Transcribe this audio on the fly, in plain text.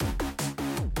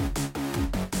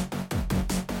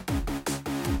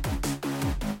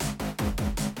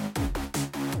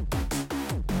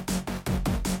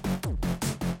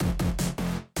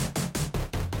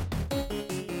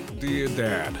Dear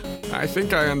Dad, I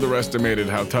think I underestimated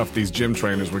how tough these gym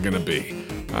trainers were gonna be.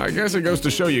 I guess it goes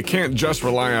to show you can't just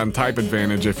rely on type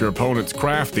advantage if your opponent's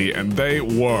crafty, and they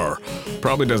were.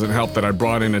 Probably doesn't help that I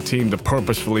brought in a team to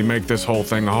purposefully make this whole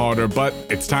thing harder, but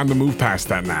it's time to move past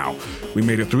that now. We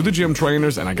made it through the gym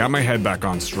trainers, and I got my head back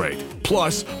on straight.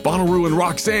 Plus, Bonnaroo and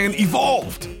Roxanne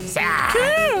evolved!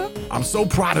 I'm so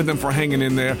proud of them for hanging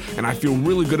in there, and I feel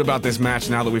really good about this match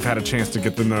now that we've had a chance to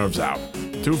get the nerves out.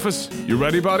 Toofus, you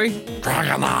ready, buddy?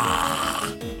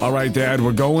 All right, Dad,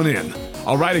 we're going in.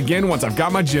 I'll ride again once I've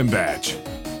got my gym badge.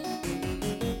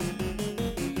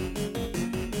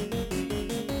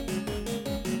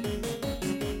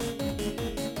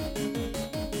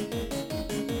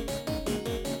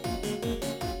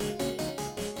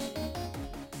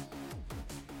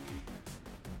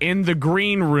 In the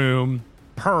green room,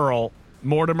 Pearl,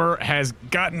 Mortimer has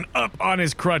gotten up on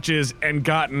his crutches and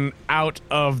gotten out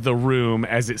of the room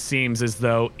as it seems as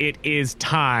though it is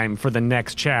time for the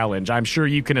next challenge. I'm sure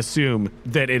you can assume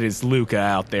that it is Luca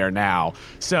out there now.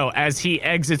 So as he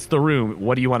exits the room,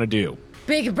 what do you want to do?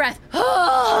 Big breath.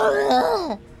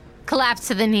 Collapse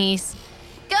to the knees.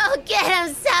 Go get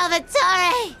him,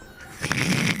 Salvatore!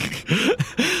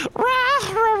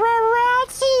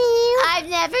 I've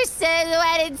never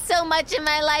silhouetted so much in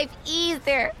my life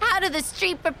either. How do the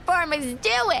street performers do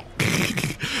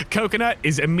it? Coconut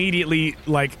is immediately,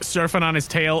 surfing on his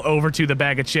tail over to the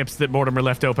bag of chips that Mortimer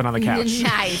left open on the couch.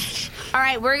 Nice. All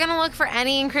right, we're going to look for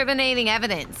any incriminating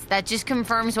evidence. That just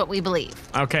confirms what we believe.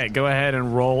 Okay, go ahead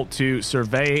and roll to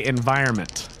survey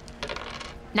environment.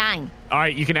 9. All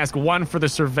right, you can ask 1 for the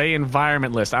survey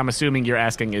environment list. I'm assuming you're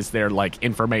asking, is there,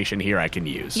 information here I can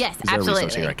use? Yes, is there absolutely. a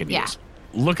resource here I can use?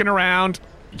 Looking around,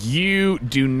 you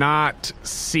do not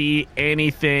see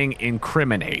anything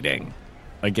incriminating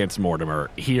against Mortimer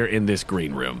here in this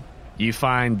green room. You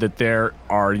find that there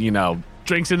are,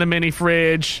 drinks in the mini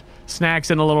fridge, snacks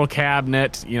in a little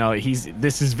cabinet.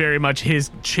 This is very much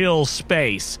his chill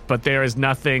space, but there is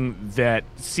nothing that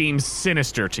seems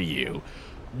sinister to you.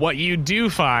 What you do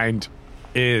find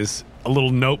is a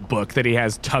little notebook that he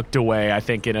has tucked away, I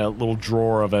think, in a little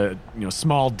drawer of a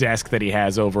small desk that he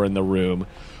has over in the room.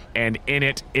 And in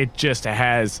it, it just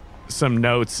has some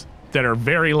notes that are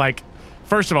very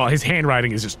first of all, his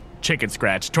handwriting is just chicken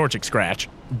scratch, torchic scratch.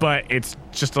 But it's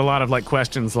just a lot of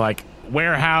questions like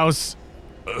warehouse,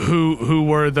 who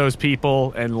were those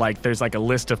people? And there's a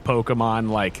list of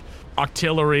Pokemon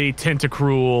Octillery,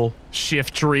 Tentacruel,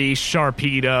 Shiftry,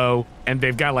 Sharpedo, and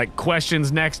they've got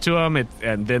questions next to them,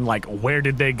 and then where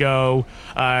did they go?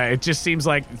 It just seems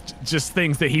like just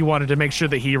things that he wanted to make sure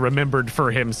that he remembered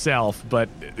for himself, but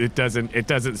it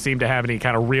doesn't seem to have any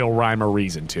kind of real rhyme or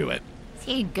reason to it. Is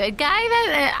he a good guy?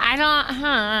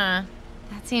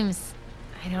 That seems,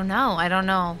 I don't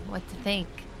know what to think.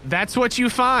 That's what you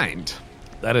find.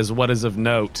 That is what is of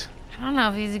note. I don't know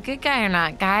if he's a good guy or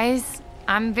not, guys.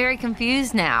 I'm very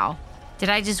confused now. Did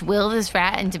I just will this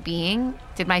rat into being?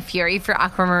 Did my fury for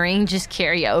Aquamarine just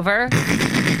carry over?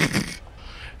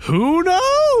 Who knows?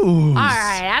 All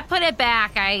right, I put it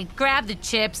back. I grab the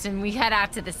chips and we head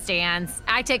out to the stands.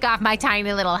 I take off my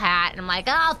tiny little hat and I'm like,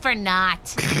 all for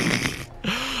naught.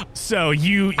 So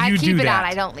you I do keep it that. out.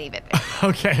 I don't leave it there.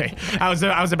 Okay. I was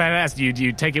about to ask you, do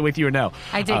you take it with you or no?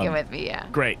 I take it with me, yeah.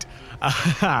 Great.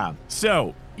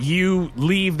 So you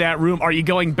leave that room. Are you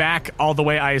going back all the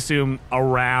way, I assume,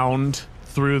 around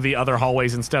through the other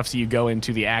hallways and stuff, so you go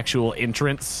into the actual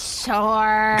entrance? Sure.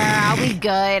 I'll be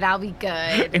good.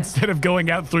 Instead of going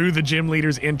out through the gym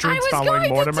leader's entrance following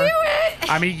Mortimer? I was going to do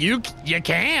it. I mean, you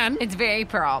can. It's very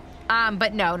Pearl.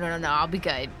 But no. I'll be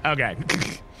good. Okay.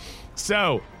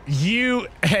 So you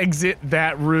exit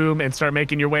that room and start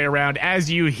making your way around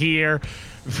as you hear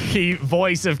the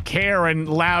voice of Karen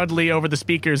loudly over the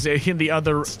speakers in the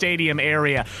other stadium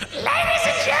area. Ladies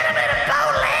and gentlemen of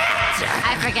Poland!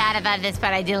 I forgot about this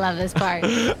part. I do love this part.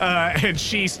 And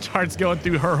she starts going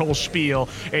through her whole spiel,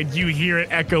 and you hear it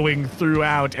echoing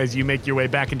throughout as you make your way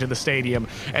back into the stadium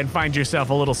and find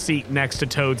yourself a little seat next to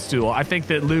Toadstool. I think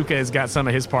that Luca has got some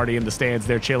of his party in the stands.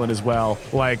 They're chilling as well.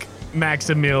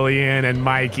 Maximilian and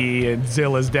Mikey and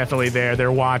Zilla's definitely there. They're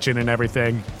watching and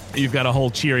everything. You've got a whole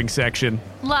cheering section.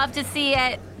 Love to see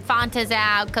it. Fanta's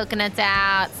out, Coconut's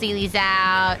out, Seely's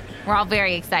out. We're all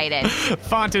very excited.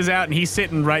 Fanta's out, and he's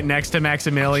sitting right next to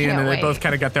Maximilian, and they both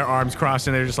kind of got their arms crossed,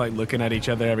 and they're just looking at each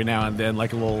other every now and then, a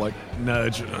little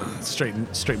nudge,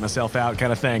 straighten myself out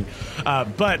kind of thing.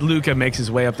 But Luca makes his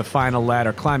way up the final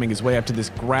ladder, climbing his way up to this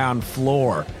ground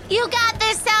floor. You got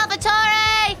this,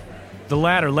 Salvatore! The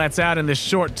ladder lets out in this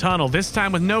short tunnel, this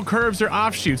time with no curves or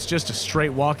offshoots, just a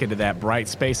straight walk into that bright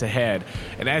space ahead.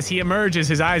 And as he emerges,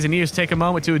 his eyes and ears take a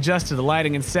moment to adjust to the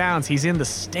lighting and sounds. He's in the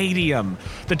stadium.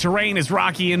 The terrain is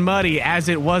rocky and muddy, as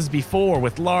it was before,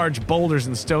 with large boulders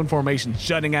and stone formations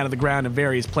jutting out of the ground in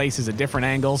various places at different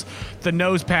angles. The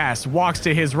nose pass walks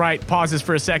to his right, pauses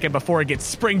for a second before it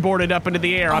gets springboarded up into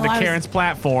the air onto Karen's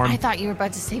platform. I thought you were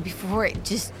about to say before it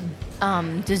just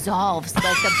dissolves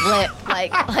like a blip,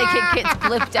 like it gets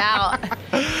blipped out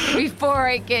before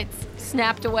it gets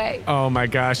snapped away. Oh my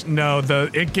gosh, no,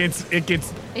 it gets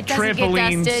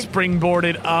trampoline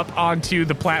springboarded up onto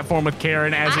the platform with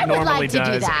Karen as it normally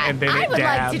does. And then I would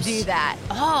like to do that.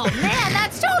 Oh man,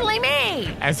 that's totally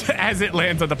me. As it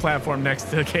lands on the platform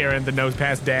next to Karen, the nose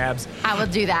pass dabs. I will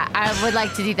do that. I would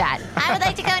like to do that. I would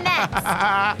like to go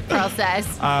next. Pearl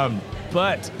says.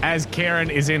 But as Karen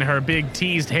is in her big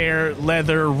teased hair,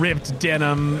 leather, ripped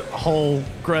denim, whole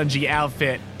grungy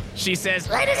outfit, she says,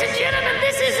 "Ladies and gentlemen,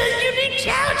 this is a unique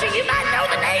challenger. You might know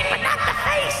the name, but not the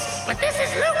face. But this is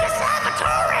Luca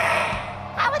Salvatore."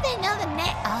 How would they know the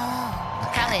name? Oh,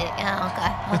 probably. Oh,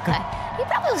 okay. He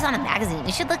probably was on a magazine.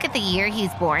 You should look at the year he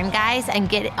was born, guys, and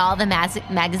get all the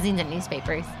magazines and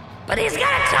newspapers. But he's got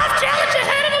a tough challenge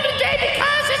ahead of him today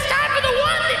because it's time for the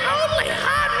one, the only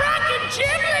hard-rocking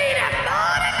gym leader,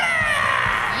 Mortimer.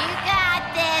 You got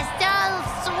this. Don't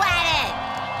sweat it.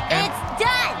 It's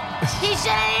done. He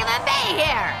shouldn't even be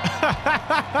here.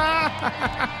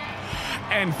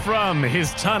 And from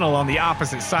his tunnel on the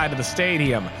opposite side of the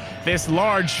stadium, this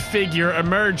large figure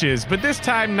emerges, but this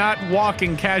time not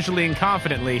walking casually and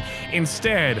confidently.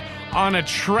 Instead, on a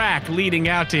track leading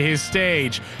out to his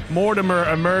stage, Mortimer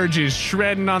emerges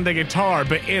shredding on the guitar,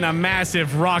 but in a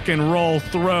massive rock and roll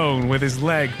throne with his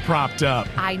leg propped up.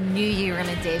 I knew you were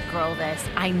going to Dave Grohl this.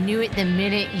 I knew it the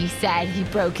minute you said he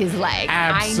broke his leg.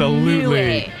 Absolutely. I knew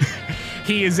it.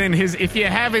 He is in his, if you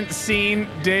haven't seen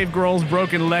Dave Grohl's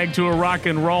broken leg to a rock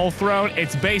and roll throne,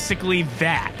 it's basically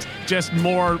that. Just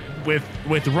more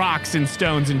with rocks and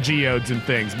stones and geodes and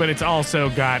things. But it's also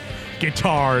got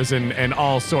guitars and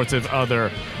all sorts of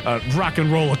other rock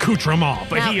and roll accoutrement.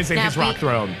 But he is in his rock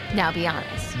throne. Now be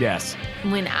honest. Yes.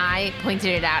 When I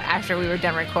pointed it out after we were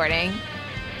done recording,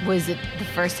 was it the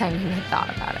first time you had thought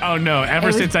about it? Oh, no.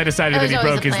 Ever since I decided that he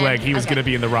broke his leg, he was Okay. going to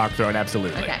be in the rock throne.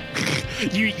 Absolutely. Okay.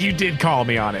 You did call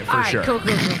me on it, for All right, sure. Cool.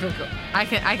 I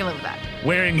can live with that.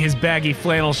 Wearing his baggy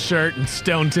flannel shirt and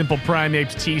Stone Temple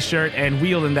Primates t-shirt and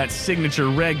wielding that signature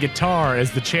red guitar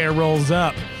as the chair rolls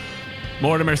up,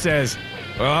 Mortimer says,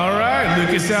 "All right,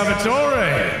 Lucas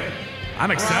Salvatore. I'm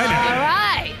excited." All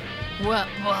right. Well,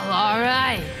 all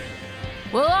right.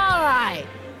 Well, all right.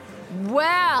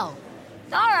 Well,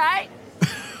 all right.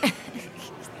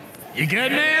 You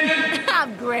good, man?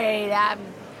 I'm great.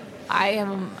 I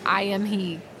am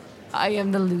he. I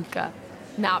am the Luca,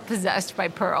 not possessed by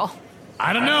Pearl.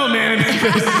 I don't know, man.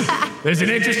 There's an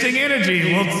interesting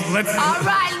energy. Let's. All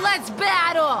right, let's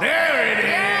battle. There it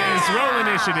is. Roll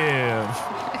initiative.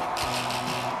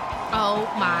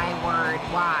 Oh my word!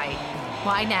 Why?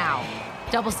 Why now?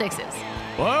 Double sixes.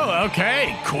 Whoa.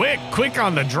 Okay. Quick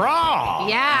on the draw.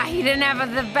 Yeah, he didn't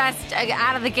have the best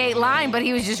out of the gate line, but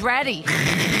he was just ready.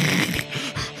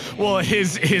 Well,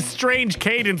 his strange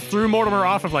cadence threw Mortimer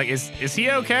off of like, is he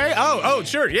okay? Oh,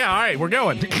 sure. Yeah, all right, we're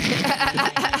going.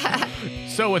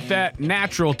 So with that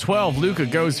natural 12, Luca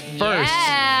goes first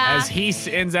as he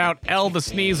sends out El the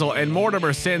Sneasel and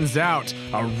Mortimer sends out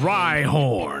a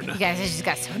Rhyhorn. You guys, I just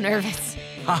got so nervous.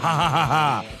 Ha ha ha ha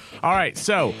ha. All right,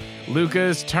 so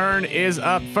Luca's turn is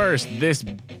up first. This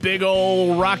big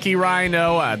old Rocky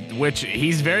Rhino, which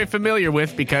he's very familiar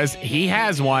with because he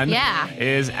has one,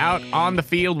 is out on the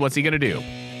field. What's he going to do?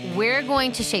 We're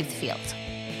going to shape the field.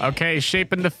 Okay,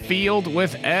 shaping the field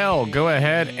with L. Go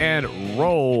ahead and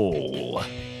roll.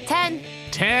 10.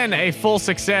 10, a full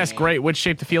success. Great. Which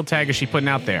shape the field tag is she putting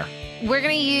out there? We're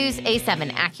going to use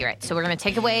A7, accurate. So we're going to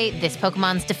take away this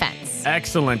Pokemon's defense.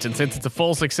 Excellent. And since it's a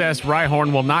full success,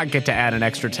 Rhyhorn will not get to add an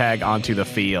extra tag onto the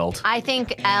field. I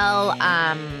think L,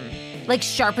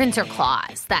 sharpens her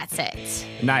claws. That's it.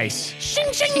 Nice.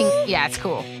 Shing, shing. Yeah, it's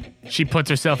cool. She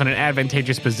puts herself in an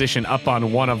advantageous position up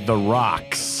on one of the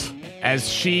rocks. As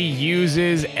she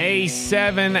uses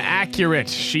A7 accurate,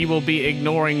 she will be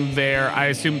ignoring their, I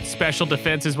assume, special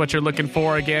defense is what you're looking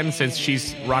for again, since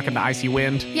she's rocking the icy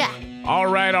wind? Yeah. All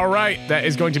right. That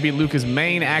is going to be Luca's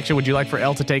main action. Would you like for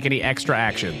Elle to take any extra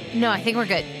action? No, I think we're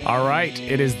good. All right.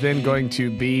 It is then going to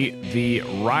be the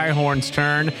Rhyhorn's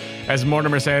turn, as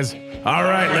Mortimer says, "All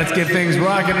right, let's get things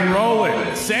rocking and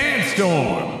rolling.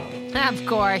 Sandstorm." Of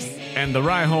course. and the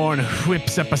Rhyhorn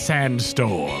whips up a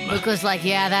sandstorm. Luke was like,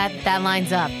 yeah, that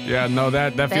lines up. Yeah, no,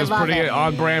 that feels love pretty it.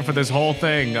 on brand for this whole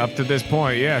thing up to this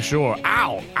point. Yeah, sure.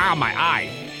 Ow, my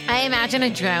eye. I imagine a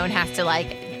drone has to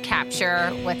like capture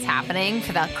what's happening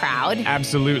for the crowd.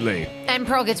 Absolutely. And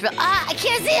Pearl gets real, I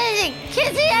can't see anything.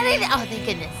 Can't see anything. Oh, thank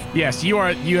goodness. Yes, you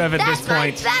have at That's this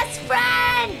point my best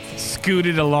friend.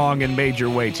 scooted along and made your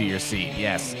way to your seat.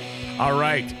 Yes. All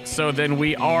right, so then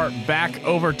we are back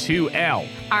over to L.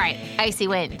 All right, icy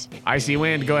wind. Icy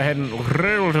Wind, go ahead and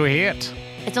roll to hit.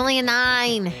 It's only a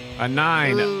 9. A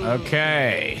 9. Ooh.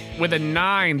 Okay. With a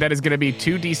 9, that is going to be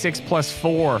 2d6 plus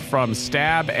 4 from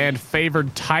stab and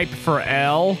favored type for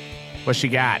L. What she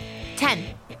got? 10.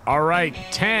 All right,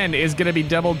 10 is going to be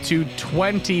doubled to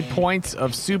 20 points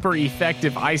of super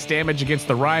effective ice damage against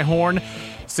the Rhyhorn.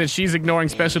 Since she's ignoring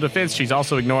special defense, she's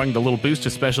also ignoring the little boost to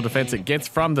special defense it gets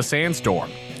from the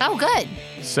sandstorm. Oh, good.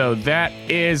 So that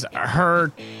is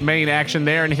her main action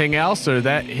there. Anything else, or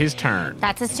that his turn?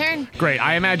 That's his turn. Great.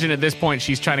 I imagine at this point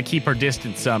she's trying to keep her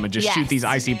distance some and just Yes. shoot these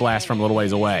icy blasts from a little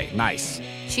ways away. Nice.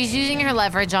 She's using her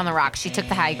leverage on the rock. She took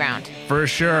the high ground. For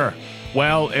sure.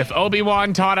 Well, if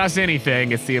Obi-Wan taught us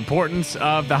anything, it's the importance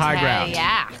of the high ground.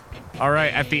 Yeah. All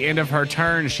right, at the end of her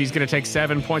turn, she's going to take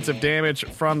 7 points of damage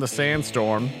from the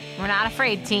sandstorm, We're not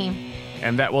afraid, team.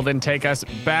 and that will then take us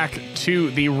back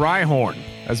to the Rhyhorn.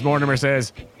 As Mortimer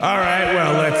says, all right,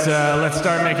 well, let's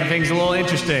start making things a little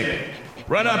interesting.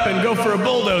 Run up and go for a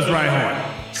bulldoze, Rhyhorn.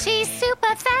 She's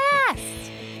super fast.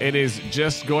 It is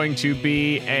just going to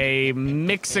be a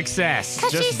mixed success,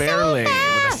 'Cause just she's so barely, with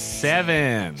a fast.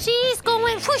 7. She's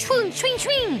going whoosh, whoosh, swing,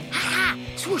 swing. Ha ha,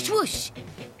 swoosh, swoosh.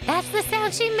 That's the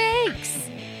sound she makes.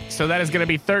 So that is going to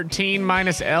be 13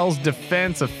 minus L's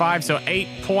defense of 5, so 8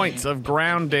 points of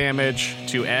ground damage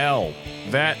to L.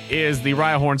 That is the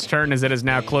Rhyhorn's turn, as it has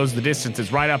now closed the distance.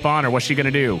 It's right up on her. What's she going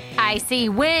to do? Icy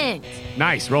wind.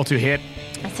 Nice. Roll to hit.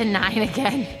 That's a 9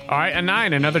 again. All right, a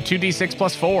 9. Another 2d6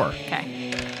 plus 4.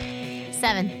 Okay.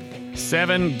 7.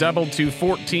 7 doubled to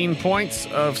 14 points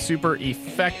of super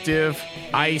effective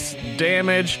ice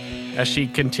damage as she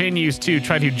continues to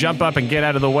try to jump up and get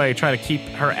out of the way, try to keep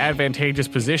her advantageous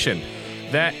position.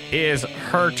 That is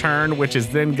her turn, which is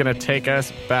then going to take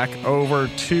us back over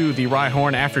to the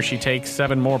Rhyhorn after she takes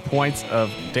 7 more points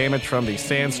of damage from the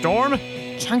sandstorm.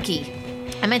 Chunky.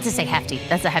 I meant to say hefty.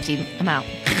 That's a hefty amount.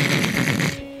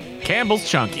 Campbell's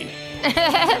chunky.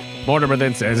 Mortimer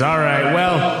then says, all right,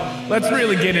 well, let's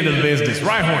really get into the business.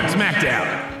 Rhyhorn,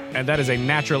 smackdown. And that is a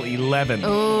natural 11.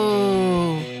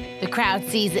 Ooh. The crowd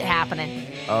sees it happening.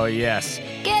 Oh, yes.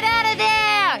 Get out of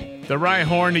there! The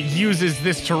Rhyhorn uses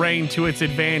this terrain to its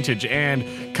advantage and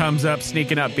comes up,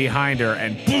 sneaking up behind her,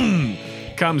 and boom,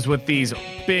 comes with these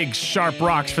big, sharp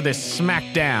rocks for this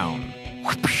smackdown.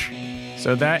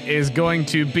 So that is going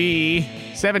to be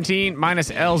 17 minus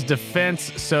L's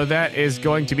defense, so that is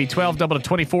going to be 12, double to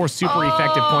 24 super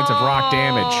effective points of rock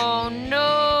damage. Oh, no.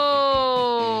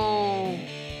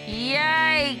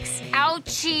 Yikes.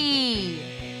 Ouchie.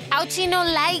 Ouchie no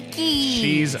likey.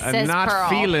 She's says not Pearl.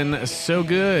 feeling so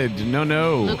good.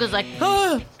 No. Luca's like,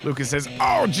 ah. Lucas says,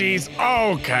 oh, geez.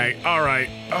 Okay. All right.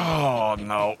 Oh,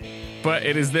 no. But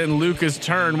it is then Lucas'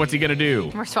 turn. What's he going to do?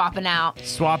 We're swapping out.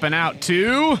 Swapping out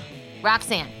to...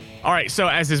 Roxanne. All right, so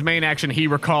as his main action, he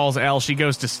recalls Elle. She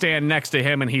goes to stand next to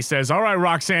him, and he says, all right,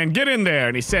 Roxanne, get in there.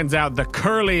 And he sends out the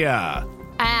Curlia.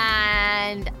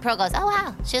 And Pearl goes, oh,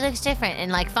 wow, she looks different.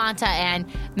 And like Fanta and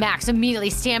Max immediately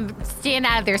stand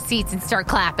out of their seats and start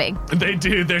clapping. They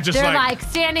do. They're just They're like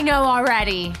standing O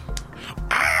already.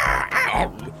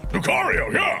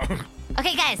 Lucario, yeah.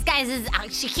 Okay, guys,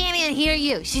 she can't even hear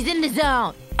you. She's in the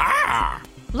zone.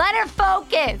 Let her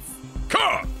focus.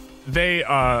 They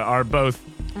are both...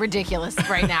 Ridiculous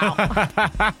right now.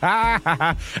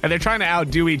 and they're trying to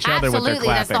outdo each other with their Absolutely,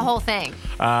 clapping. that's the whole thing.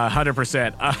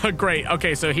 100%. Great.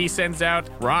 Okay, so he sends out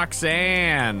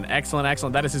Roxanne.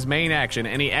 Excellent. That is his main action.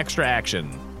 Any extra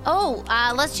action? Oh,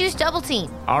 let's use double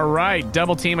team. All right,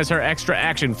 double team is her extra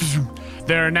action.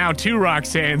 There are now 2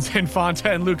 Roxannes, and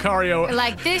Fanta and Lucario. They're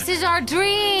like, this is our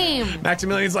dream.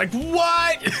 Maximilian's like,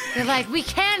 what? They're like, we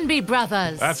can be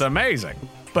brothers. That's amazing.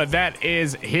 But that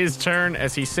is his turn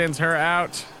as he sends her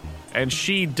out, and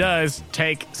she does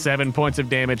take 7 points of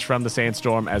damage from the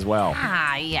sandstorm as well.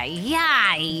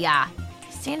 Yeah.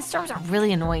 Sandstorms are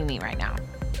really annoying me right now.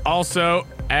 Also,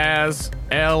 as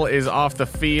L is off the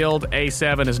field,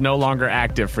 A7 is no longer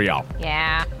active for y'all.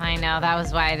 Yeah, I know. That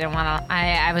was why I didn't want to.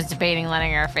 I was debating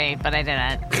letting her faint, but I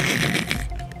didn't.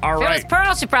 All If it right. was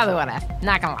Pearl, she probably would have.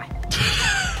 Not gonna lie.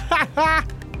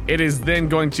 It is then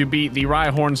going to be the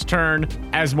Rhyhorn's turn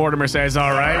as Mortimer says, all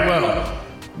right, well,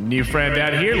 new friend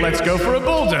out here, let's go for a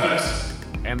bulldoze.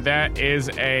 And that is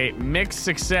a mixed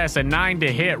success, a 9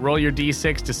 to hit. Roll your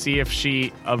d6 to see if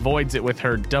she avoids it with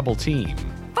her double team.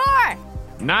 4.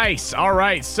 Nice. All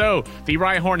right. So the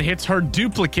Rhyhorn hits her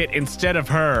duplicate instead of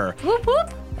her Whoop,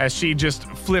 whoop. as she just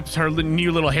flips her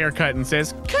new little haircut and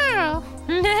says, "Girl."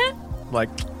 Like,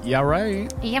 yeah,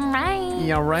 right. I'm right.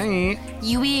 Yeah, right.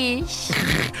 You wish.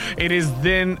 It is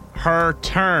then her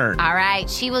turn. All right,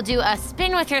 she will do a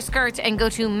spin with her skirt and go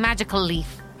to Magical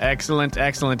Leaf. Excellent,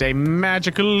 excellent. A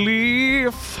magical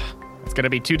leaf. It's going to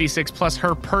be 2d6 plus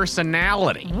her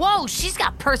personality. Whoa, she's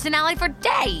got personality for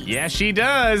days. Yeah, she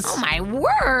does. Oh, my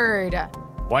word.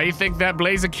 Why do you think that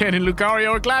Blaziken and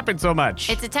Lucario are clapping so much?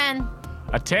 It's a 10.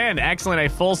 A 10. Excellent. A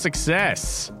full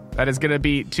success. That is going to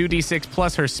be 2d6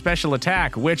 plus her special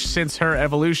attack, which since her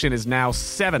evolution is now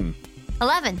 7.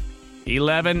 11.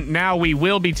 11. Now we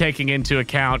will be taking into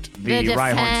account the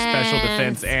Rhyhorn special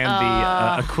defense and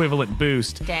the equivalent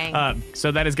boost. Dang.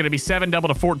 So that is going to be 7 double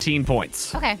to 14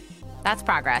 points. Okay, that's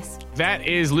progress. That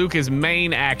is Luca's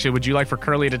main action. Would you like for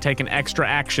Curly to take an extra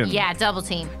action? Yeah, double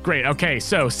team. Great. Okay,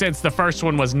 so since the first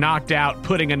one was knocked out,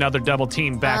 putting another double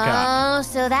team back up. Oh,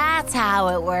 so that's how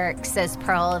it works, says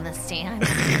Pearl in the stand.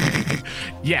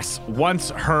 Yes, once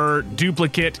her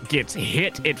duplicate gets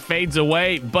hit, it fades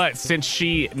away. But since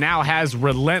she now has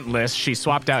Relentless, she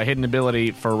swapped out hidden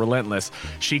ability for Relentless.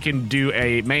 She can do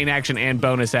a main action and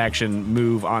bonus action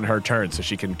move on her turn, so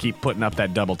she can keep putting up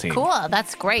that double team. Cool,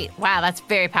 that's great. Wow, that's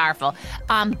very powerful.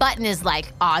 Button is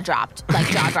like jaw dropped. Like,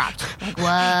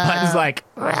 what? Button's like,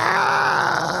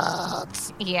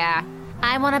 Yeah.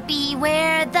 I wanna be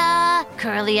where the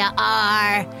Curlia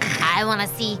are. I wanna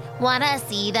see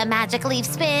the magic leaf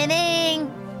spinning.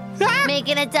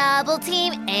 Making a double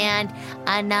team and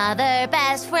another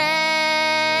best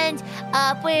friend.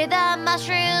 Up where the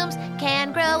mushrooms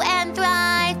can grow and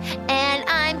thrive. And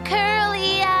I'm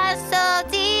Curlia, so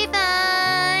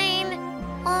divine.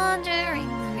 Wandering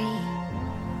free.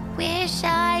 Wish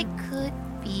I could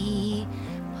be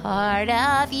part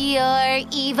of your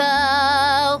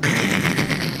Evo.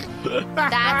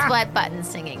 That's what Button's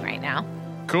singing right now.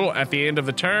 cool. At the end of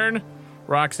the turn,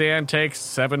 Roxanne takes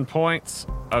 7 points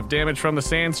of damage from the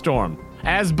sandstorm.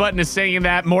 As Button is saying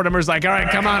that, Mortimer's like, all right,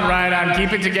 come on, Rhydon,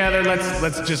 keep it together.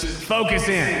 Let's just focus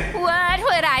in. What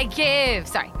would I give?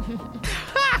 Sorry.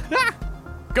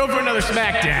 Go for another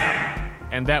smackdown.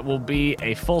 And that will be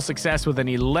a full success with an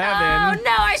 11. Oh,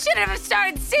 no, I should have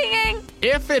started singing.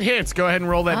 If it hits, go ahead and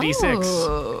roll that d6.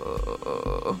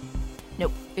 Oh.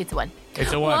 Nope, it's a 1.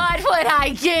 It's a 1. What would I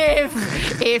give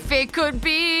if it could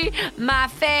be my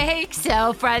fake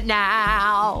self right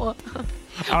now?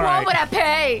 All right. What would I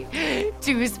pay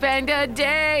to spend a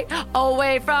day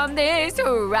away from this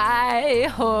Rhyhorn?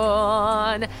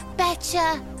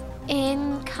 Betcha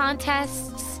in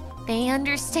contests they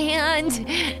understand.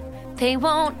 They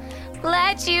won't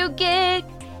let you get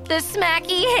the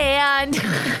smacky hand.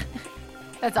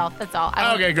 That's all.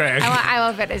 Okay, great. I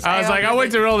won't finish. I was like, I'll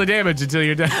wait to roll the damage until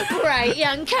you're done. Right,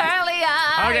 young curly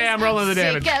eyes. Okay, I'm rolling the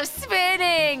damage. Sick of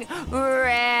spinning,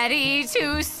 ready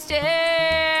to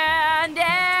stand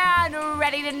and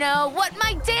ready to know what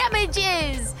my damage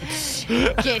is.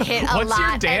 Get hit a lot. What's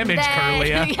your damage, and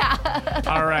then, Curlia? Yeah.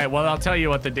 All right, well, I'll tell you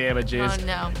what the damage is. Oh,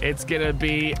 no. It's going to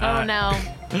be Oh, no.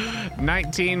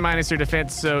 19 minus your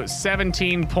defense, so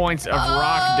 17 points of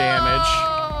rock damage. Oh.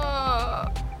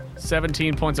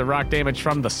 17 points of rock damage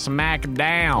from the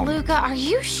smackdown. Luca, are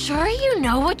you sure you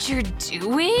know what you're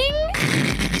doing?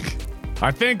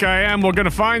 I think I am. We're going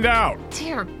to find out.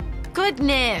 Dear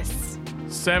goodness.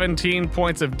 17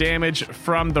 points of damage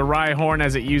from the Rhyhorn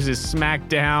as it uses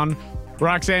smackdown.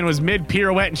 Roxanne was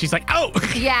mid-pirouette, and she's like, oh!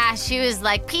 Yeah, she was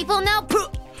like, people know.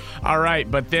 All right,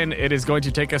 but then it is going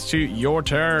to take us to your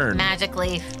turn. Magic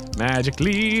Leaf. Magic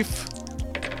Leaf.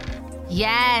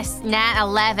 Yes, Nat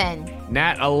 11.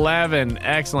 Nat 11.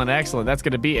 Excellent, excellent. That's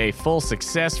going to be a full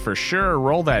success for sure.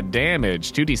 Roll that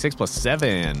damage. 2d6 plus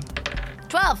 7.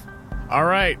 12. All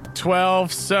right,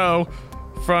 12. So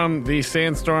from the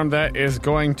sandstorm, that is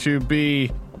going to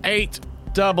be 8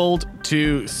 doubled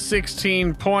to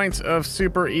 16 points of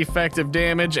super effective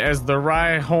damage as the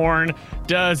Rhyhorn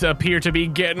does appear to be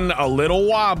getting a little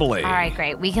wobbly. All right,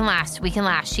 great. We can last.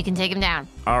 She can take him down.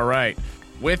 All right.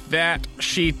 With that,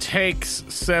 she takes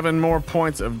 7 more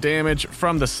points of damage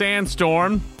from the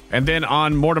sandstorm. And then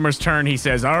on Mortimer's turn, he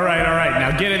says, all right,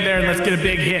 now get in there and let's get a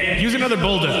big hit. Use another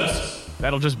bulldoze.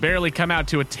 That'll just barely come out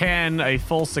to a 10, a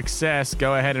full success.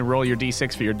 Go ahead and roll your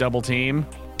d6 for your double team.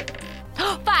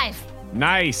 5.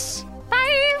 Nice.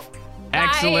 5.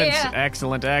 Excellent,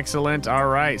 excellent, excellent. All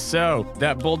right, so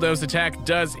that bulldoze attack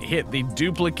does hit the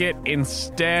duplicate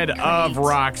instead of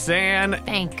Roxanne.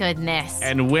 Thank goodness.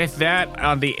 And with that,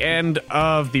 on the end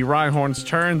of the Rhyhorn's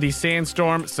turn, the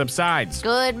sandstorm subsides.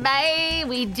 Goodbye.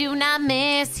 We do not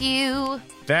miss you.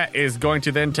 That is going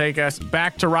to then take us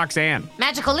back to Roxanne.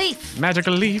 Magical leaf.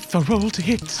 Magical leaf, the roll to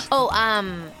hit. Oh,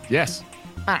 Yes.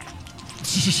 all right.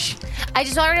 I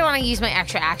just already want to use my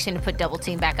extra action to put double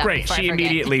team back up. Great. before She I forget.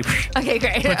 immediately Okay,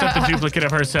 great. puts up the duplicate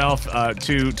of herself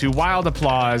to wild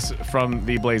applause from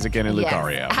the Blaziken and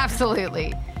Lucario. Yes,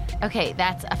 absolutely. Okay,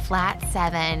 that's a flat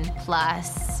 7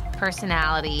 plus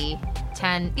personality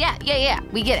 10. Yeah.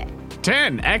 We get it.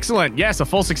 10. Excellent. Yes, a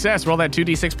full success. Roll that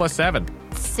 2d6 plus 7.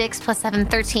 6 plus 7,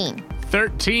 13.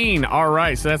 13. All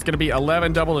right, so that's going to be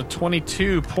 11 double to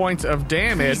 22 points of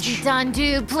damage. Please be done,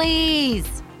 dude. Please.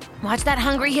 Watch that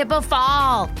hungry hippo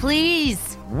fall.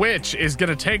 Please. Which is going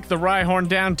to take the Rhyhorn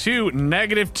down to -2,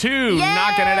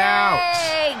 knocking it out.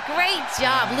 Yay! Great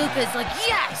job. Luca's like,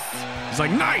 yes. He's like,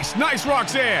 nice,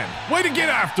 Roxanne. Way to get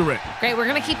after it. Great, we're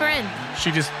going to keep her in. She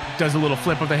just does a little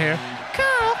flip of the hair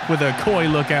with a coy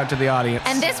look out to the audience.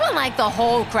 And this one, like, the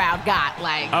whole crowd got,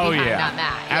 like, oh, behind yeah. on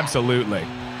that. Yeah. Absolutely.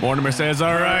 Mortimer says,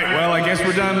 all right, well, I guess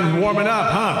we're done warming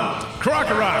up, huh?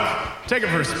 Crocorock, take it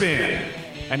for a spin.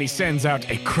 And he sends out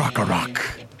a Crocorock.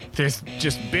 This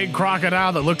just big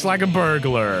crocodile that looks like a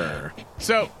burglar.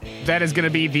 So that is going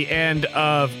to be the end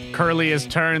of Curlia's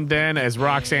turn then, as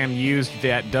Roxanne used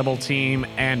that double team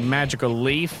and magical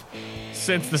leaf.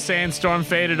 Since the sandstorm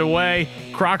faded away,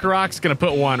 Crocorock's going to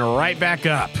put one right back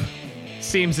up.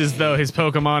 Seems as though his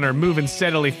Pokemon are moving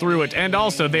steadily through it, and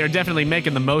also they are definitely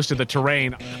making the most of the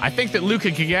terrain. I think that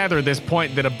Luca can gather at this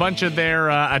point that a bunch of their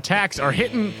attacks are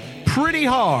hitting pretty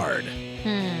hard.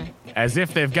 As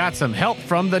if they've got some help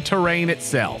from the terrain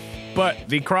itself. But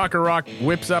the Crocorock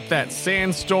whips up that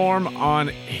sandstorm on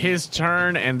his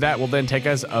turn, and that will then take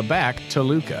us back to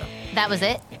Luca. That was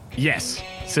it? Yes,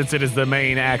 since it is the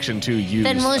main action to use.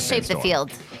 Then we'll a shape the sandstorm.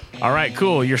 field. All right,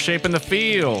 cool. You're shaping the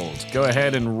field. Go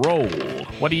ahead and roll.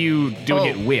 What are you doing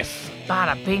it with?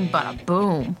 Bada bing, bada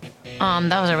boom.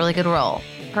 That was a really good roll.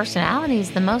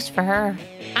 Personality's the most for her.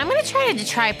 I'm going to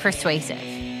try persuasive.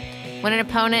 When an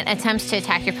opponent attempts to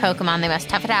attack your Pokemon, they must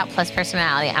tough it out plus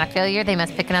personality. On a failure, they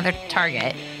must pick another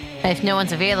target. And if no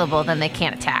one's available, then they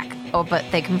can't attack. Oh, but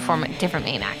they can perform a different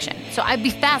main action. So I'd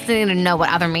be fascinated to know what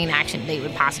other main action they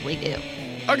would possibly do.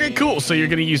 Okay, cool. So you're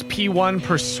going to use P1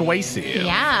 Persuasive.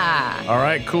 Yeah. All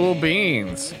right, cool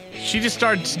beans. She just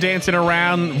starts dancing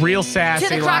around real sassy.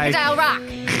 To the Crocodile Rock.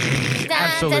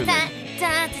 Absolutely.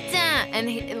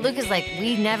 And Luca's like,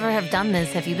 we never have done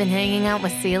this. Have you been hanging out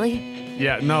with Sealy?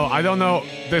 Yeah, no, I don't know.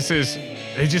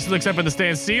 He just looks up at the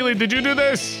stand. Sealy, did you do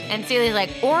this? And Sealy's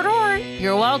like, or,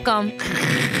 you're welcome.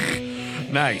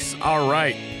 Nice. All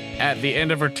right. At the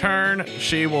end of her turn,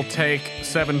 she will take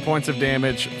 7 points of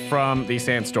damage from the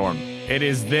sandstorm. It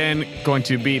is then going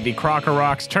to be the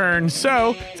Crocorock's turn,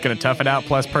 so it's going to tough it out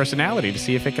plus personality to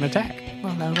see if it can attack.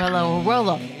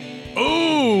 Rollo.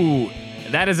 Ooh,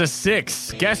 that is a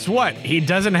 6. Guess what? He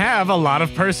doesn't have a lot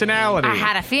of personality. I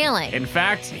had a feeling. In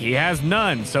fact, he has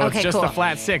none, so Okay, it's just cool. a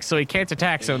flat 6, so he can't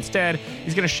attack. So instead,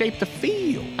 he's going to shape the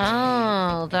field.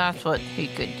 Oh, that's what he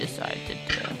could decide to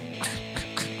do.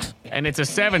 And it's a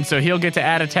 7, so he'll get to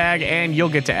add a tag, and you'll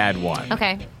get to add 1.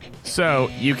 Okay. So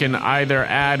you can either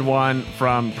add 1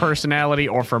 from personality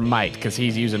or from might, because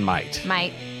he's using might.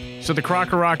 Might. So the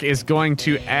Crocorock is going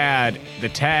to add the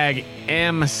tag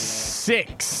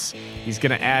M6. He's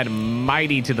going to add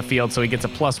mighty to the field, so he gets a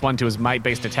 +1 to his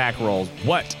might-based attack rolls.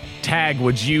 What tag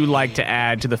would you like to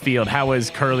add to the field? How is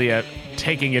Curlia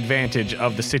taking advantage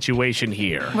of the situation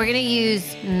here? We're going to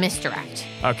use misdirect.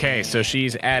 Okay, so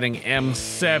she's adding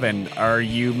M7. Are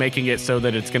you making it so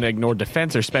that it's going to ignore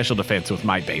defense or special defense with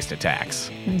might-based attacks?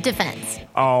 Defense.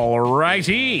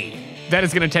 Alrighty. That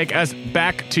is going to take us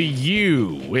back to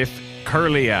you with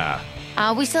Curlia.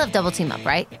 We still have double team up,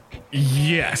 right?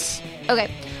 Yes. Okay.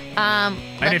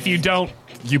 And if you don't,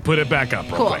 you put it back up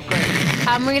real Cool. quick.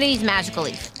 We're going to use magical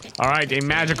leaf. All right, a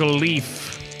magical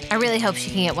leaf. I really hope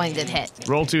she can get one good hit.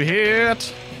 Roll to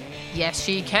hit. Yes,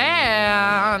 she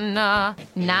can.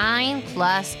 9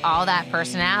 plus all that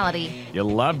personality. You'll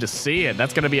love to see it.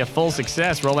 That's going to be a full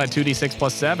success. Roll that 2d6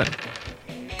 plus 7.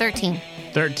 13.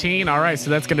 13. All right, so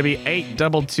that's going to be 8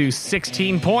 doubled to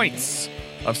 16 points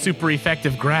of super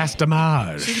effective grass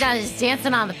damage. She's not just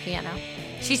dancing on the piano.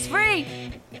 She's free.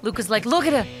 Luca's like, look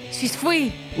at her. She's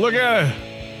free. Look at her.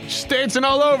 She's dancing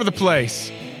all over the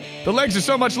place. The legs are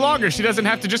so much longer, she doesn't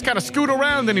have to just kind of scoot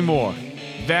around anymore.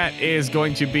 That is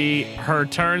going to be her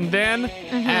turn then,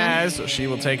 as she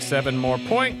will take 7 more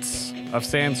points. of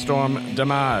sandstorm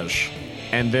damage.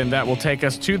 And then that will take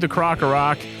us to the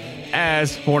Krokorok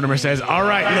as Mortimer says, all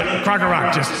right, look,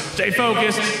 Krokorok, just stay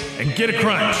focused and get a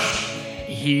crunch.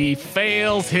 He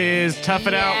fails his tough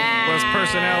it out plus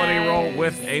personality roll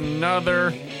with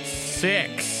another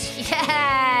 6.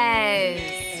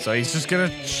 Yes. So he's just going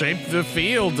to shape the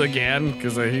field again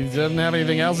because he doesn't have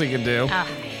anything else he can do. Oh, I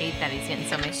hate that he's getting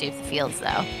so many shapes of fields,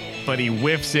 though. But he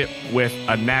whiffs it with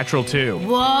a natural 2.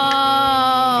 Whoa.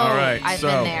 All right, I've so-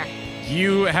 been there.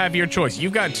 You have your choice.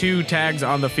 You've got 2 tags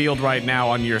on the field right now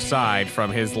on your side from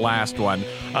his last one.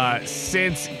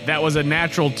 Since that was a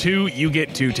natural 2, you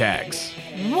get 2 tags.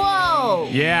 Whoa.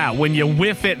 Yeah, when you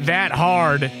whiff it that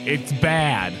hard, it's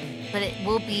bad. But it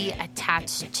will be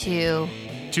attached to...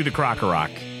 To the Krokorok.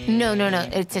 No.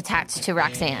 It's attached to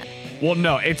Roxanne. Well,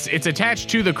 no, it's attached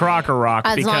to the Krokorok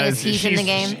As because long as he's in the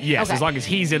she's- game? Yes, Okay. as long as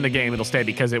he's in the game, it'll stay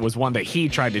because it was one that he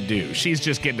tried to do. She's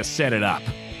just getting to set it up.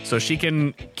 So she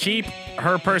can keep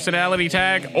her personality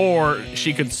tag, or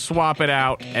she could swap it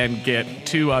out and get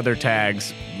 2 other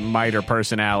tags, might or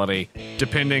personality,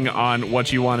 depending on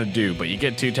what you want to do. But you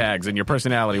get 2 tags, and your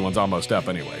personality one's almost up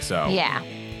anyway. So Yeah.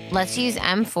 Let's use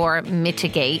M4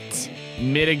 mitigate.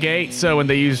 mitigate. So when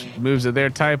they use moves of their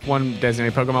type, one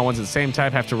designated Pokemon ones of the same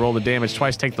type have to roll the damage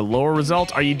twice, take the lower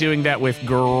result. Are you doing that with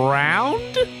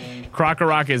ground?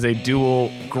 Krokorok is a dual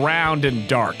ground and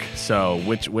dark. So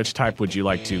which type would you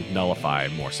like to nullify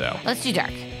more so? Let's do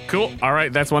dark. Cool. All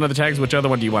right, that's one of the tags. Which other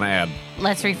one do you want to add?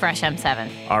 Let's refresh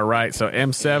M7. All right, so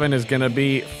M7 is going to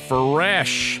be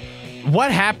fresh.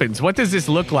 What happens? What does this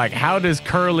look like? How does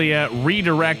Curlia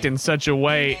redirect in such a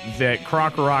way that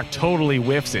Krokorok totally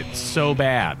whiffs it so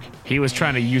bad? He was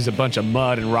trying to use a bunch of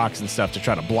mud and rocks and stuff to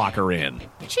try to block her in.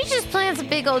 She just plants a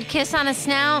big old kiss on his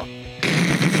snout.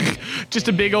 Just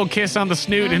a big old kiss on the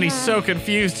snoot, and he's so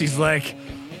confused. He's like,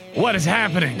 what is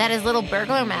happening? That his little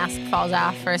burglar mask falls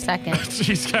off for a second.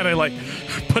 She's kind of like,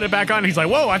 put it back on. He's like,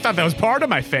 whoa, I thought that was part of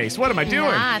my face. What am I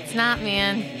doing? Nah, it's not,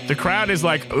 man. The crowd is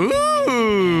like,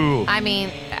 ooh. I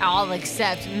mean, all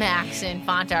except Max and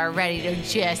Fanta are ready to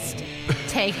just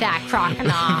take that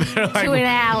Croconaw They're like- to an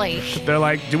alley. They're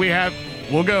like,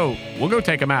 we'll go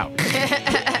take him out.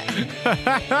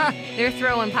 They're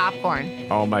throwing popcorn.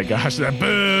 Oh my gosh, that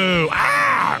boo!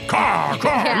 Ah!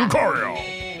 Yeah.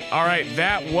 Lucario! All right,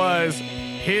 that was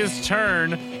his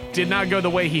turn. Did not go the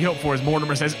way he hoped for, as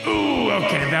Mortimer says, ooh,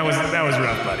 okay, that was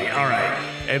rough, buddy. All right.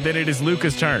 And then it is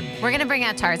Luca's turn. We're gonna bring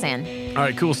out Tarzan. All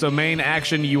right, cool. So main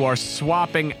action, you are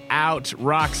swapping out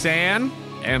Roxanne.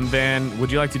 And then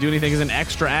would you like to do anything as an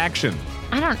extra action?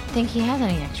 I don't think he has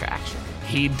any extra action.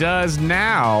 He does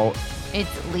now.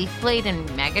 It's Leaf Blade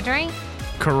and Mega Drain.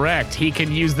 Correct. He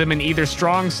can use them in either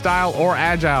strong style or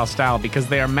agile style because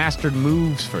they are mastered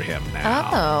moves for him now.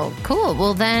 Oh, cool.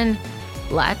 Well then,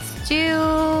 let's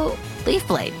do Leaf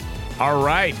Blade. All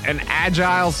right, an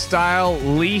agile style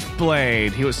Leaf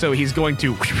Blade. He's going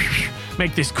to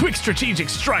make this quick strategic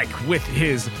strike with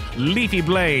his leafy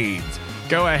blades.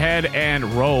 Go ahead and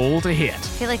roll to hit. I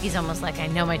feel like he's almost like, I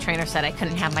know my trainer said I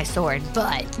couldn't have my sword,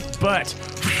 but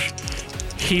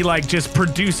he just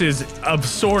produces a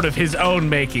sword of his own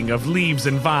making of leaves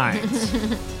and vines.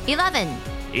 11.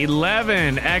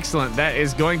 11, excellent. That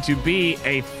is going to be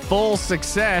a full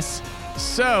success.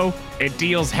 So it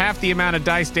deals half the amount of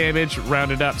dice damage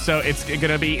rounded up. So it's going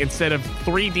to be, instead of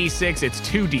 3d6, it's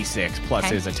 2d6 plus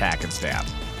Okay. his attack and stab.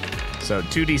 So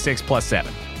 2d6 plus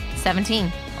 7.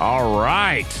 17. All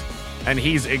right. And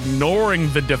he's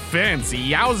ignoring the defense.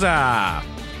 Yowza.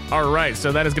 All right,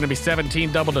 so that is going to be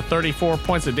 17 double to 34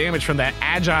 points of damage from that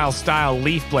agile style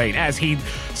Leaf Blade as he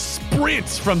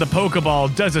sprints from the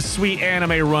Pokeball, does a sweet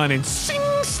anime run, and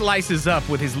slices up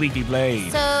with his leafy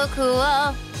blade. So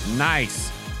cool.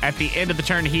 Nice. At the end of the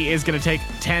turn, he is going to take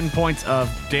 10 points of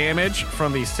damage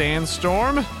from the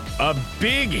Sandstorm. A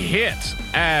big hit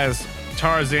as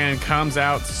Tarzan comes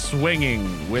out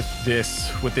swinging with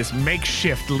this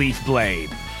makeshift Leaf Blade.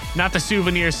 Not the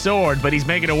souvenir sword, but he's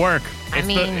making it work.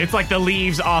 It's like the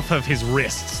leaves off of his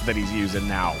wrists that he's using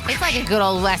now. It's like a good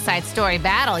old West Side Story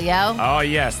battle, yo. Oh,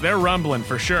 yes, they're rumbling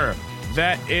for sure.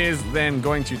 That is then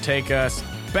going to take us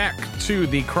back to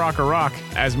the Krokorok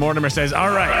as Mortimer says, all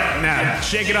right, now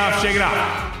shake it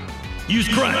off. Use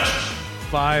Crunch.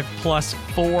 5 plus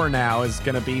 4 now is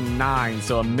going to be 9,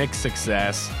 so a mixed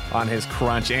success on his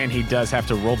Crunch, and he does have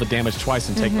to roll the damage twice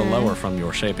and take the lower from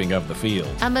your shaping of the field.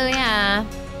 Booyah.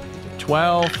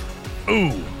 12,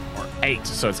 or 8,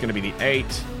 so it's going to be the 8.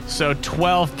 So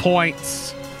 12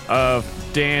 points of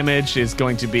damage is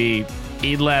going to be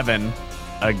 11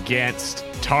 against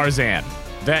Tarzan.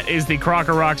 That is the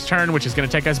Krokorok's turn, which is going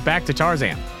to take us back to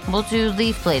Tarzan. We'll do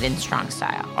Leaf Blade in strong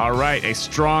style. All right, a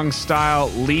strong style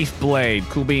Leaf Blade.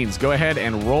 Cool beans. Go ahead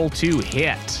and roll to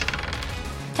hit.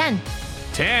 10.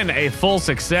 10, a full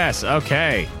success.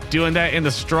 Okay, doing that in the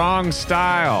strong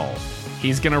style.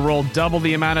 He's going to roll double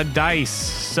the amount of dice.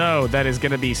 So that is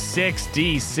going to be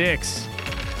 6d6.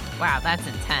 Wow, that's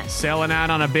intense. Selling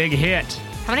out on a big hit.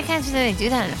 How many times do they do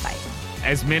that in a fight?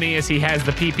 As many as he has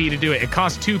the PP to do it. It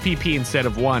costs 2 PP instead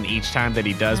of 1 each time that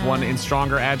he does one in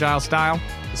stronger agile style.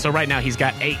 So right now he's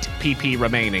got 8 PP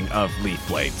remaining of Leaf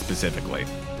Blade specifically.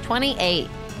 28.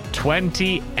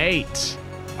 28.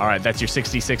 All right, that's your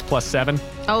 66 plus 7.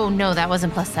 Oh, no, that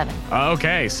wasn't plus 7.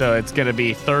 Okay, so it's going to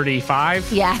be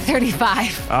 35. Yeah,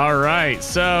 35. All right,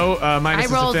 so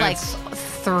minus I rolled defense, like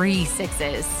 3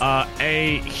 6s.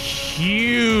 a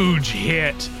huge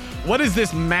hit. What is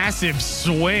this massive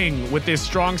swing with this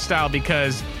strong style?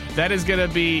 Because that is going to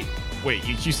be, wait,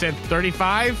 you said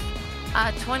 35?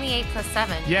 28 plus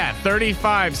 7. Yeah,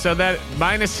 35. So that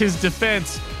minus his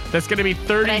defense, that's going to be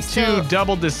 32,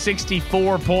 doubled to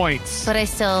 64 points. But I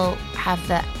still have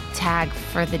the tag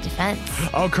for the defense.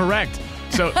 Oh, correct.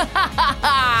 So you're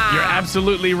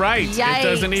absolutely right. Yikes. It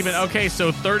doesn't even, okay,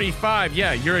 so 35.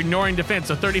 Yeah, you're ignoring defense.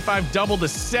 So 35 doubled to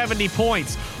 70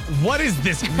 points. What is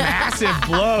this massive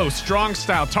blow? Strong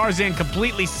style. Tarzan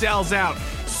completely sells out.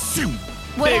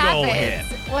 Big old hit.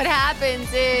 What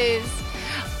happens is,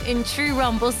 in true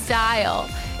Rumble style,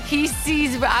 he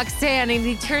sees Roxanne and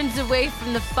he turns away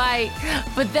from the fight,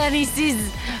 but then he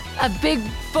sees a big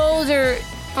boulder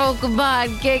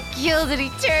Pokemon get killed and he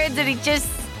turns and he just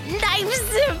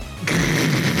knifes him.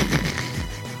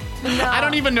 No. I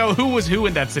don't even know who was who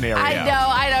in that scenario. I know,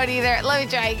 I don't either. Let me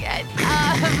try again.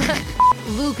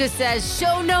 Luca says,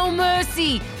 "Show no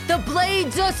mercy. The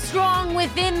blades are strong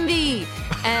within thee."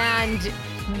 And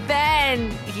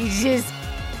then he just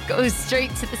goes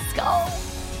straight to the skull.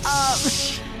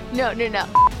 No.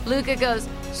 Luca goes,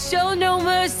 "Show no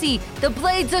mercy. The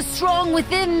blades are strong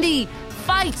within thee.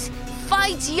 Fight,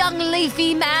 young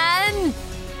leafy man."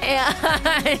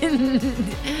 And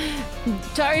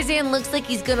Tarzan looks like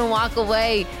he's gonna walk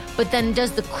away, but then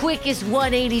does the quickest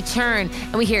 180 turn,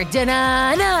 and we hear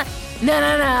da-na-na,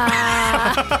 na-na-na.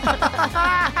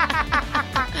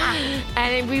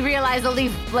 And we realize the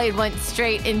leaf blade went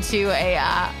straight into a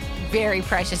very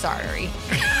precious artery.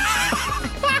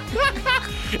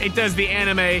 It does the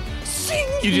anime.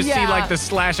 You just see like the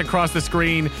slash across the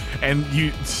screen, and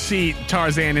you see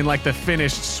Tarzan in like the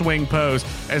finished swing pose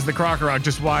as the Krokorok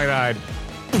just wide-eyed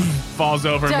falls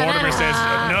over, and Mortimer says,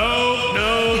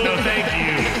 no, thank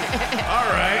you. All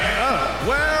right.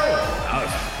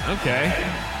 Okay.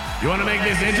 You want to make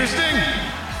this interesting?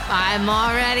 I'm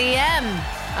already am.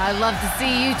 I'd love to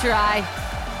see you try.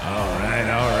 All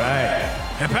right.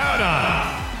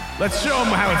 Hippowdon, let's show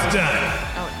him how it's done.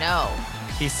 Oh, no.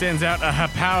 He sends out a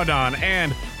Hippowdon,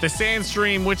 and the sand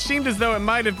stream, which seemed as though it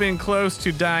might have been close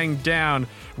to dying down,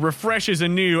 refreshes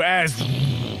anew as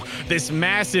this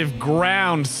massive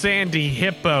ground sandy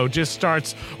hippo just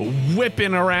starts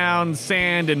whipping around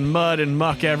sand and mud and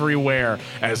muck everywhere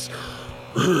as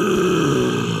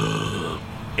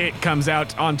it comes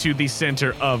out onto the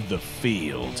center of the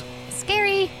field.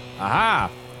 Scary. Aha!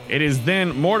 It is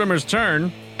then Mortimer's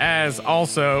turn, as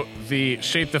also the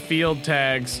Shape the Field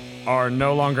tags are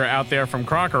no longer out there from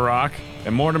Krokorok.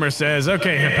 And Mortimer says,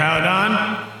 "Okay,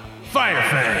 Hippowdon, Fire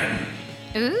Fang."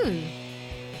 Ooh.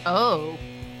 Oh.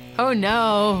 Oh,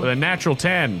 no. With a natural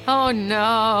 10. Oh,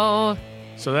 no.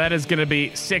 So that is going to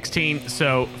be 16,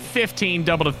 so 15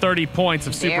 double to 30 points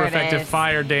of super There it effective is.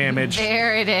 fire damage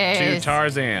There it to is.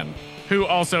 Tarzan, who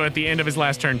also at the end of his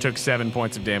last turn took 7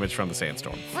 points of damage from the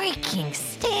sandstorm. Freaking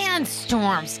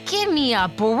sandstorms. Give me a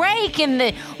break in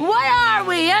the... What are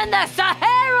we, in the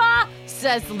Sahara?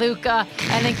 Says Luca.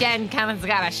 And again, kind of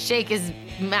got to shake his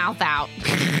mouth out.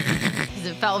 Because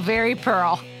it felt very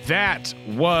Pearl. That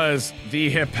was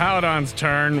the Hippowdon's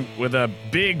turn with a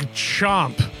big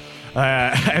chomp.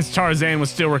 As Tarzan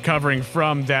was still recovering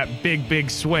from that big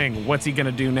swing. What's he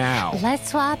gonna do now?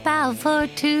 Let's swap out for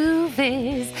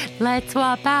Two-Face. Let's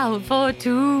swap out for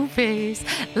Two-Face.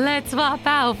 Let's swap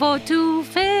out for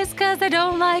Two-Face, because I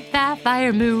don't like that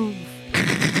fire move.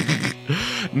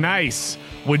 Nice.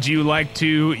 Would you like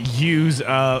to use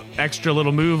a extra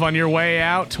little move on your way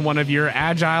out, one of your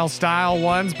agile style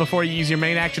ones, before you use your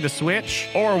main action to switch?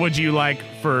 Or would you like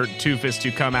for Two-Face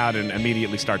to come out and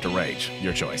immediately start to rage?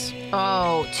 Your choice.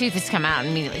 Oh, Two-Face come out and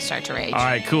immediately start to rage. All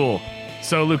right, cool.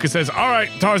 So Lucas says, "All right,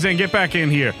 Tarzan, get back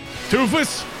in here.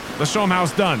 Two-Face, let's show him how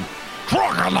it's done."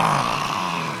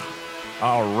 Crocodile!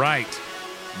 All right.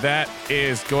 That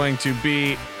is going to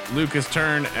be Lucas'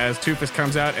 turn as Toofus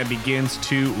comes out and begins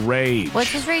to rage.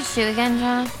 What's his rage do again,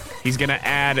 John? He's going to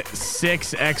add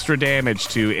 6 extra damage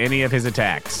to any of his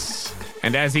attacks.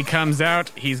 And as he comes out,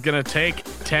 he's going to take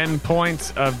 10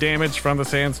 points of damage from the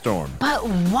sandstorm. But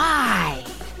why?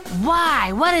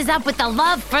 Why? What is up with the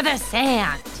love for the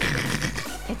sand?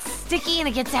 It's sticky and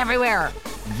it gets everywhere.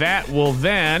 That will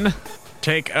then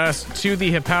take us to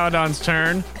the Hippowdon's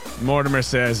turn. Mortimer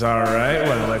says, all right,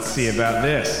 well, let's see about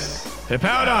this.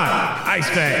 Hippowdon, Ice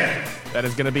Fang. That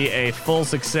is going to be a full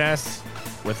success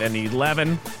with an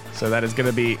 11. So that is going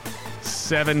to be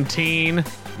 17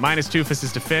 minus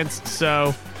Toofus' defense.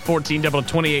 So 14 double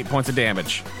 28 points of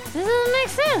damage. This doesn't make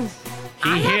sense.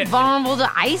 I'm hit. not vulnerable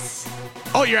to ice.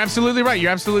 Oh, you're absolutely right.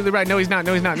 You're absolutely right. No, he's not.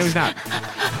 No, he's not. No, he's not.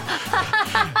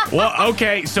 Well,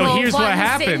 okay, so For here's what once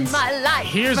happens. in my life.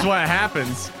 Here's what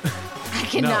happens. I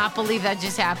cannot believe that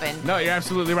just happened. No, you're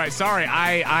absolutely right. Sorry,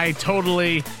 I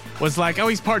totally was like, oh,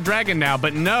 he's part dragon now,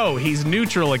 but no, he's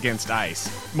neutral against ice.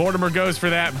 Mortimer goes for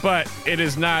that, but it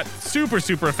is not super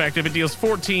effective. It deals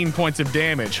 14 points of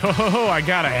damage. Ho, I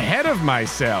got ahead of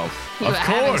myself. You of were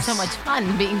having course. so much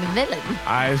fun being the villain.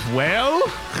 Well,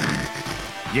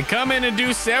 you come in and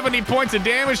do 70 points of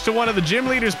damage to one of the gym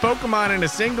leader's Pokemon in a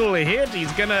single hit.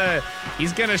 He's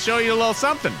gonna show you a little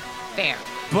something. Fair.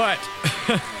 But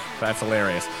that's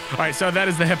hilarious. All right, so that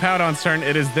is the Hippowdon's turn.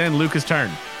 It is then Lucas' turn.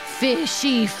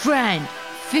 Fishy friend,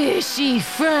 fishy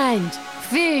friend,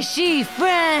 fishy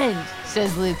friend,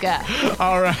 says Luca.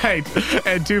 All right,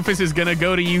 and Toofus is gonna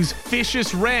go to use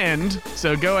Vicious Rend.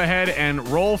 So go ahead and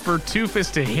roll for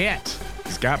Toofus to hit.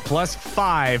 He's got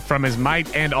 +5 from his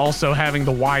might and also having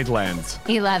the wide lens.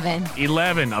 11.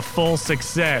 11, a full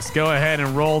success. Go ahead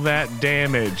and roll that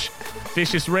damage.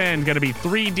 Vicious Rend gonna be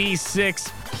 3d6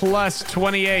 plus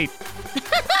 28.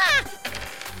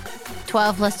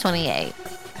 12 plus 28.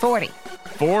 40.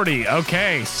 40.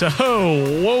 Okay, so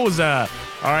Woza.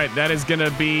 All right, that is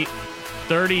gonna be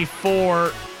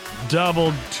 34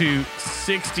 doubled to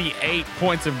 68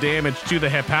 points of damage to the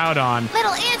Hippowdon.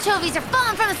 Little anchovies are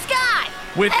falling from the sky.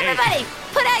 With Everybody,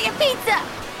 put out your pizza.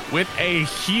 With a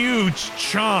huge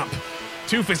chomp,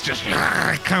 Toofus just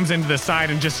comes into the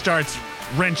side and just starts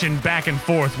wrenching back and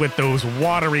forth with those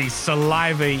watery,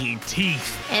 salivary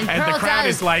teeth. And the Pearl crowd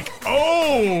does. is like,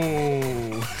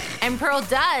 oh! And Pearl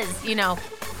does,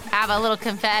 have a little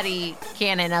confetti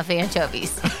cannon of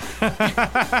anchovies. Be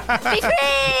free!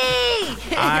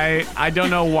 I don't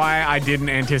know why I didn't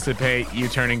anticipate you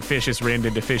turning Vicious Rend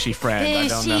into Fishy Friend. I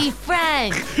don't know. Fishy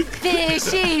friend,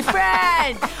 fishy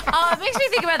friend. Oh, it makes me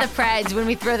think about the Preds when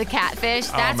we throw the catfish.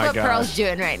 That's my what Pearl's gosh.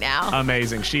 doing right now.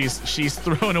 Amazing. She's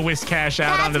throwing a whisk cash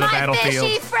out That's onto the my battlefield.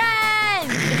 fishy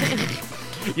friend.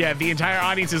 Yeah, the entire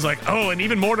audience is like, oh, and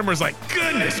even Mortimer's like,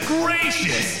 goodness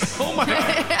gracious. Oh my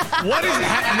God. What is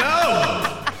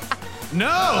that?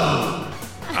 No.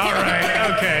 All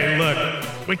right, okay,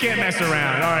 look, we can't mess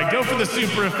around. All right, go for the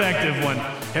super effective one.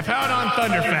 Hippowdon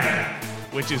Thunderfang,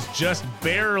 which is just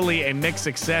barely a mixed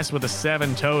success with a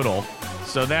 7 total.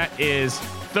 So that is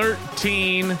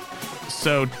 13,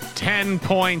 so 10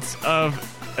 points of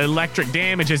electric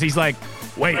damage as he's like,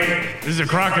 wait, this is a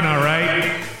Croconaw,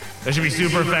 right? That should be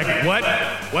super effective.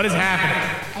 What is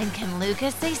happening? And can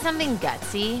Lucas say something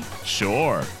gutsy?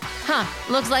 Sure. Huh,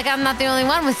 looks like I'm not the only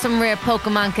one with some rare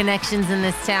Pokemon connections in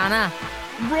this town, huh?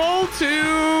 Roll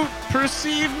to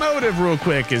perceive motive real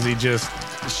quick as he just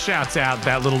shouts out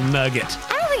that little nugget.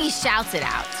 I don't think he shouts it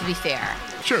out, to be fair.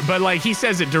 Sure, but like he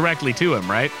says it directly to him,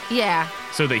 right? Yeah,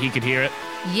 So that he could hear it.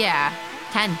 yeah.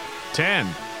 10. 10.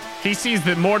 He sees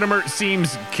that Mortimer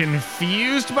seems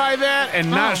confused by that and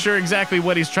not Oh. sure exactly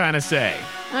what he's trying to say.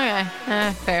 Okay,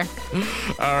 fair.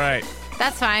 All right.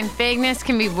 That's fine. Vagueness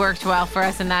can be worked well for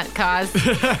us in that cause.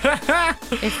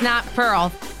 It's not Pearl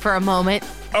for a moment.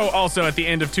 Oh, also at the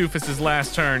end of Toofus'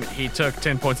 last turn, he took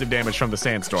 10 points of damage from the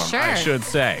sandstorm, Sure. I should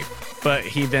say. But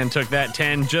he then took that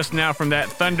 10 just now from that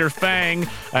Thunder Fang,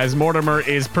 as Mortimer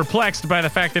is perplexed by the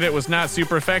fact that it was not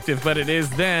super effective, but it is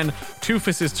then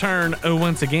Toofus' turn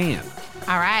once again.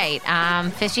 All right,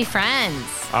 fishy friends.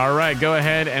 All right, go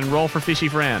ahead and roll for Fishy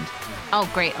Friend. Oh,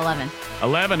 great, 11.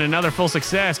 11, another full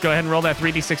success. Go ahead and roll that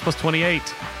 3d6 plus 28.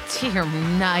 Dear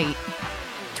night.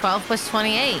 12 plus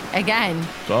 28, again.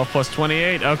 12 plus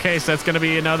 28. Okay, so that's going to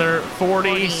be another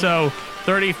 40. So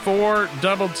 34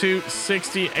 doubled to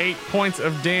 68 points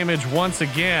of damage once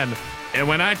again. And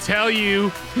when I tell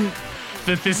you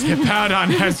that this Hippowdon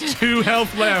has 2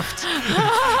 health left,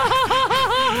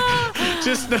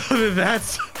 just know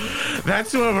that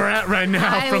that's where we're at right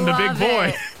now I from the big love boy.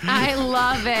 it. I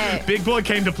love it. Big boy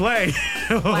came to play.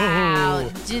 Wow.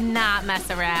 Do not mess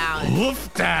around.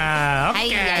 Woofta. Okay.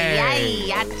 Okay. Ay,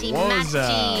 yachi What's up?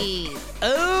 machi.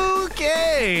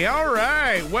 Okay, all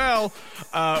right. Well,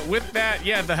 with that,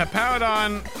 yeah, the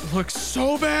Hippowdon looks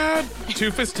so bad.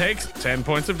 Toofus takes 10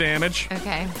 points of damage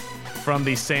Okay. from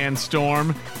the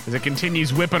sandstorm as it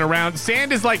continues whipping around.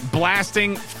 Sand is like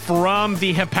blasting from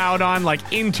the Hippowdon like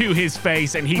into his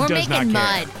face, and he We're does not making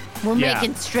care. mud. We're Yeah.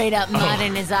 making straight up mud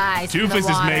in his eyes. from the Toofus is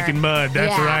water. making mud,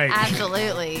 that's Yeah, right.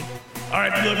 Absolutely. All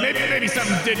right, look, maybe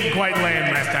something didn't quite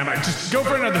land last time. Just go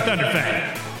for another Thunder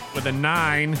Fang with a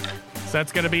 9. So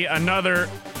that's going to be another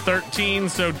 13,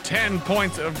 so 10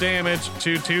 points of damage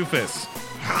to Toofus.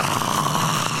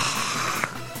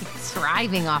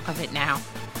 Thriving off of it now.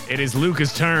 It is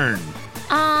Luca's turn.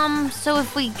 So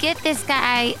if we get this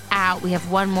guy out, we have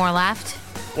one more left.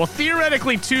 Well,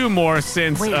 theoretically, 2 more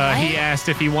since Wait, he what? asked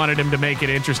if he wanted him to make it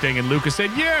interesting, and Luca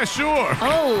said, yeah, sure.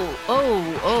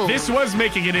 Oh. This was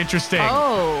making it interesting.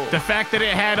 Oh. The fact that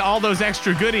it had all those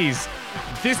extra goodies.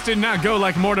 This did not go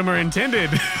like Mortimer intended.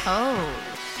 Oh.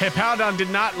 Hippowdon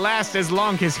did not last as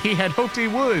long as he had hoped he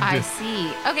would. I see.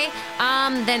 Okay.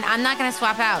 Then I'm not gonna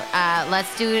swap out.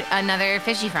 Let's do another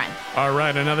fishy friend. All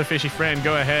right, another fishy friend.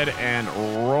 Go ahead and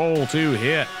roll to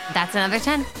hit. That's another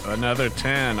 10. Another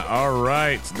 10. All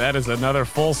right, that is another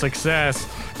full success.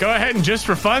 Go ahead and just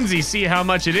for funsies, see how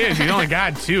much it is. You only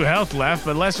got 2 health left,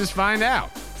 but let's just find out.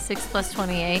 6 plus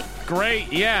 28.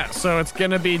 Great, yeah. So it's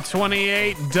going to be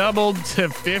 28 doubled to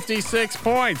 56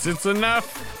 points. It's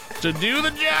enough to do the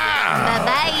job.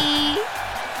 Bye-bye.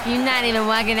 You're not even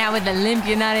walking out with a limp.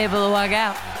 You're not able to walk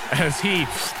out. As he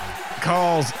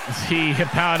calls the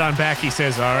Hippowdon back, he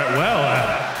says, all right, well,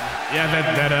 yeah,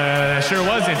 that sure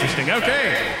was interesting.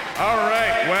 Okay, all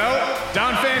right, well,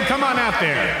 Donphan, come on out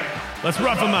there. Let's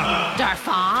rough him up.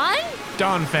 Darfon?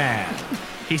 Donphan,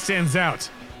 he sends out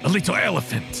a little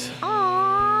elephant,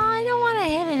 Aw, I don't want to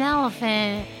hit an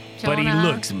elephant. but he Jonah.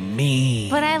 looks mean.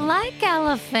 But I like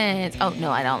elephants. Oh, no,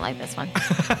 I don't like this one.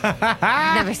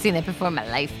 I've never seen it before in my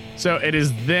life. So it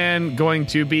is then going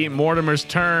to be Mortimer's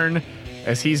turn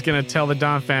as he's going to tell the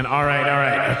Donphan, all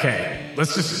right, okay.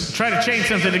 Let's just try to chain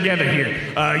something together here.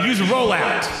 Use a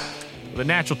rollout. The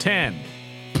natural 10.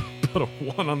 Put a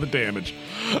 1 on the damage.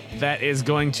 That is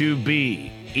going to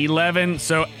be 11,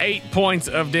 so 8 points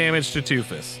of damage to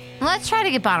Toofus. Let's try to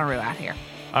get Bonnaroo out here.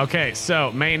 Okay,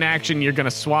 so main action, you're going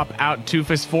to swap out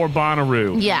Toofus for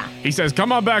Bonnaroo. Yeah. He says,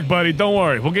 come on back, buddy. Don't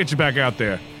worry. We'll get you back out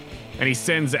there. And he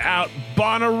sends out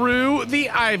Bonnaroo the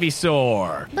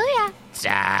Ivysaur. Booyah.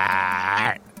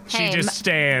 She Hey, just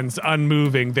stands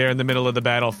unmoving there in the middle of the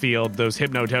battlefield. Those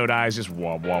Hypnotoad eyes just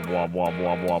wob, wob, wob, wob,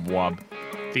 wob, wob, wob.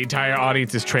 The entire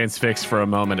audience is transfixed for a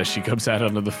moment as she comes out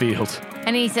onto the field.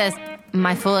 And he says,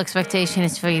 my full expectation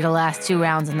is for you to last 2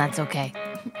 rounds, and that's okay.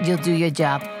 You'll do your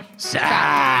job.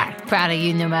 Proud of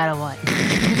you no matter what.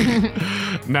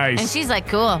 Nice. And she's like,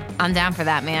 cool. I'm down for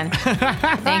that, man.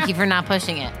 Thank you for not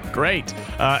pushing it. Great.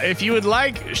 If you would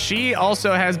like, she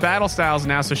also has battle styles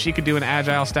now, so she could do an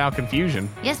agile style confusion.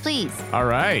 Yes, please. All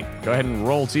right. Go ahead and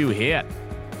roll to hit.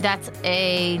 That's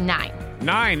a 9.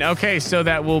 9. Okay, so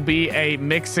that will be a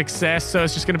mixed success. So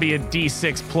it's just going to be a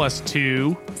D6 plus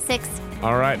 2. 6.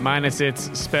 All right, minus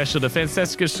its special defense.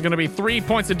 That's just going to be 3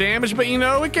 points of damage, but you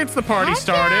know, it gets the party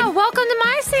started. Yeah, welcome to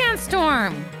my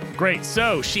sandstorm. Great.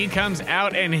 So she comes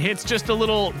out and hits just a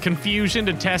little confusion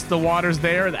to test the waters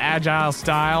there, the agile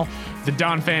style. The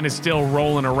Donphan is still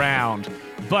rolling around,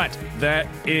 but that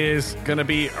is going to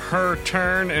be her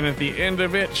turn. And at the end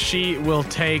of it, she will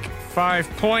take 5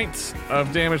 points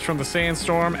of damage from the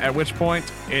sandstorm, at which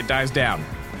point it dies down.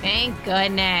 Thank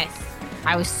goodness.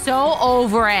 I was so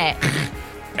over it.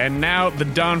 And now the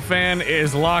Donphan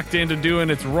is locked into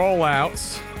doing its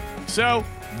rollouts. So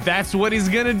that's what he's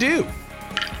going to do.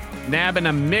 Nabbing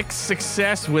a mixed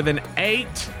success with an 8.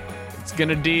 It's going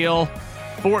to deal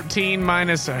 14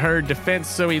 minus her defense,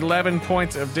 so 11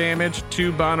 points of damage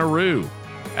to Bonnaroo.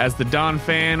 As the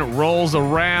Donphan rolls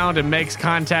around and makes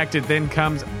contact, it then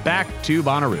comes back to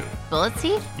Bonnaroo. Bullet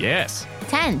seed? Yes.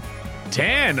 10.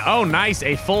 10. Oh, nice.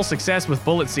 A full success with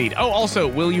Bullet Seed. Oh, also,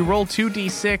 will you roll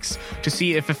 2d6 to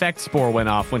see if Effect Spore went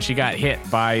off when she got hit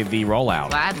by the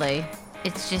rollout? Gladly.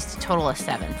 It's just a total of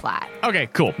 7 flat. Okay,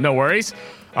 cool. No worries.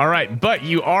 All right, but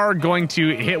you are going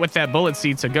to hit with that Bullet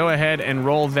Seed, so go ahead and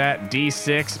roll that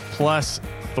d6 plus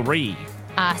 3.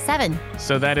 7.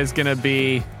 So that is going to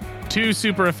be 2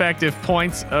 super effective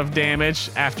points of damage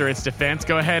after its defense.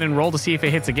 Go ahead and roll to see if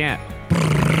it hits again.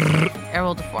 I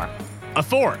rolled a 4. A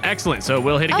 4. Excellent. So it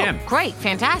will hit again. Oh, great.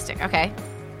 Fantastic. Okay.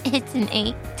 It's an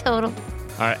 8 total.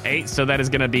 All right, 8. So that is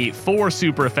going to be 4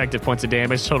 super effective points of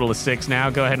damage. Total is 6 now.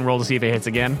 Go ahead and roll to see if it hits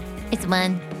again. It's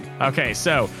 1. Okay,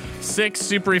 so 6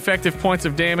 super effective points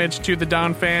of damage to the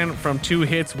Donphan from 2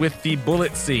 hits with the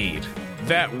Bullet Seed.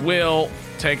 That will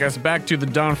take us back to the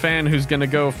Donphan, who's going to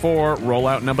go for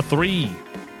rollout number 3.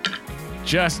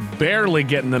 Just barely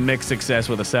getting the mixed success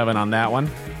with a 7 on that one.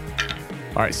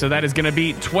 All right, so that is going to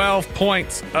be 12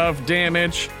 points of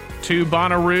damage to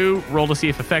Bonnaroo. Roll to see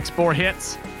if Effect Spore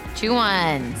hits. 2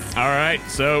 1s. All right,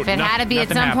 so If it had to be at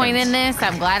some point in this,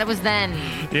 I'm glad it was then.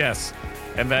 Yes,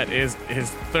 and that is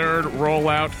his 3rd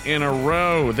rollout in a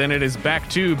row. Then it is back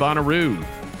to Bonnaroo.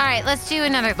 All right, let's do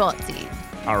another Bullet Seed.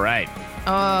 All right.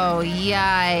 Oh,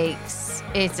 yikes.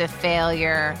 It's a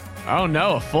failure. Oh,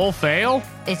 no, a full fail?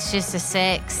 It's just a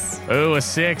 6. Oh, a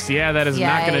 6. Yeah, that is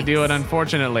not going to do it,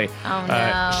 unfortunately. Oh,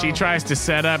 no. She tries to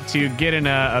set up to get in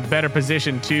a better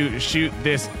position to shoot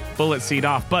this Bullet Seed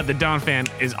off, but the Donphan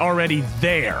is already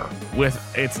there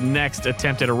with its next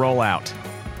attempt at a rollout,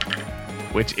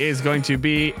 which is going to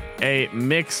be a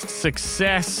mixed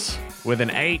success with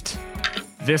an 8.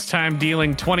 This time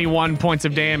dealing 21 points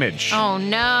of damage. Oh,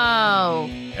 no.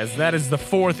 As that is the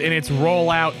 4th in its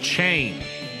rollout chain.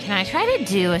 Can I try to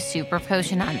do a super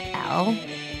potion on L?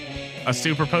 A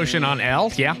super potion on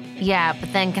L? Yeah. Yeah,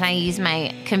 but then can I use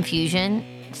my confusion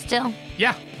still?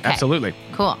 Yeah, absolutely.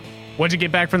 Cool. What'd you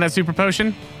get back from that super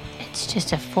potion? It's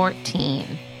just a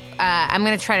 14. I'm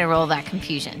going to try to roll that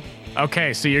confusion.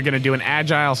 Okay, so you're going to do an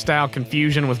agile style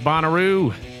confusion with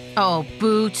Bonnaroo. Oh,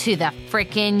 boo to the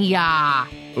frickin' ya.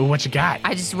 Ooh, what you got?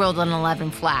 I just rolled an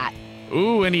 11 flat.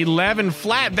 Ooh, an 11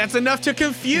 flat. That's enough to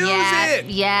confuse it.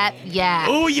 Yeah.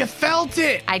 Ooh, you felt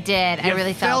it. I did. I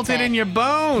really felt it in your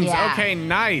bones. Yeah. Okay,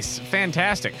 nice.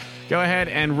 Fantastic. Go ahead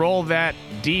and roll that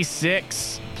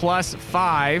D6 plus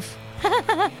 5.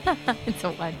 It's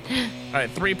a 1. All right,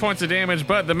 3 points of damage,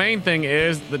 but the main thing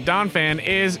is the Donphan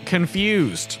is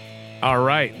confused. All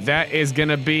right, that is going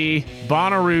to be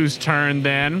Bonnaroo's turn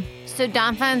then. So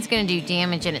Donphan's going to do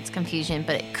damage in its confusion,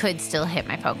 but it could still hit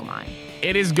my Pokemon.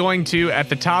 It is going to, at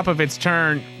the top of its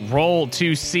turn, roll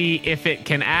to see if it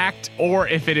can act or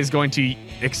if it is going to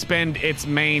expend its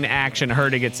main action,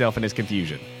 hurting itself in its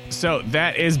confusion. So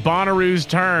that is Bonnaroo's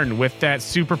turn with that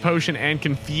super potion and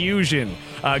confusion.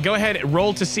 Go ahead and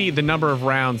roll to see the number of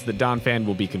rounds that Donphan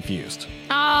will be confused.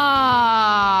 Ah,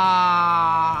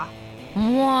 1.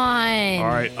 All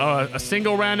right, a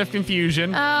single round of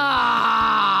confusion.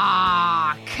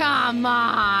 Ah, come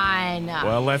on.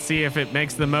 Well, let's see if it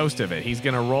makes the most of it. He's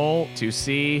going to roll to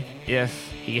see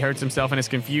if he hurts himself in his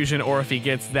confusion or if he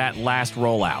gets that last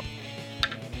rollout.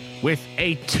 With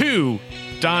a 2,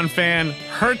 Donphan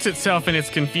hurts itself in its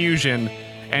confusion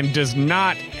and does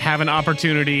not have an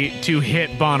opportunity to hit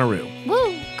Bonnaroo.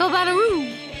 Woo, go Bonnaroo.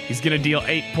 He's going to deal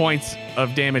 8 points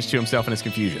of damage to himself in his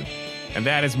confusion. And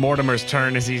that is Mortimer's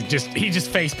turn as he just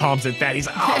face palms at that. He's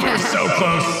like, oh, we're so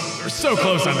close. We're so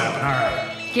close on that one. All right.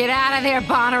 Get out of there,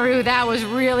 Bonnaroo. That was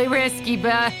really risky,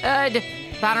 bud.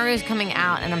 Bonnaroo's coming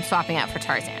out, and I'm swapping out for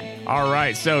Tarzan. All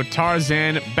right, so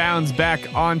Tarzan bounds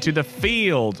back onto the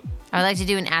field. I would like to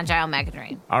do an agile Mega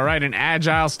Drain. All right, an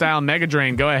agile style Mega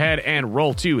Drain. Go ahead and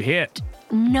roll to hit.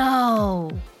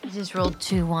 No. I just rolled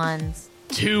 2 1s.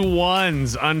 2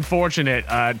 1s. Unfortunate.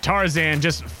 Tarzan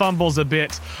just fumbles a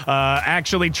bit,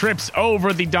 actually trips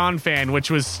over the Donphan, which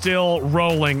was still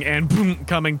rolling and boom,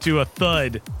 coming to a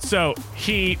thud. So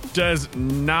he does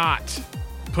not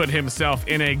put himself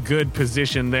in a good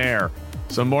position there.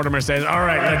 So Mortimer says, all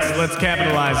right, let's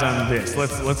capitalize on this.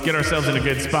 Let's get ourselves in a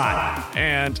good spot.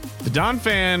 And the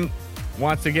Donphan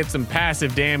wants to get some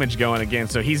passive damage going again,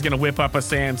 so he's going to whip up a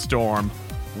Sandstorm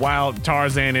while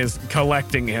Tarzan is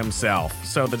collecting himself.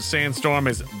 So the Sandstorm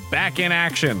is back in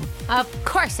action. Of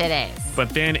course it is. But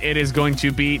then it is going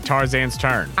to be Tarzan's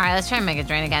turn. All right, let's try Mega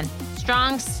Drain again.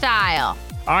 Strong Style.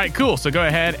 All right, cool. So go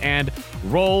ahead and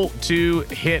roll to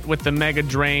hit with the Mega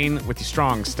Drain with the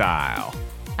Strong Style.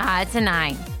 It's a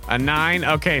 9. A 9?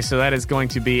 Okay, so that is going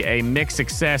to be a mixed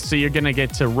success. So you're going to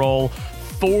get to roll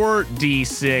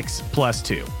 4d6 plus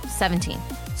 2. 17.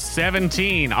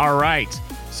 17. All right.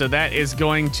 So that is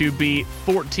going to be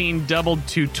 14 doubled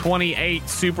to 28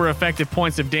 super effective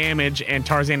points of damage, and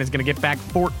Tarzan is going to get back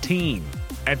 14.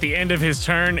 At the end of his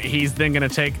turn, he's then going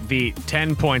to take the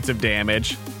 10 points of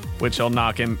damage, which will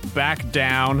knock him back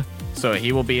down. So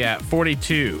he will be at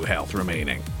 42 health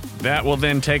remaining. That will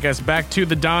then take us back to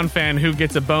the Donphan, who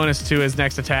gets a bonus to his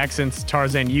next attack since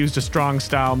Tarzan used a strong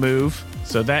style move.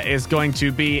 So that is going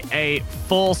to be a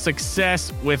full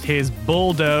success with his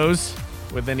Bulldoze.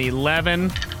 With an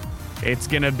 11, it's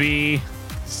going to be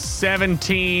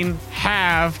 17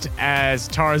 halved as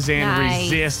Tarzan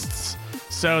resists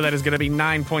So that is going to be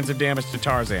 9 points of damage to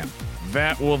Tarzan.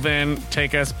 That will then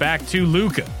take us back to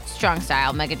Luca. Strong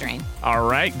style, Mega Drain. All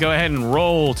right, go ahead and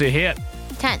roll to hit.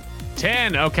 10.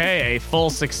 10. Okay, a full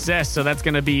success. So that's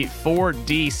going to be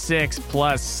 4d6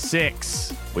 plus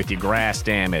 6 with your grass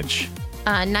damage.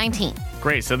 19.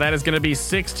 Great. So that is going to be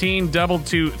 16 doubled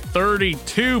to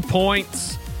 32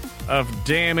 points of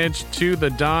damage to the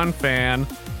Donphan,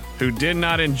 who did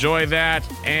not enjoy that.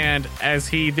 And as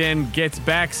he then gets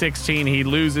back 16, he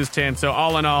loses 10. So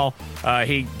all in all,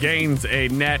 he gains a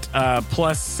net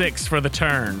plus 6 for the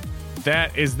turn.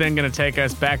 That is then going to take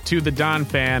us back to the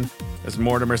Donphan. As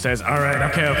Mortimer says, all right,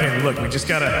 okay, look, we just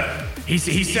gotta,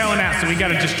 he's selling out, so we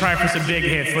gotta just try for some big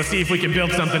hits. Let's see if we can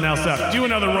build something else up. Do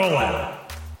another rollout.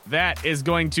 That is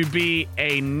going to be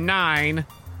a 9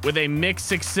 with a mixed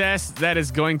success. That is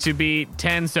going to be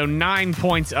 10, so 9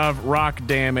 points of rock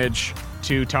damage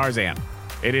to Tarzan.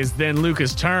 It is then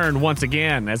Luca's turn once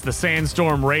again as the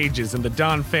sandstorm rages and the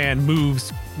Donphan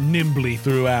moves nimbly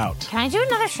throughout. Can I do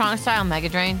another strong style Mega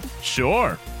Drain?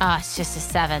 Sure. It's just a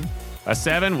 7. A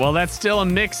 7? Well, that's still a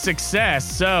mixed success,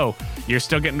 so you're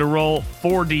still getting to roll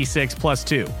 4d6 plus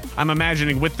 2. I'm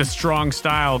imagining with the strong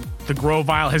style, the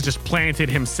Grovyle has just planted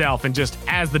himself, and just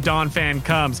as the Donphan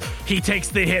comes, he takes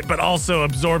the hit, but also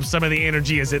absorbs some of the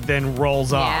energy as it then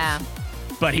rolls off.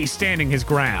 But he's standing his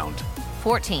ground.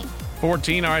 14.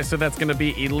 14, all right, so that's going to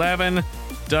be 11,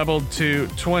 doubled to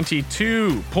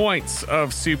 22 points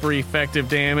of super effective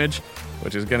damage,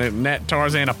 which is going to net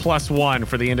Tarzan a +1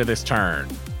 for the end of this turn.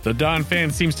 The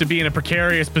Donphan seems to be in a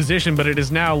precarious position, but it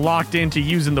is now locked into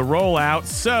using the rollout,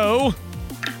 so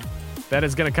that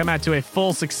is going to come out to a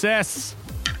full success.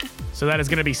 So that is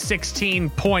going to be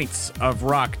 16 points of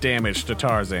rock damage to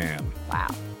Tarzan. Wow.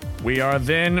 We are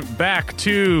then back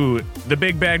to the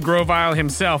big bad Grovyle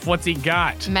himself. What's he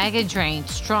got? Mega Drain,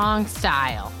 strong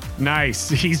style. Nice.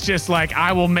 He's just like,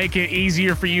 I will make it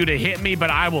easier for you to hit me,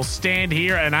 but I will stand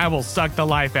here and I will suck the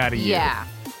life out of you. Yeah.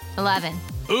 11.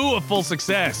 Ooh, a full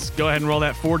success. Go ahead and roll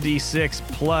that 4d6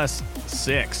 plus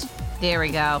 6. There we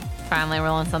go. Finally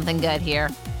rolling something good here.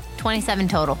 27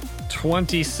 total.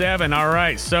 27. All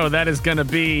right. So that is going to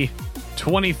be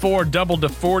 24 doubled to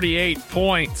 48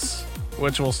 points,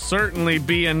 which will certainly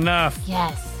be enough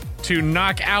Yes. to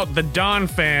knock out the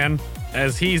Donphan,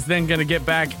 as he's then going to get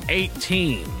back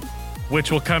 18,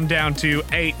 which will come down to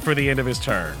 8 for the end of his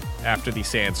turn after the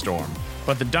sandstorm.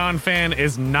 But the Donphan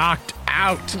is knocked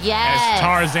out Yes. as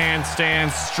Tarzan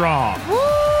stands strong.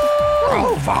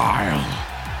 Grovyle.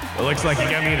 It looks like you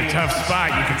got me in a tough spot.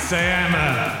 You could say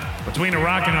I'm between a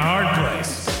rock and a hard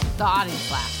place. The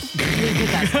audience laughed.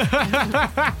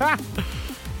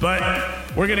 But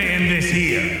we're going to end this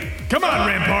here. Come on,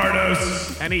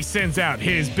 Rampardos. And he sends out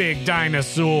his big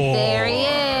dinosaur. There he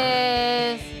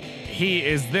is. He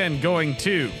is then going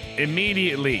to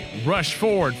immediately rush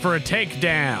forward for a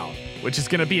takedown, which is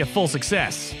going to be a full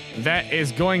success. That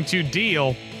is going to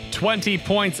deal 20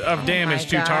 points of damage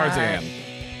to gosh. Tarzan.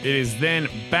 It is then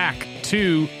back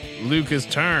to Luca's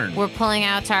turn. We're pulling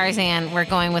out Tarzan. We're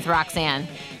going with Roxanne.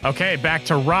 Okay, back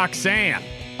to Roxanne.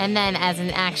 And then as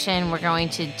an action, we're going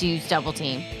to do double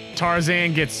team.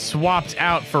 Tarzan gets swapped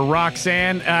out for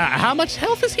Roxanne. How much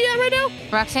health is he at right now?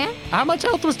 Roxanne? How much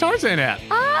health was Tarzan at?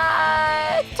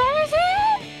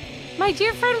 Tarzan? My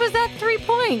dear friend was at 3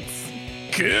 points.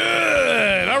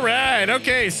 Good. All right.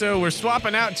 Okay, so we're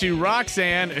swapping out to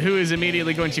Roxanne, who is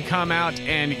immediately going to come out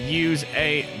and use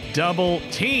a double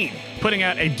team, putting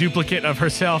out a duplicate of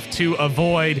herself to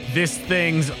avoid this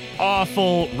thing's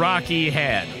awful rocky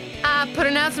head.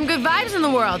 Putting out some good vibes in the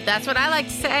world. That's what I like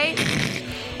to say.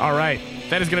 All right.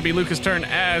 That is going to be Luca's turn,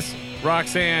 as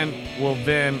Roxanne will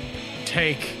then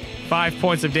take 5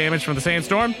 points of damage from the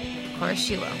sandstorm. Of course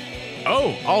she will.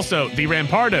 Oh, also, the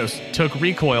Rampardos took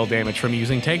recoil damage from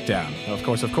using takedown. Of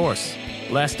course.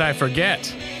 Lest I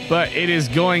forget. But it is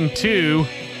going to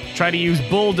try to use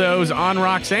bulldoze on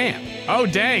Roxanne. Oh,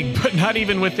 dang, but not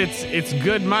even with its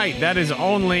good might. That is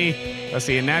only, let's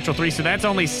see, a natural 3, so that's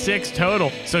only 6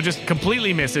 total. So just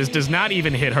completely misses, does not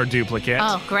even hit her duplicate.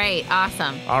 Oh, great.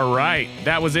 Awesome. All right,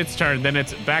 that was its turn. Then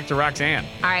it's back to Roxanne.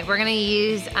 All right, we're going to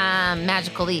use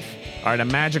Magical Leaf. All right, a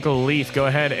magical leaf. Go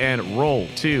ahead and roll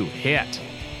to hit.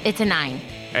 It's a 9.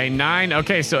 A 9.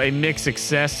 Okay, so a mixed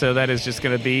success. So that is just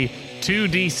going to be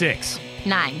 2d6.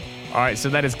 9. All right, so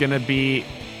that is going to be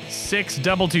 6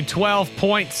 double to 12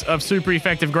 points of super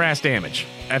effective grass damage.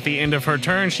 At the end of her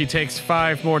turn, she takes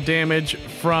 5 more damage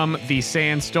from the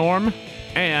sandstorm.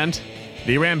 And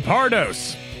the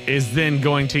Rampardos is then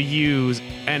going to use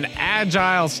an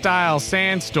agile style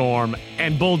sandstorm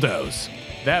and bulldoze.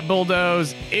 That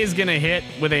bulldoze is going to hit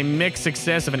with a mixed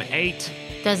success of an 8.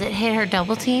 Does it hit her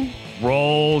double team?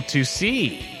 Roll to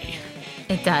see.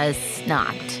 It does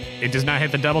not. It does not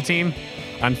hit the double team.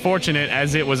 Unfortunate,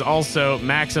 as it was also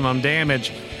maximum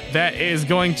damage. That is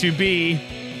going to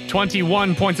be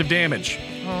 21 points of damage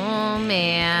Oh,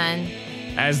 man.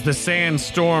 as the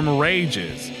sandstorm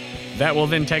rages. That will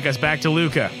then take us back to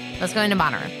Luca. Let's go into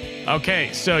Bonnaroo.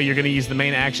 Okay, so you're going to use the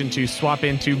main action to swap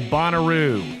into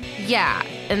Bonnaroo. Yeah,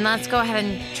 and let's go ahead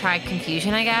and try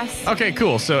Confusion, I guess. Okay,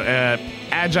 cool. So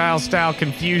agile style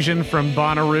confusion from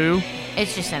Bonnaroo.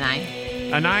 It's just a 9.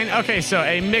 A 9? Okay, so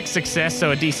a mixed success,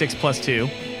 so a d6 plus 2.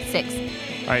 6.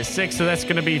 All right, 6, so that's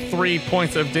going to be 3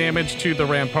 points of damage to the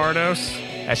Rampardos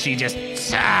as she just...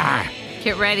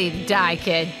 Get ready to die,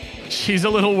 kid. She's a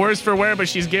little worse for wear, but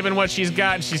she's given what she's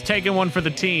got. She's taken one for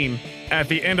the team. At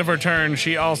the end of her turn,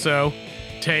 she also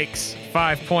takes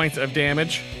 5 points of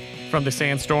damage from the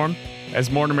sandstorm. As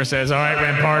Mortimer says, all right,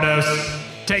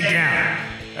 Rampardos, take down.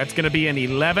 That's going to be an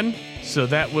 11, so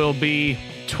that will be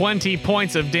 20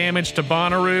 points of damage to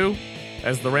Bonnaroo,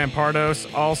 as the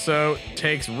Rampardos also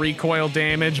takes recoil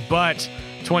damage, but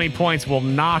 20 points will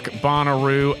knock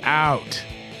Bonnaroo out.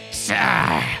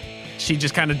 She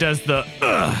just kind of does the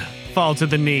fall to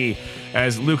the knee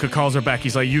as Luca calls her back.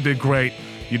 He's like, you did great.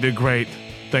 You did great.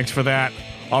 Thanks for that.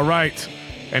 All right.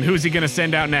 And who's he going to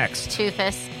send out next?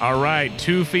 Toofus. All right.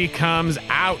 Toofy comes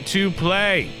out to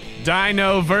play.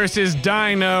 Dino versus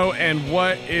Dino. And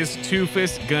what is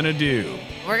Toofus going to do?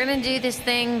 We're going to do this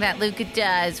thing that Luca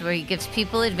does where he gives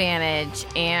people advantage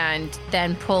and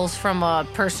then pulls from a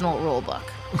personal rule book.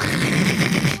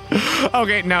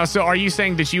 Okay, now, so are you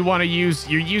saying that you want to use,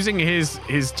 you're using his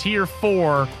tier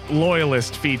 4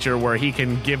 loyalist feature where he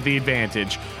can give the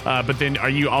advantage, but then are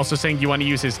you also saying you want to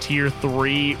use his tier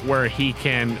 3 where he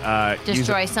can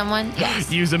Destroy someone?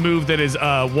 Yes. use a move that is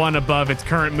one above its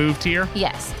current move tier?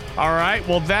 Yes. All right,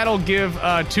 well, that'll give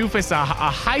Toofus a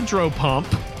hydro pump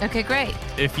Okay, great.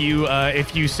 if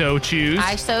you so choose.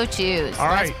 I so choose. All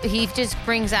right. He just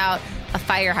brings out a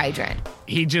fire hydrant.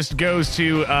 He just goes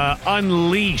to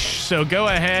unleash. So go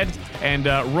ahead and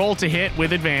roll to hit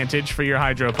with advantage for your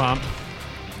hydro pump.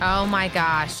 Oh my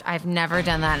gosh, I've never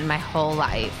done that in my whole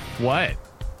life. What?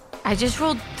 I just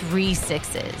rolled 3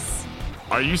 6s.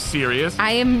 Are you serious?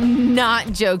 I am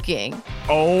not joking.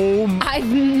 Oh,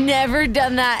 I've never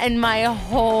done that in my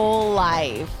whole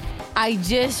life. I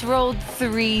just rolled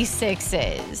 3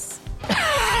 6s.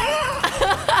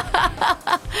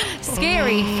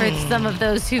 Scary for some of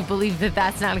those who believe that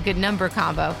that's not a good number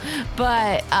combo,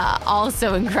 but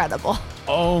also incredible.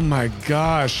 oh my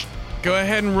gosh. Go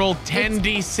ahead and roll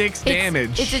 10d6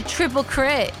 damage. It's a triple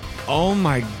crit. oh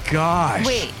my gosh.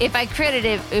 Wait, if I critted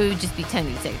it, it would just be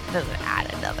 10d6. It doesn't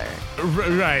add another.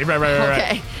 Right.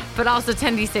 Okay. But also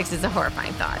 10d6 is a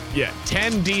horrifying thought. Yeah,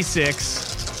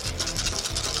 10d6.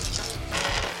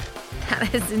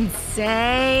 That is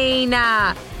insane.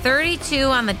 32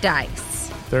 on the dice.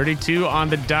 32 on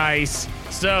the dice.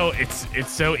 So it's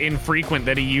so infrequent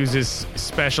that he uses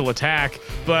special attack,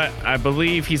 but I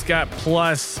believe he's got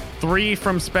 +3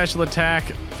 from special attack,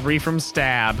 3 from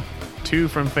stab, 2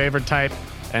 from favorite type,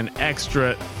 an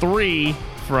extra 3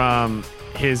 from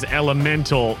his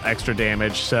elemental extra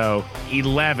damage, so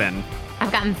 11.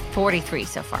 I've gotten 43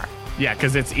 so far. Yeah,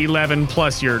 because it's 11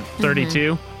 plus your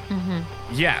 32.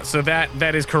 Yeah, so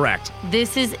that is correct.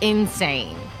 This is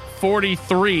insane.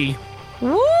 43.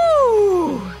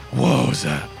 Woo! Whoa,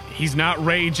 he's not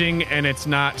raging, and it's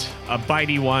not a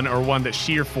bitey one or one that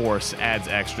sheer force adds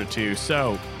extra to.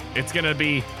 So it's going to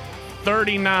be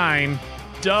 39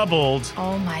 doubled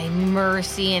Oh my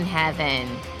mercy in heaven.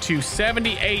 to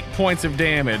 78 points of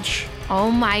damage.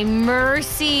 Oh my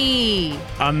mercy.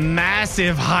 A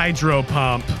massive hydro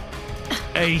pump.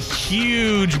 A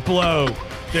huge blow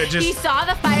that He just... saw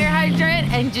the fire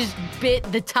hydrant and just bit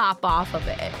the top off of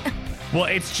it. Well,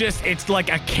 it's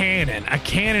like a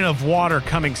cannon of water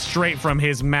coming straight from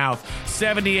his mouth.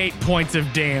 78 points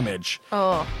of damage.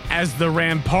 Oh. As the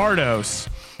Rampardos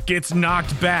gets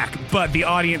knocked back, but the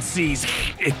audience sees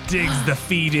it digs the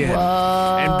feet in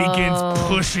and begins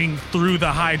pushing through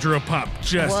the hydro pump,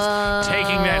 just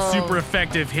taking that super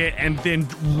effective hit and then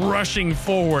rushing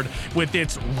forward with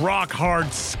its rock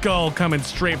hard skull coming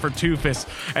straight for Toofus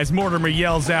as Mortimer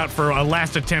yells out for a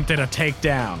last attempt at a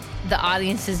takedown. The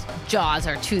audience's jaws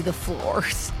are to the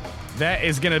floors. That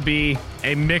is going to be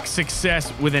a mixed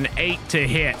success with an 8 to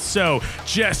hit. So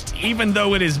just even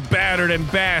though it is battered and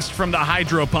bashed from the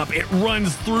hydro pump, it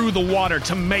runs through the water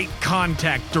to make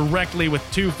contact directly with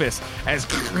Toofus as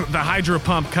the hydro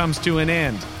pump comes to an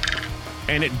end.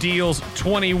 And it deals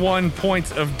 21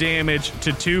 points of damage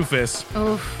to Toofus.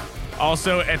 Oof.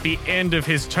 Also, at the end of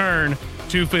his turn,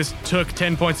 Toofus took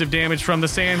 10 points of damage from the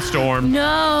sandstorm.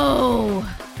 No!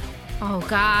 Oh,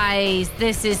 guys,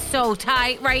 this is so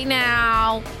tight right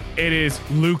now. It is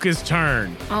Luca's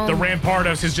turn. Oh The my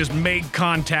Rampardos has just made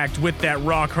contact with that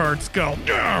rock-hard skull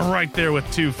right there with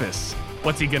Toofus.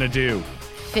 What's he gonna do?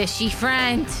 Fishy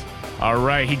friend. All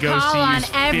right, he goes Call to on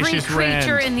use every Vicious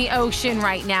creature Rend. in the ocean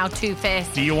right now,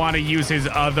 Toofus. Do you want to use his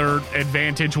other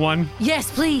advantage one? Yes,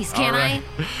 please. Can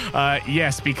I?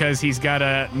 Yes, because he's got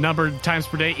a number of times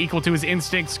per day equal to his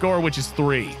instinct score, which is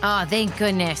 3. Oh, thank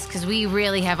goodness, because we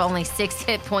really have only 6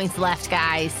 hit points left,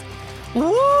 guys.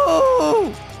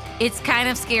 Woo! It's kind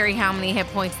of scary how many hit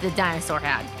points the dinosaur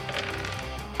had.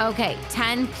 Okay,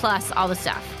 10 plus all the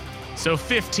stuff. So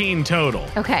 15 total.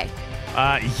 Okay.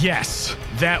 Yes,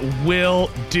 that will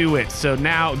do it. So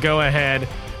now go ahead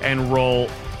and roll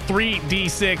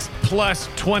 3d6 plus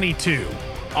 22.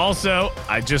 Also,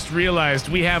 I just realized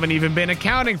we haven't even been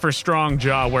accounting for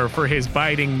Strongjaw, where for his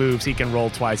biting moves, he can roll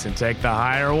twice and take the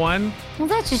higher one. Well,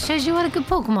 that just shows you what a good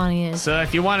Pokemon he is. So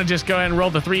if you want to just go ahead and roll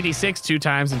the 3d6 2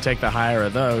 times and take the higher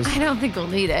of those. I don't think we'll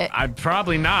need it. I'd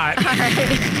probably not.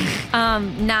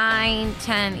 9,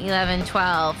 10, 11,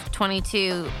 12,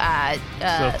 22,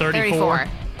 So 34.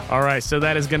 All right, so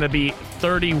that is going to be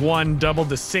 31 doubled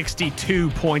to 62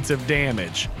 points of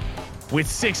damage. With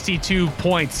 62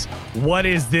 points, what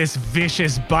is this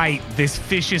vicious bite, this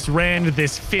vicious rend,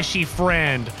 this fishy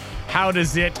friend? How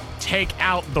does it take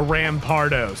out the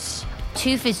Rampardos?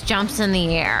 Toofus jumps in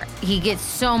the air. He gets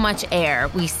so much air.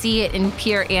 We see it in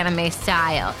pure anime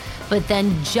style, but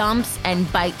then jumps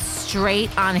and bites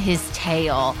straight on his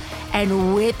tail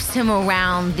and whips him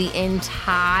around the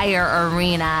entire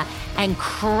arena and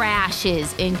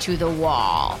crashes into the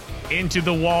wall. Into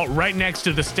the wall right next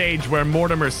to the stage where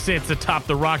Mortimer sits atop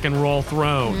the rock and roll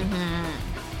throne.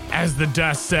 As the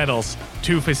dust settles,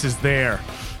 Toofus is there,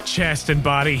 chest and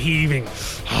body heaving.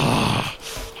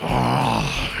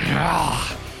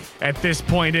 At this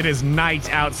point, it is night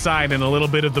outside and a little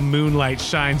bit of the moonlight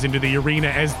shines into the arena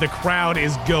as the crowd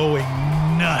is going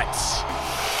nuts.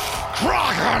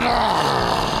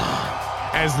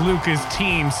 As Luca's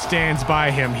team stands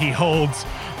by him, he holds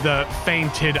the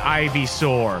fainted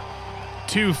Ivysaur.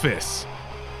 Toofus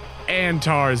and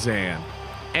Tarzan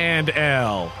and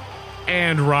Elle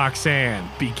and Roxanne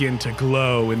begin to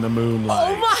glow in the moonlight.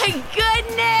 Oh my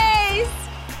goodness!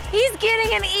 He's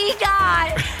getting an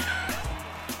EGOT!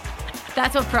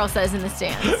 That's what Pearl says in the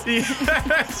stands.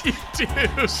 Yes, you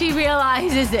do. She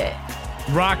realizes it.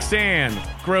 Roxanne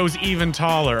grows even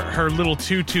taller, her little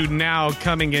tutu now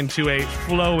coming into a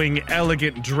flowing,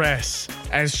 elegant dress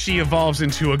as she evolves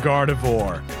into a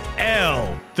Gardevoir.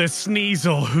 Elle, the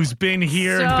Sneasel, who's been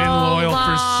here and been loyal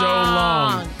for so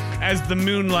long, as the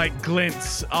moonlight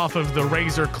glints off of the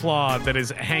razor claw that is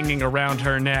hanging around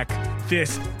her neck.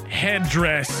 This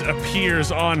headdress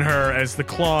appears on her as the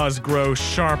claws grow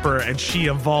sharper and she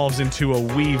evolves into a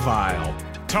Weavile.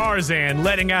 Tarzan,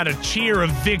 letting out a cheer of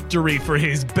victory for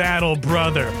his battle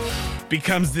brother,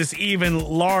 becomes this even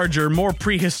larger, more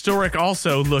prehistoric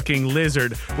also looking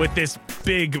lizard with this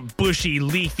big, bushy,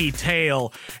 leafy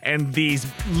tail and these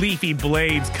leafy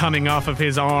blades coming off of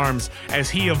his arms as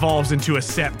he evolves into a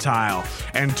Sceptile.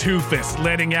 And Toofus,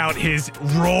 letting out his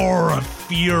roar of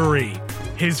fury.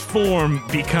 His form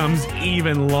becomes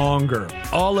even longer.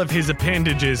 All of his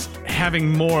appendages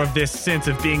having more of this sense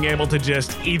of being able to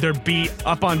just either be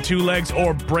up on 2 legs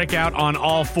or break out on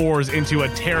all 4s into a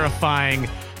terrifying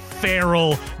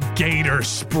feral gator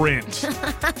sprint.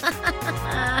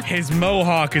 His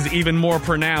mohawk is even more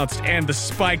pronounced, and the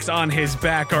spikes on his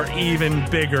back are even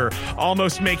bigger,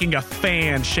 almost making a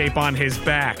fan shape on his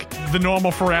back. The normal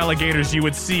for alligators you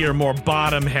would see are more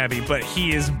bottom heavy, but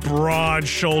he is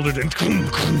broad-shouldered and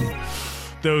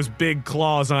those big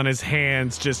claws on his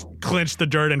hands just clench the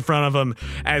dirt in front of him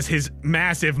as his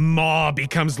massive maw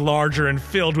becomes larger and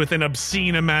filled with an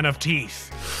obscene amount of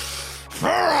teeth.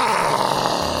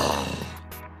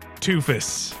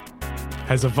 Toofus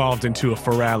has evolved into a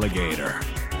Feraligator.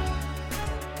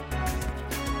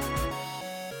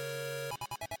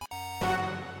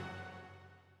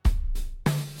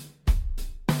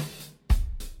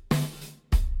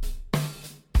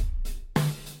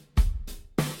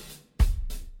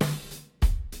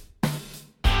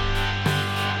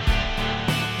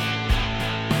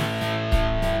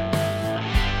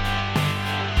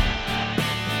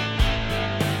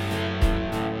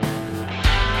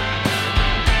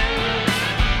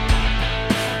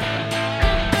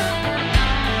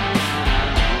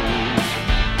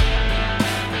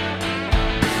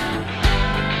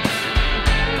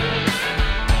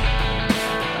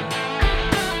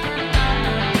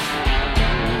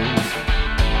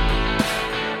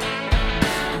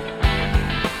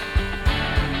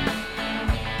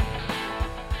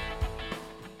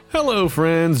 Hello,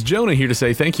 friends. Jonah here to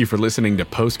say thank you for listening to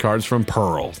Postcards from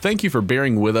Pearl. Thank you for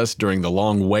bearing with us during the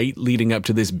long wait leading up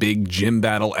to this big gym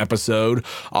battle episode.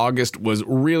 August was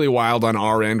really wild on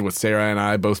our end with Sarah and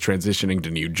I both transitioning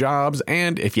to new jobs,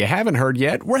 and if you haven't heard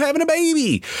yet, we're having a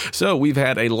baby. So we've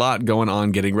had a lot going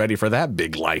on getting ready for that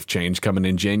big life change coming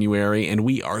in January, and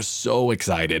we are so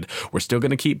excited. We're still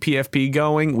going to keep PFP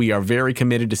going. We are very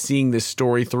committed to seeing this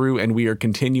story through, and we are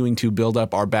continuing to build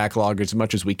up our backlog as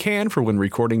much as we can for when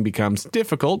recording becomes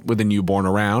difficult with a newborn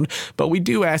around, but we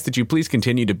do ask that you please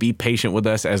continue to be patient with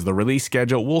us as the release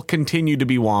schedule will continue to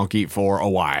be wonky for a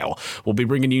while. We'll be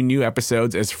bringing you new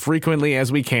episodes as frequently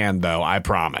as we can, though, I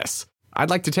promise. I'd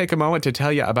like to take a moment to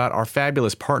tell you about our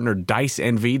fabulous partner Dice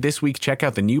Envy. This week, check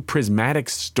out the new Prismatic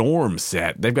Storm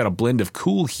set. They've got a blend of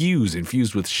cool hues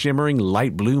infused with shimmering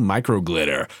light blue micro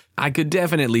glitter. I could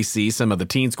definitely see some of the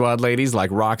Teen Squad ladies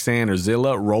like Roxanne or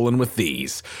Zilla rolling with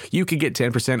these. You could get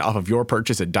 10% off of your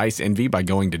purchase at Dice Envy by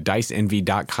going to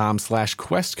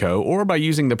diceenvy.com/Questco or by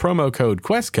using the promo code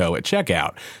Questco at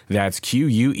checkout. That's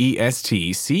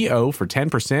QUESTCO for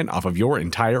 10% off of your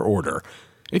entire order.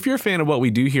 If you're a fan of what we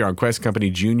do here on Quest Company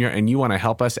Jr. and you want to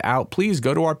help us out, please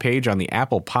go to our page on the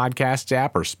Apple Podcasts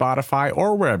app or Spotify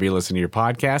or wherever you listen to your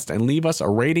podcast and leave us a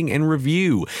rating and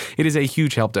review. It is a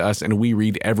huge help to us, and we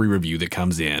read every review that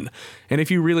comes in. And if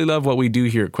you really love what we do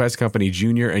here at Quest Company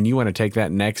Jr. and you want to take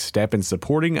that next step in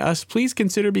supporting us, please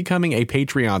consider becoming a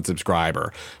Patreon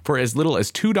subscriber. For as little as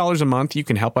 $2 a month, you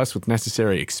can help us with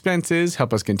necessary expenses,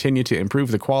 help us continue to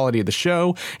improve the quality of the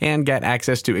show, and get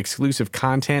access to exclusive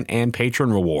content and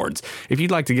patron rewards. If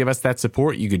you'd like to give us that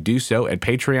support, you could do so at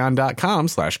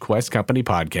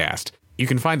patreon.com/QuestCompanyPodcast. You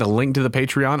can find a link to the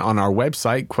Patreon on our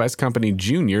website,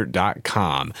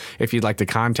 questcompanyjr.com. If you'd like to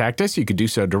contact us, you could do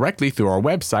so directly through our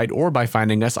website or by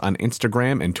finding us on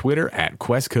Instagram and Twitter at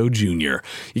QuestCoJr.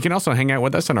 You can also hang out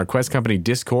with us on our Quest Company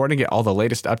Discord and get all the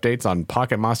latest updates on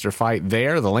Pocket Monster Fight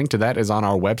there. The link to that is on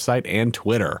our website and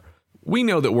Twitter. We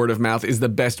know that word of mouth is the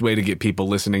best way to get people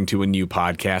listening to a new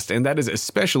podcast, and that is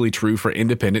especially true for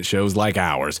independent shows like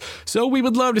ours. So we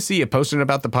would love to see you posting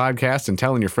about the podcast and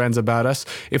telling your friends about us.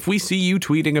 If we see you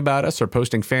tweeting about us or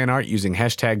posting fan art using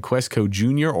hashtag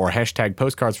QuestCoJr or hashtag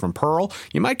Postcards from Pearl,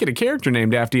 you might get a character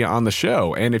named after you on the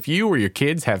show. And if you or your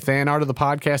kids have fan art of the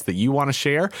podcast that you want to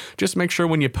share, just make sure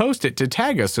when you post it to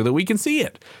tag us so that we can see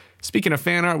it. Speaking of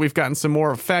fan art, we've gotten some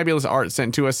more fabulous art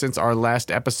sent to us since our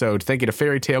last episode. Thank you to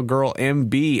Fairy Tale Girl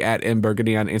MB at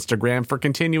MBurgundy on Instagram for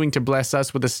continuing to bless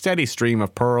us with a steady stream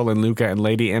of Pearl and Luca and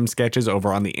Lady M sketches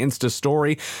over on the Insta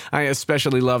story. I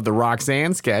especially love the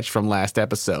Roxanne sketch from last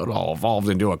episode, all evolved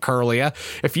into a Curlia.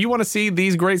 If you want to see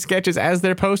these great sketches as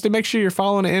they're posted, make sure you're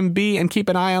following MB and keep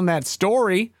an eye on that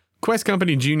story. Quest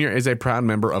Company Jr. is a proud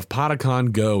member of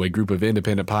Podicon Go, a group of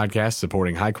independent podcasts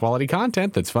supporting high-quality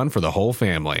content that's fun for the whole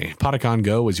family. Podicon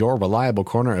Go is your reliable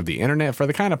corner of the internet for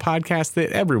the kind of podcast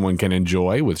that everyone can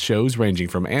enjoy, with shows ranging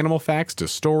from animal facts to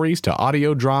stories to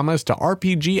audio dramas to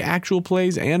RPG actual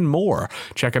plays and more.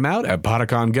 Check them out at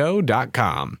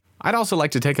podicongo.com. I'd also like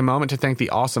to take a moment to thank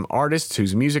the awesome artists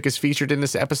whose music is featured in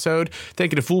this episode.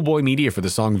 Thank you to Foolboy Media for the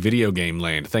song Video Game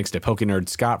Land. Thanks to PokeNerd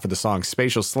Scott for the song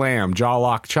Spatial Slam,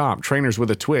 Jawlock Chomp, Trainers with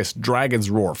a Twist,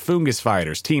 Dragon's Roar, Fungus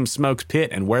Fighters, Team Smoke's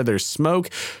Pit, and Where There's Smoke.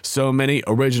 So many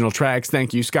original tracks.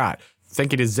 Thank you, Scott.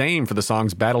 Thank you to Zane for the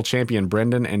songs Battle Champion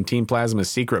Brendan and Team Plasma's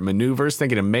Secret Maneuvers.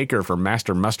 Thank you to Maker for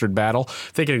Master Mustard Battle.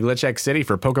 Thank you to Glitch X City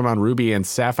for Pokemon Ruby and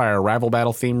Sapphire Rival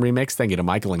Battle theme remix. Thank you to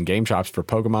Michael and Game Chops for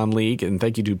Pokemon League. And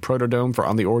thank you to Protodome for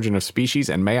On the Origin of Species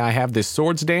and May I Have This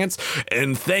Swords Dance.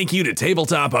 And thank you to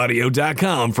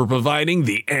TabletopAudio.com for providing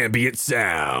the ambient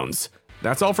sounds.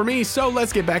 That's all for me, so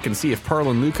let's get back and see if Pearl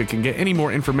and Luca can get any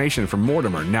more information from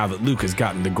Mortimer now that Luca's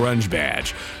gotten the grunge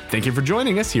badge. Thank you for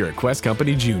joining us here at Quest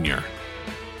Company Jr.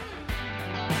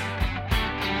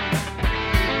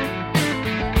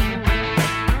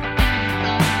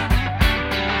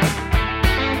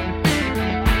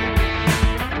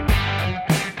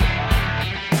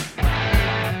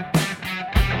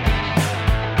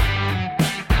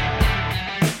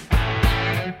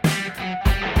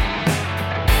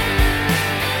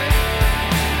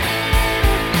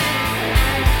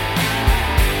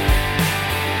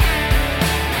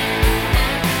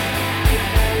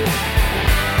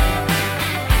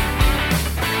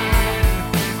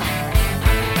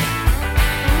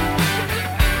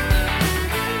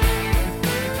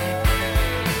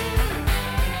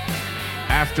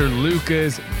 After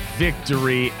Luca's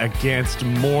victory against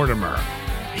Mortimer,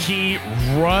 he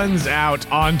runs out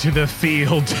onto the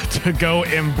field to go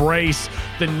embrace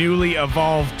the newly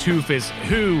evolved Toofus,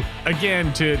 who,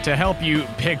 again, to help you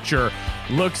picture,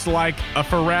 looks like a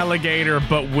feraligator,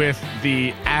 but with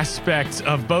the aspects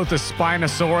of both a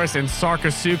Spinosaurus and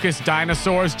Sarcosuchus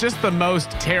dinosaurs. Just the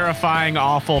most terrifying,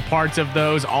 awful parts of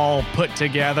those all put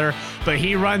together. But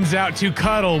he runs out to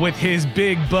cuddle with his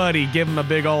big buddy, give him a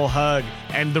big old hug.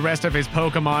 And the rest of his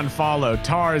Pokemon follow.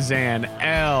 Tarzan,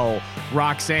 Elle,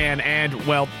 Roxanne, and,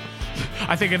 well,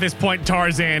 I think at this point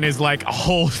Tarzan is like a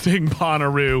whole thing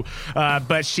Bonnaroo,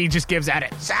 but she just gives at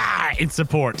it in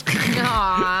support.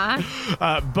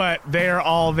 Aww. But they're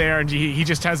all there, and he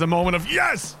just has a moment of,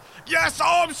 yes,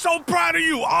 oh, I'm so proud of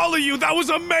you, all of you, that was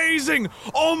amazing,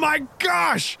 oh my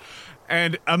gosh.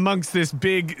 And amongst this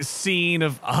big scene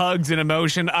of hugs and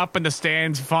emotion, up in the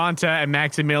stands, Fanta and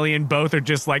Maximilian both are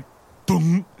just like,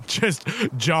 boom, just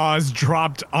jaws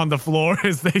dropped on the floor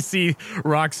as they see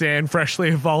Roxanne freshly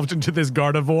evolved into this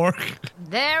Gardevoir.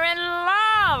 They're in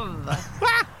love.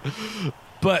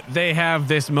 But they have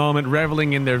this moment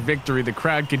reveling in their victory. The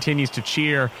crowd continues to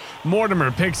cheer. Mortimer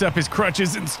picks up his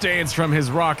crutches and stands from his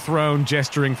rock throne,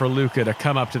 gesturing for Luca to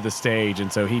come up to the stage,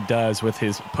 and so he does with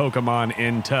his Pokemon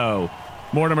in tow.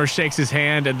 Mortimer shakes his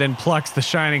hand and then plucks the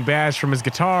shining badge from his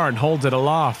guitar and holds it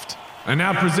aloft. I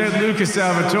now present Luca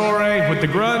Salvatore with the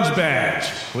Grunge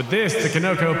Badge. With this, the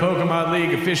Kanoko Pokemon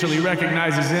League officially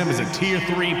recognizes him as a Tier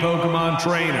 3 Pokemon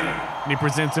trainer. And he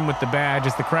presents him with the badge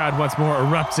as the crowd once more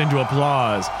erupts into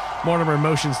applause. Mortimer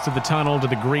motions to the tunnel to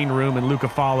the green room, and Luca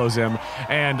follows him.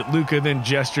 And Luca then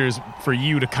gestures for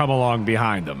you to come along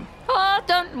behind him. Oh,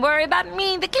 don't worry about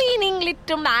me, the cleaning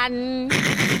little man.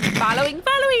 Following.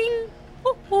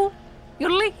 Ooh, ooh.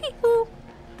 Yodeling-hee-hoo.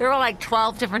 There were like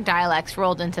 12 different dialects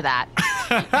rolled into that.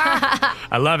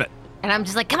 I love it. And I'm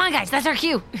just like, come on, guys, that's our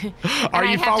cue. Are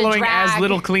you following as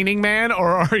Little Cleaning Man, or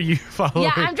are you following?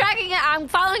 Yeah, I'm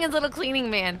following as Little Cleaning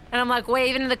Man. And I'm like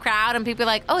waving to the crowd, and people are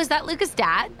like, oh, is that Luca's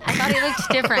dad? I thought he looked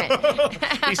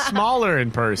different. He's smaller in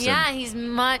person. Yeah, he's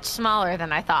much smaller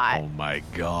than I thought. Oh my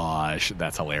gosh,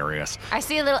 that's hilarious. I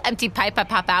see a little empty pipe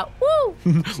pop out. Woo!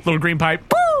 Little green pipe.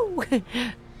 Woo!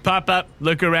 Pop up,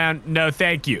 look around. No,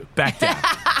 thank you. Back down.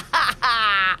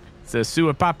 It's a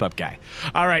sewer pop-up guy.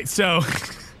 All right, so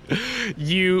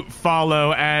you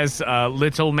follow as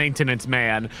little maintenance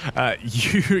man.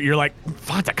 You're like,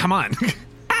 Fanta, come on.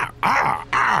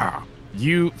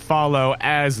 You follow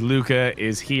as Luca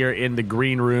is here in the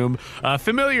green room. A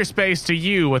familiar space to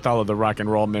you with all of the rock and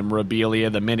roll memorabilia,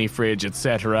 the mini fridge,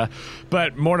 etc.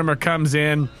 But Mortimer comes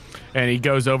in, and he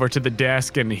goes over to the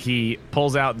desk and he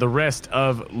pulls out the rest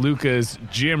of Luca's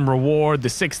gym reward, the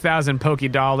 6,000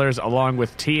 Poké-Dollars, along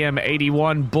with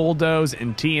TM81 Bulldoze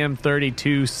and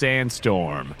TM32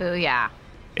 Sandstorm. Booyah.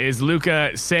 Is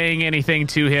Luca saying anything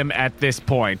to him at this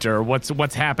point, or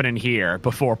what's happening here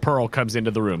before Pearl comes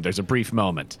into the room? There's a brief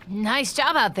moment. Nice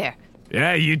job out there.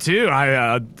 Yeah, you too.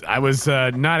 I was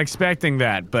not expecting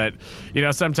that, but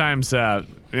sometimes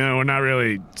we're not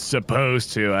really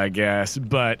supposed to, I guess.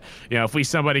 But if we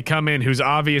somebody come in who's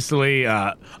obviously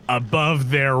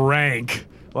above their rank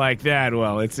like that,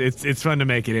 well, it's fun to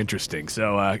make it interesting.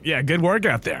 So yeah, good work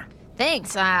out there.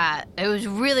 Thanks. It was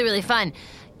really, really fun.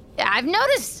 I've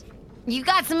noticed you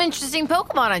got some interesting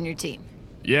Pokemon on your team.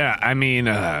 Yeah, I mean,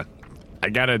 I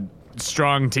got a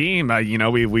strong team.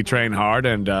 We train hard,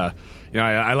 and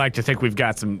I like to think we've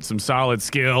got some solid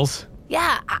skills.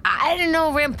 Yeah, I didn't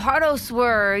know Rampardos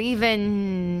were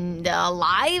even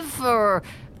alive, or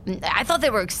I thought they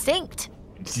were extinct.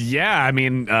 Yeah, I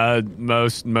mean,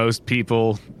 most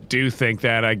people do think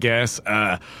that, I guess.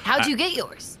 How'd you get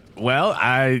yours? Well,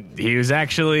 he was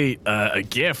actually a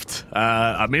gift,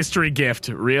 a mystery gift,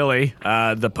 really.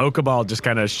 The Pokeball just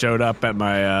kind of showed up at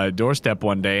my doorstep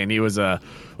one day, and he was a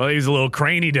little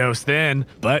Cranidos then,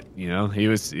 but he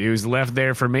was left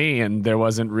there for me, and there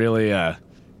wasn't really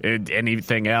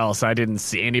anything else. I didn't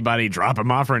see anybody drop him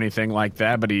off or anything like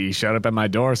that, but he showed up at my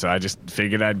door, so I just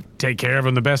figured I'd take care of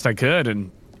him the best I could,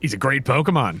 and he's a great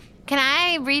Pokemon. Can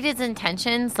I read his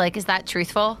intentions? Like, is that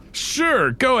truthful?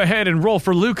 Sure, go ahead and roll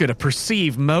for Luca to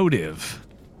perceive motive.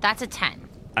 That's a 10.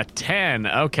 A 10,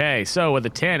 okay. So with a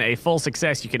 10, a full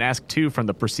success, you can ask 2 from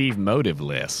the perceived motive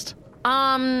list.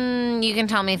 You can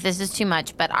tell me if this is too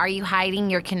much, but are you hiding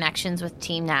your connections with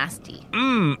Team Nasty?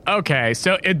 Okay,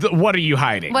 so what are you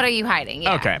hiding? What are you hiding?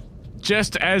 Yeah. Okay.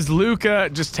 Just as Luca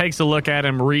just takes a look at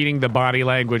him, reading the body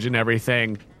language and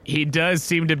everything, he does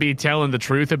seem to be telling the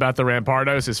truth about the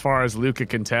Rampardos as far as Luca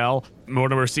can tell.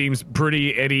 Mortimer seems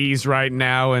pretty at ease right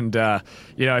now, and,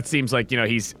 it seems like,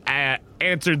 he's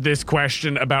answered this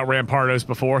question about Rampardos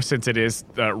before, since it is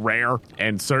rare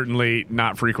and certainly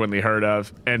not frequently heard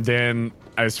of. And then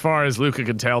as far as Luca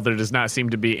can tell, there does not seem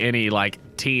to be any like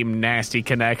team nasty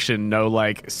connection, no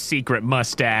like secret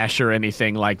mustache or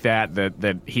anything like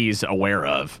that he's aware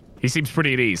of. He seems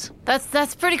pretty at ease.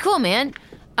 That's pretty cool, man.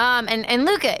 And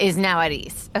Luca is now at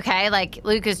ease. Okay, like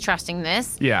Luca's trusting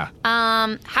this. Yeah.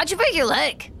 How'd you break your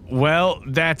leg? Well,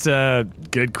 that's a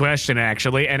good question,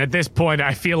 actually. And at this point,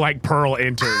 I feel like Pearl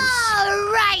enters.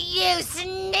 All right, you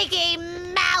sneaky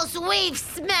mouse. We've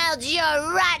smelled your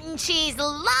rotten cheese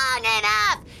long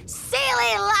enough.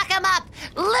 Sealy, lock him up.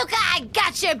 Luca, I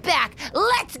got your back.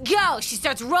 Let's go. She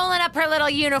starts rolling up her little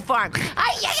uniform.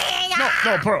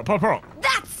 No, Pearl.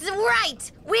 That's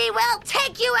right. We will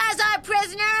take you as our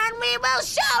prisoner, and we will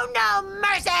show no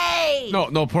mercy.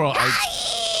 No, Pearl.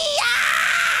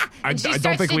 I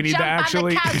don't think we need to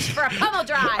actually. On the couch for a pummel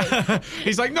drive.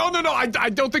 He's like, no. I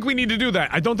don't think we need to do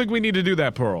that. I don't think we need to do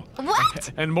that, Pearl.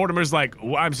 What? And Mortimer's like,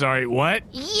 I'm sorry, what?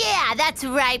 Yeah, that's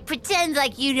right. Pretend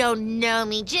like you don't know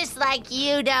me, just like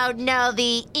you don't know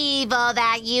the evil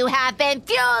that you have been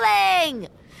fueling.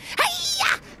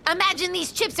 Hey-ya! Imagine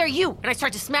these chips are you, and I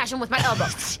start to smash them with my elbow.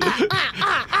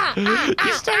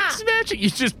 You start smashing. You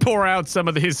just pour out some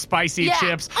of his spicy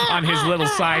chips on his little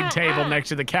side table next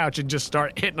to the couch and just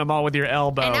start hitting them all with your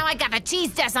elbow. And now I got a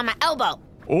cheese dust on my elbow.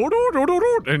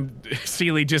 And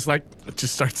Sealy just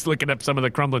starts licking up some of the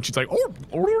crumble, and she's like,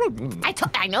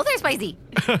 I know they're spicy.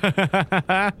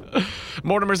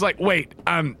 Mortimer's like, wait,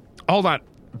 hold on,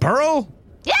 Pearl?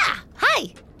 Yeah,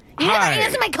 hi. You never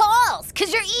answer my calls,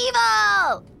 because you're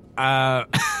evil.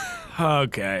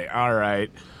 Okay, all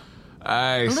right.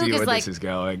 I see where this is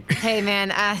going. Hey, man,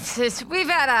 we've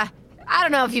had I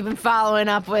don't know if you've been following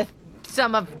up with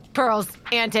some of Pearl's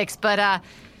antics, but,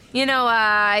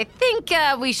 I think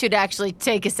we should actually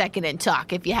take a second and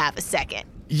talk if you have a second.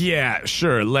 Yeah,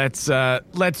 sure. Let's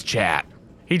chat.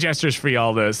 He gestures for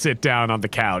y'all to sit down on the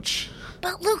couch.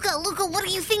 But Luca, what are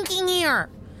you thinking here?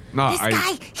 No, this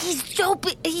guy, he's dope.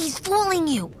 He's fooling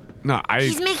you. No,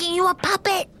 He's making you a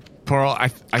puppet. Pearl, I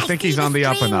think he's on the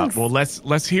up and up. Well,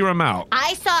 let's hear him out.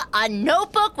 I saw a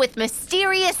notebook with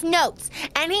mysterious notes,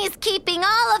 and he's keeping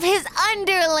all of his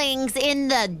underlings in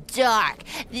the dark.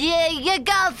 You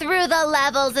go through the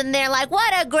levels, and they're like,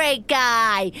 what a great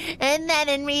guy. And then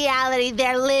in reality,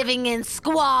 they're living in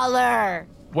squalor.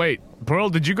 Wait, Pearl,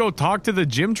 did you go talk to the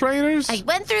gym trainers? I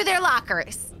went through their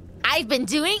lockers. I've been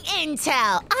doing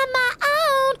intel on my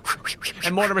own.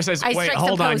 And Mortimer says, wait,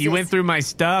 hold on. You went through my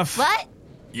stuff? What?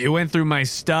 You went through my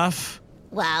stuff?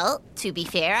 Well, to be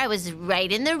fair, I was right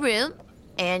in the room,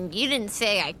 and you didn't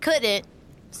say I couldn't,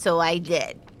 so I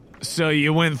did. So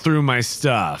you went through my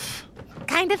stuff?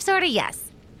 Kind of, sort of, yes.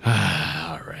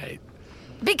 All right.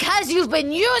 Because you've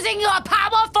been using your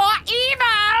power for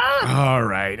evil! All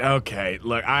right, okay.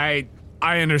 Look, I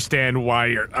understand why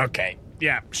you're... Okay,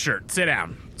 yeah, sure. Sit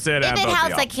down. Sit down, If it both of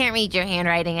helps, y'all. I can't read your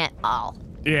handwriting at all.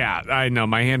 Yeah, I know.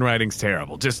 My handwriting's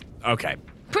terrible. Just, okay.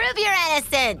 Prove your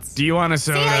innocence! Do you want a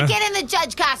soda? Sealy, get in the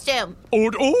judge costume!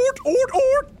 Ort.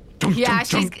 Dum, Yeah,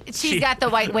 dum, dum. she's got the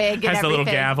white wig and has everything. the little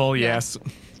gavel, yes.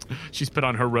 She's put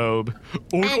on her robe.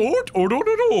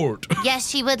 Ort. Yes,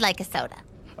 she would like a soda.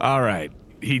 All right.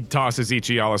 He tosses each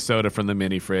of y'all a soda from the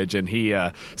mini fridge, and he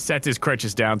sets his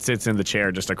crutches down, sits in the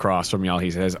chair just across from y'all.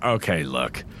 He says, okay,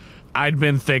 look, I'd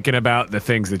been thinking about the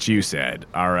things that you said,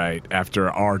 all right, after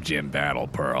our gym battle,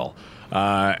 Pearl.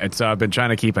 And so I've been trying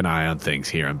to keep an eye on things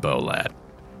here in Bolat.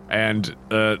 And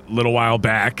a little while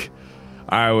back,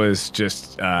 I was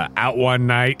just out one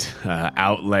night,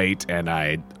 out late, and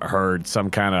I heard some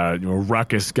kind of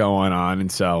ruckus going on,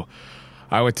 and so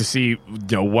I went to see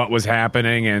what was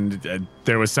happening, and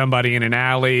there was somebody in an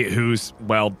alley whose,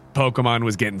 Pokemon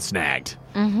was getting snagged.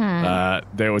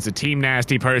 Mm-hmm. There was a Team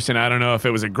Nasty person. I don't know if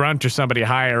it was a grunt or somebody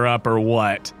higher up or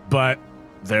what, but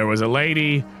there was a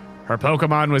lady. Her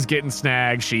Pokemon was getting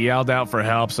snagged. She yelled out for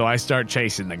help, so I start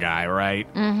chasing the guy,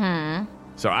 right? Mm-hmm.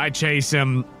 So I chase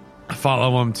him,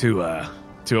 follow him to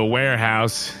a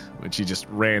warehouse, which he just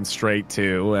ran straight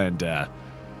to, and,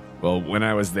 when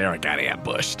I was there, I got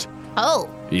ambushed. Oh.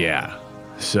 Yeah.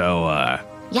 So,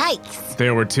 Yikes.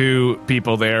 there were two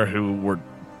people there who were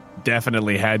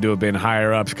definitely had to have been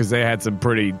higher ups because they had some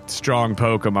pretty strong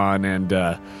Pokemon,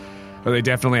 and they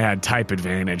definitely had type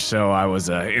advantage. So I was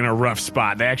in a rough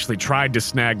spot. They actually tried to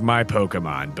snag my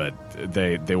Pokemon, but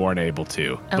they weren't able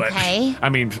to. Okay. But, I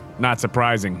mean, not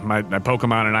surprising. My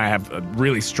Pokemon and I have a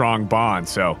really strong bond.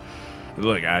 So,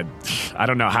 look, I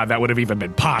don't know how that would have even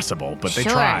been possible, but they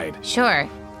tried. Sure.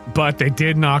 But they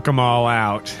did knock them all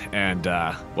out, and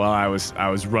while I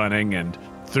was running and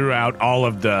threw out all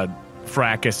of the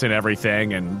fracas and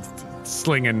everything, and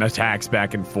slinging attacks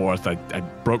back and forth, I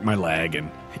broke my leg, and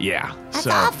yeah. That's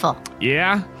awful.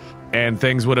 Yeah, and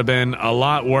things would have been a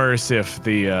lot worse if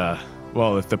the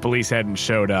police hadn't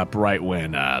showed up right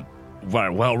when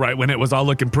it was all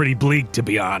looking pretty bleak, to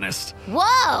be honest.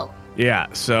 Whoa! Yeah,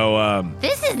 so,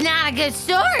 This is not a good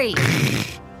story.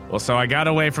 well, so I got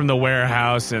away from the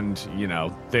warehouse and,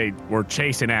 they were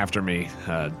chasing after me,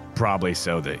 probably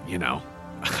so that,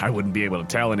 I wouldn't be able to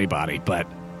tell anybody. But,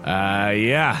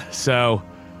 so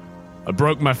I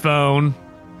broke my phone,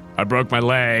 I broke my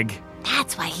leg,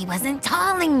 That's why he wasn't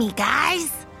calling me,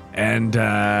 guys. and,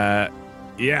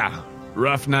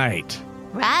 rough night.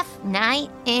 Rough night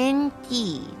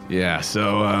indeed. Yeah,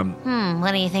 so,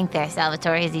 What do you think there,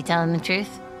 Salvatore? Is he telling the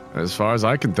truth? as far as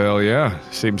I can tell, yeah,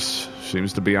 seems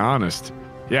to be honest.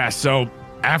 Yeah, so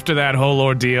after that whole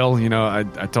ordeal, I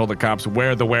told the cops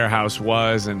where the warehouse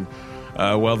was, and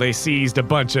they seized a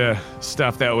bunch of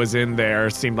stuff that was in there.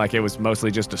 It seemed like it was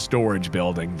mostly just a storage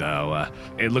building, though.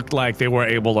 It looked like they were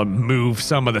able to move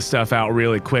some of the stuff out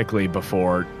really quickly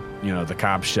before, the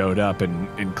cops showed up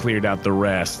and cleared out the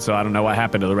rest. So I don't know what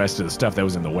happened to the rest of the stuff that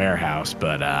was in the warehouse,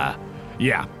 but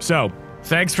yeah. So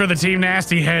thanks for the Team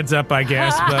Nasty heads up, I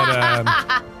guess, but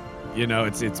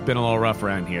it's been a little rough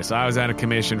around here. So I was out of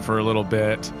commission for a little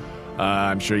bit.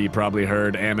 I'm sure you probably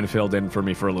heard Ammon filled in for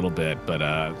me for a little bit, but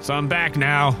so I'm back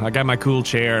now. I got my cool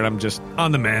chair and I'm just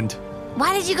on the mend.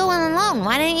 Why did you go in alone?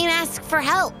 Why didn't you ask for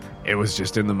help? It was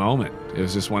just in the moment. It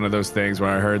was just one of those things where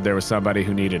I heard there was somebody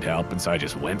who needed help, and so I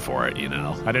just went for it, I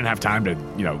didn't have time to,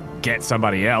 get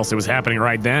somebody else. It was happening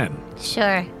right then.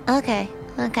 Sure. Okay.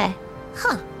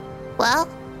 Huh. Well,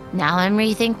 now I'm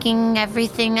rethinking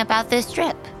everything about this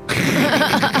trip.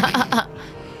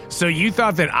 So you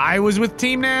thought that I was with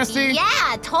Team Nasty?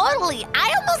 Yeah, totally.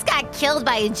 I almost got killed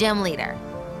by a gym leader.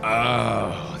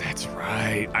 Oh, that's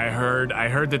right. I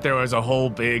heard that there was a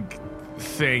whole big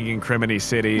thing in Criminy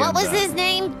City. What was his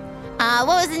name? What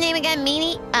was his name again?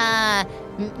 Meanie?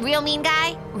 Real mean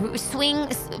guy?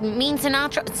 Mean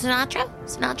Sinatra? Sinatra?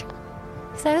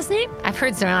 Is that his name? I've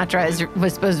heard Sinatra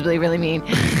was supposedly really mean.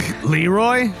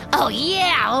 Leroy? Oh,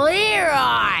 yeah,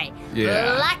 Leroy.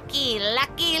 Yeah. Lucky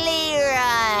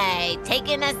Leroy.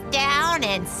 Taking us down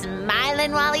and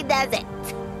smiling while he does it.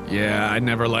 Yeah, I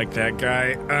never liked that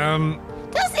guy.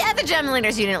 Those the other gym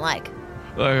leaders you didn't like.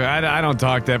 Look, I don't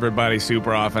talk to everybody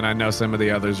super often. I know some of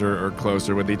the others are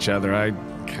closer with each other. I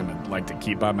kind of like to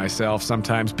keep by myself.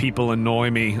 Sometimes people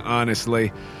annoy me,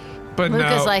 honestly. But Luke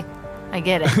no. is like, I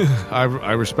get it. I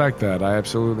respect that. I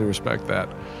absolutely respect that.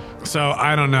 So,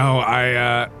 I don't know.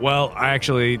 I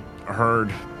actually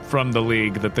heard from the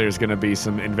league that there's going to be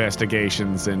some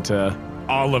investigations into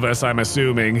all of us, I'm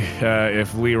assuming,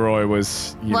 if Leroy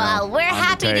was, We're on the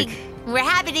happy take. we're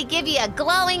happy to give you a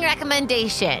glowing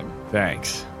recommendation.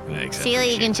 Thanks.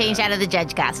 Celia, you can change out of the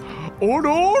judge cast. Or.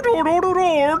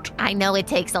 I know it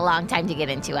takes a long time to get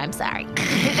into. I'm sorry.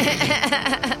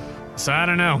 So I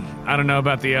don't know. I don't know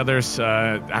about the others.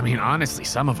 Honestly,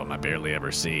 some of them I barely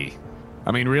ever see.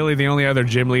 Really, the only other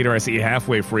gym leader I see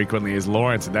halfway frequently is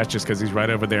Lawrence, and that's just because he's right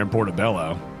over there in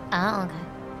Portobello. Oh, okay.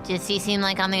 Does he seem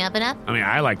like on the up and up?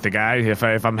 I like the guy. If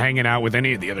I'm hanging out with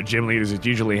any of the other gym leaders, it's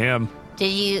usually him.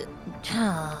 Did you...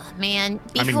 Oh, man.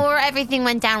 Before everything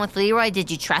went down with Leroy, did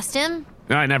you trust him?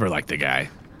 No, I never liked the guy.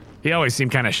 He always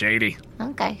seemed kind of shady.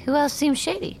 Okay. Who else seems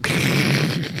shady?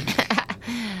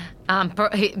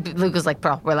 Luke was like,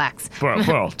 bro, relax.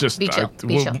 Bro, just... Be chill.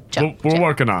 Chill. We're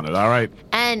working on it, all right?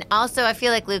 And also, I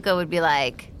feel like Luca would be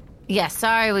like, yeah,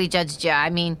 sorry we judged you.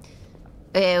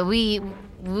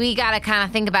 We gotta kind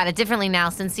of think about it differently now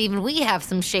since even we have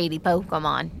some shady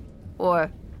Pokemon.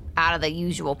 Or out of the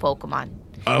usual Pokemon.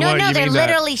 No, they're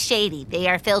literally shady. They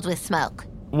are filled with smoke.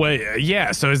 Wait,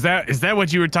 yeah, so is that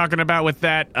what you were talking about with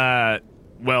that,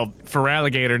 for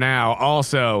Alligator now,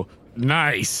 also...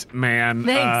 Nice, man.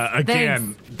 Thanks.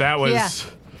 Again, that was... Yeah.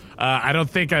 I don't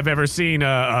think I've ever seen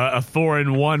a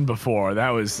 4-in-1 before.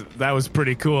 That was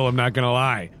pretty cool, I'm not gonna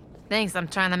lie. Thanks, I'm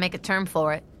trying to make a term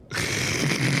for it.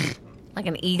 Like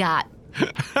an EGOT.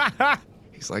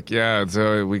 He's like, yeah,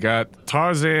 so we got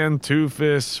Tarzan,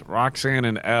 Toofus, Roxanne,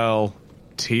 and L,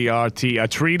 TRT, a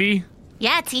treaty?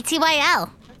 Yeah, TTYL.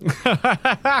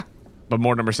 But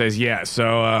Mortimer says, yeah,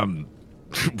 so,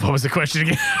 what was the question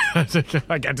again?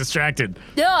 I got distracted.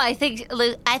 No, I think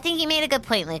you made a good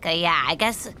point, Luca. Yeah, I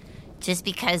guess just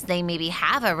because they maybe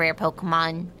have a rare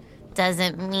Pokemon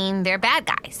doesn't mean they're bad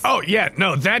guys. Oh, yeah,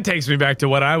 no, that takes me back to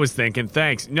what I was thinking.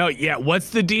 Thanks. No, yeah,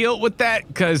 what's the deal with that?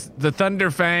 Because the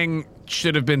Thunderfang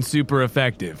should have been super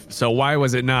effective. So why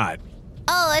was it not?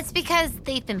 Oh, it's because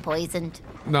they've been poisoned.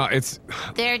 No, it's...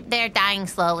 They're dying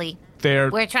slowly.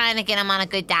 We're trying to get them on a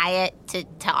good diet to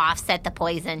offset the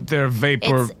poison. They're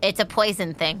vapor... It's a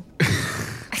poison thing.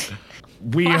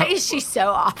 Why is she so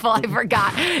awful? I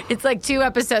forgot. It's like 2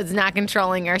 episodes not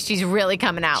controlling her. She's really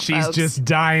coming out, She's folks. just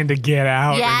dying to get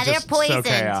out. Yeah, and they're just poisoned.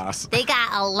 So chaos. They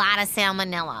got a lot of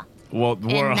salmonella. Well,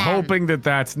 we're them. hoping that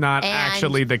that's not And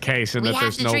actually the case and we that have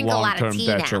there's to no drink a lot of long-term tea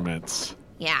now. detriments.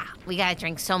 Yeah, we gotta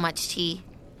drink so much tea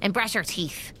and brush our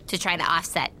teeth to try to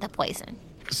offset the poison.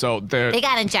 So they're They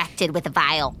got injected with a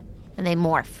vial and they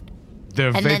morphed. they're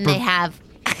And vapor. then they have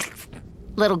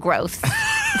little growths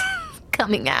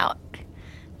coming out,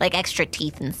 like extra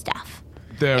teeth and stuff.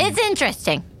 they're It's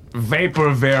interesting.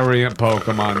 vapor variant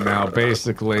Pokemon now.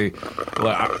 Basically,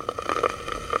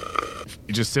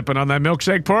 you just sipping on that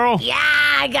milkshake, Pearl? Yeah,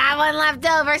 I got one left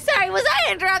over. Sorry, was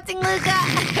I interrupting,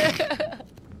 Luca?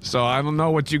 So I don't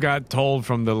know what you got told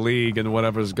from the league and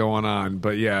whatever's going on,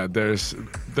 but yeah, there's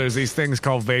these things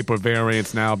called vapor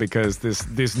variants now because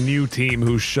this new team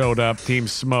who showed up, Team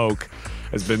Smoke,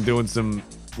 has been doing some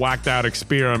whacked out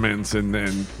experiments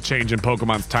and changing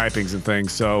Pokemon's typings and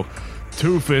things. So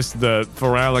Toofus, the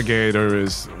Feraligatr,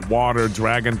 is water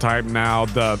dragon type now.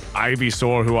 The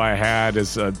Ivysaur, who I had,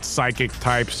 is a psychic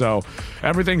type. So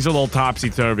everything's a little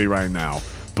topsy-turvy right now.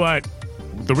 But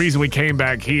the reason we came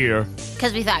back here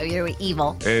Because we thought you were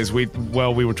evil. is we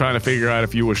were trying to figure out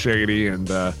if you were shady, and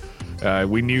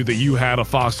we knew that you had a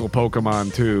fossil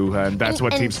Pokemon too, and that's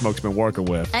what And- Team Smoke's been working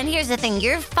with. And here's the thing,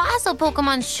 your fossil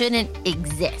Pokemon shouldn't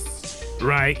exist.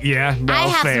 Right? Yeah. No, I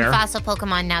have fair. some fossil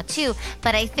Pokemon now too,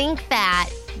 but I think that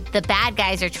the bad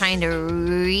guys are trying to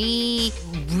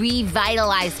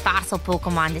revitalize fossil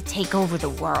Pokemon to take over the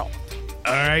world.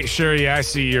 All right, sure. Yeah, I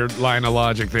see your line of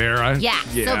logic there. Yeah.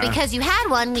 So because you had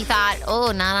one, we thought,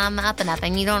 oh, not on the up and up,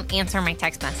 and you don't answer my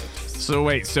text messages. So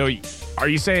wait. So are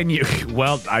you saying you?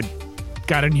 Well, I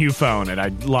got a new phone and I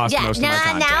lost Yeah. most Now, of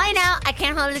my contacts. now I know. I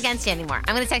can't hold it against you anymore.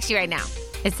 I'm gonna text you right now.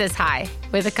 It says hi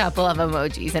with a couple of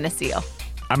emojis and a seal.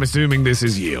 I'm assuming this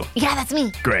is you. Yeah, that's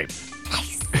me. Great.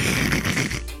 Nice.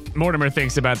 Mortimer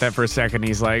thinks about that for a second.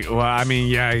 He's like, well, I mean,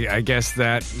 yeah, I guess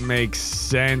that makes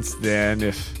sense then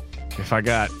if I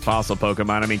got fossil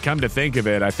Pokemon. I mean, come to think of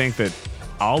it, I think that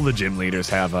all the gym leaders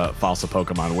have a fossil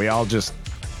Pokemon. We all just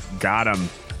got them.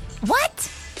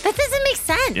 What? That doesn't make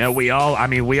sense. Yeah, we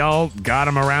all got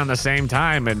them around the same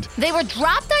time. And They were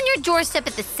dropped on your doorstep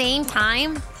at the same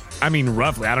time. I mean,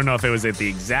 roughly, I don't know if it was at the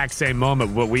exact same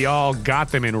moment, but we all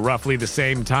got them in roughly the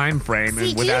same time frame See, and do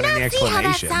you without not any see how that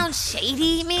explanation. sounds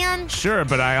shady, man? Sure,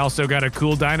 but I also got a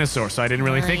cool dinosaur, so I didn't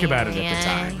really think about it at the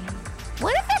time.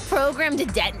 What if they're programmed to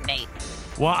detonate?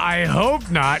 Well, I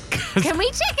hope not, 'cause Can we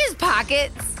check his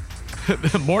pockets?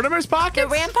 Mortimer's The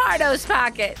pockets? Rampardos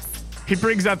pockets. He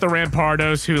brings out the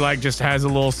Rampardos, who like just has a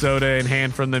little soda in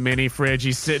hand from the mini fridge.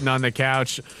 He's sitting on the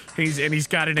couch. He's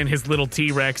got it in his little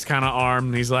T-Rex kind of arm.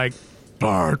 And he's like,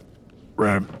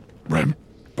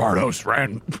 Rampardos,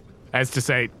 Ram. As to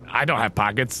say, I don't have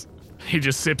pockets. He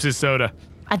just sips his soda.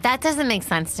 That doesn't make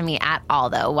sense to me at all,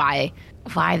 though. Why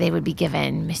they would be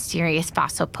given mysterious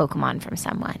fossil Pokemon from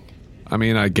someone? I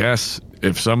mean, I guess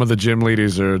if some of the gym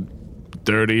leaders are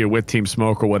dirty or with Team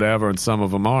Smoke or whatever, and some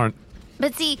of them aren't.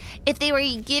 But see, if they were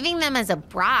giving them as a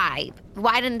bribe,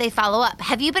 why didn't they follow up?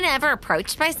 Have you been ever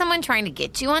approached by someone trying to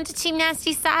get you onto Team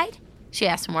Nasty's side? She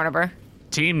asked Mortimer.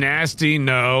 Team Nasty,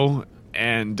 no.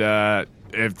 And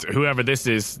if whoever this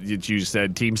is that you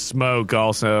said, Team Smoke,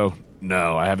 also,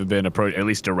 no. I haven't been approached, at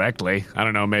least directly. I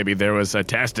don't know, maybe there was a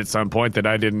test at some point that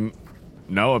I didn't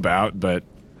know about, but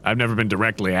I've never been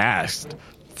directly asked.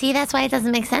 See, that's why it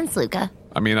doesn't make sense, Luca.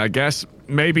 I mean, I guess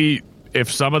maybe if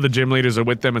some of the gym leaders are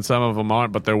with them and some of them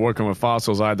aren't, but they're working with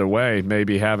fossils either way,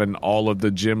 maybe having all of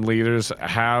the gym leaders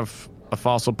have a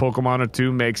fossil Pokemon or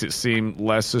two makes it seem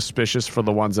less suspicious for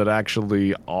the ones that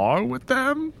actually are with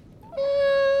them?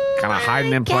 Kind of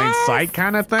hiding in plain sight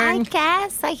kind of I thing?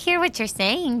 guess. I hear what you're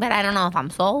saying, but I don't know if I'm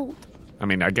sold. I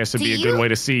mean, I guess it'd Do be a good you- way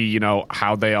to see,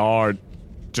 how they are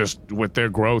just with their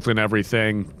growth and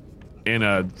everything in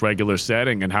a regular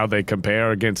setting and how they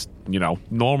compare against,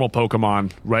 normal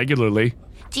Pokemon regularly.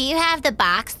 Do you have the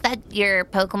box that your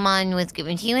Pokemon was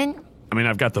given to you in? I mean,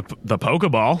 I've got the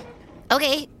Pokeball.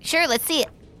 Okay, sure, let's see it.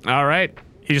 All right.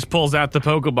 He just pulls out the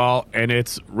Pokeball, and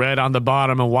it's red on the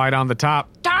bottom and white on the top.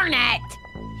 Darn it!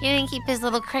 He didn't keep his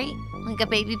little crate, like a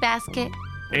baby basket.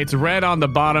 It's red on the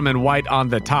bottom and white on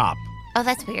the top, Oh,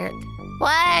 that's weird.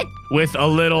 What? with a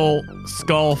little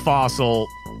skull fossil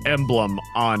emblem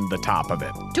on the top of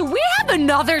it. Do we have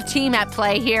another team at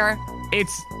play here?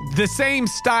 It's the same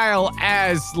style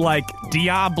as, like,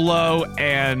 Diablo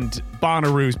and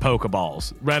Bonnaroo's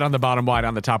Pokeballs. Red on the bottom, white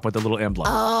on the top with a little emblem.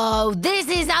 Oh, this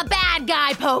is a bad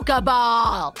guy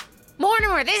Pokeball.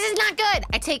 Mortimer, this is not good.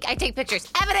 I take pictures.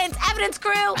 Evidence,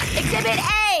 crew. Exhibit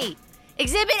A.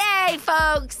 Exhibit A,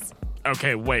 folks.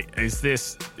 Okay, wait. Is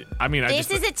this? I mean,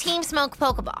 This is a Team Smoke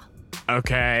Pokeball.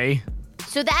 Okay.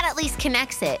 So that at least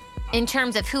connects it in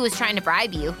terms of who is trying to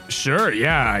bribe you Sure.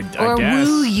 Yeah. I or guess.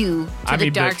 woo you to I the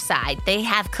mean, dark but- side. They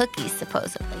have cookies,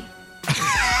 supposedly.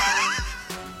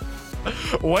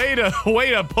 Way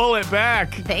to pull it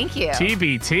back. Thank you.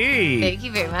 TBT. Thank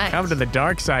you very much. Come to the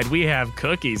dark side. We have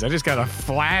cookies. I just got a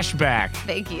flashback.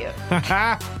 Thank you.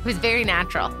 It was very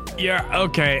natural. Yeah.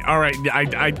 Okay. All right.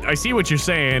 I see what you're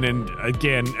saying. And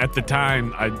again, at the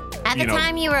time, At the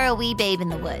time, you were a wee babe in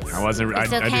the woods. I wasn't.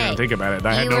 It's I okay. didn't think about it.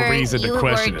 I had You no were- reason to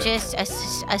question You were it. just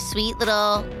a sweet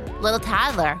little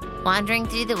toddler wandering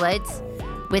through the woods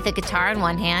with a guitar in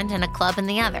one hand and a club in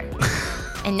the other.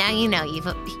 And now you know you've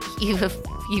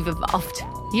evolved.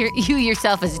 You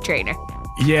yourself as a trainer.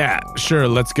 Yeah. Sure.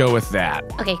 Let's go with that.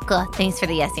 Okay, cool. Thanks for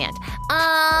the yes and.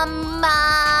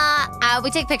 We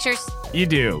take pictures. You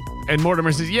do. And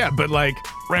Mortimer says, yeah, but like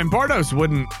Rampardos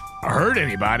wouldn't hurt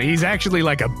anybody. He's actually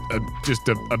like just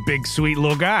a big sweet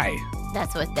little guy.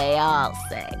 That's what they all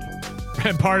say.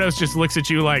 Rampardos just looks at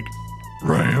you like,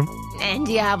 Ram. And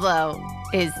Diablo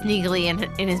is sneakily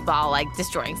in his ball, like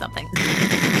destroying something.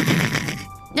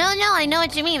 No, I know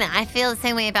what you mean. I feel the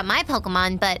same way about my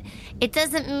Pokemon, but it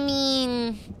doesn't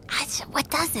mean. What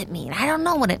does it mean? I don't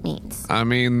know what it means. I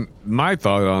mean, my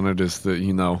thought on it is that,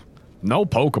 no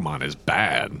Pokemon is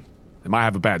bad. They might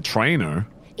have a bad trainer.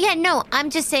 Yeah, no, I'm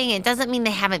just saying it doesn't mean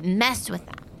they haven't messed with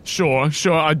them. Sure.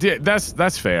 I did.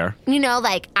 That's fair.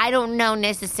 Like, I don't know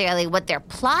necessarily what their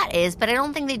plot is, but I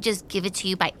don't think they just give it to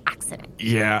you by accident.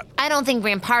 Yeah. I don't think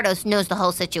Rampardos knows the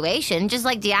whole situation. Just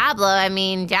like Diablo, I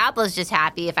mean, Diablo's just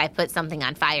happy if I put something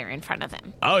on fire in front of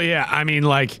him. Oh, yeah. I mean,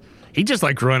 like, he just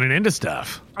like running into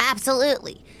stuff.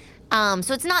 Absolutely.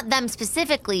 So it's not them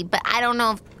specifically, but I don't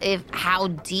know if how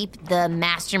deep the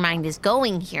mastermind is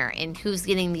going here and who's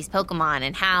getting these Pokemon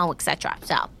and how, etc.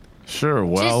 So, Sure.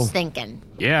 Well, just thinking.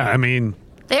 yeah. I mean,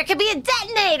 There could be a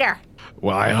detonator.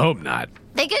 well, I hope not.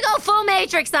 They could go full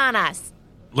Matrix on us.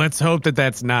 Let's hope that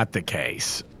that's not the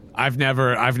case. I've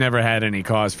never had any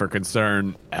cause for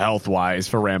concern health-wise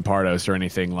for Rampardos or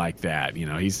anything like that.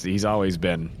 He's always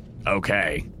been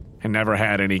okay and never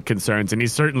had any concerns. And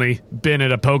he's certainly been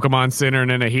at a Pokemon Center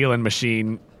and in a healing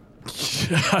machine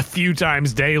a few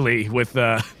times daily with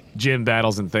gym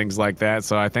battles and things like that.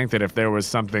 So I think that if there was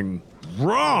something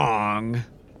wrong,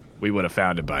 we would have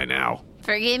found it by now.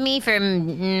 Forgive me for,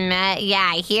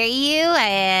 I hear you,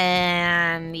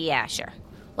 and yeah, sure.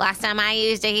 Last time I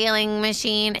used a healing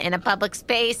machine in a public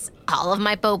space, all of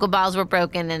my Pokeballs were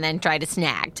broken and then tried to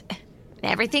snagged.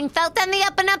 Everything felt on the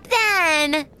up and up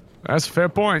then. That's a fair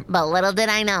point. But little did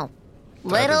I know.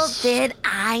 Little did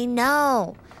I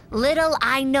know. Little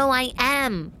I know I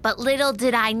am, but little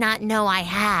did I not know I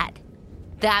had.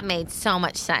 That made so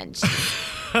much sense.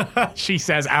 She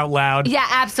says out loud. Yeah,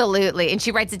 absolutely. And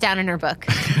she writes it down in her book.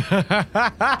 This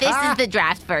is the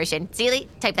draft version. Seely,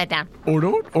 type that down. Or.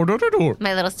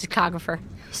 My little stenographer.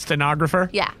 Stenographer?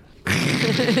 Yeah.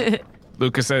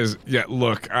 Lucas says, yeah,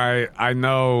 look, I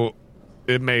know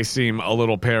it may seem a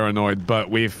little paranoid, but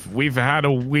we've had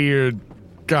a weird,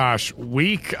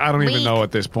 week? I don't even know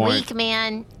at this point. Week,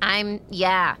 man. I'm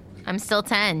still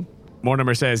 10.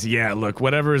 Mortimer says, yeah, look,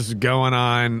 whatever's going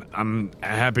on, I'm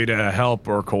happy to help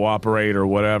or cooperate or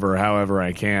whatever, however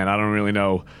I can. I don't really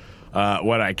know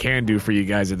what I can do for you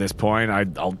guys at this point.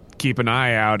 I'll keep an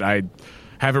eye out. I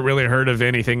haven't really heard of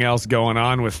anything else going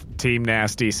on with Team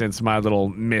Nasty since my little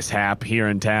mishap here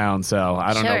in town, so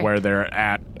I don't know Sure. where they're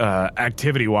at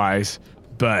activity-wise,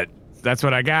 but that's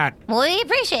what I got. Well, we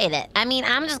appreciate it. I mean,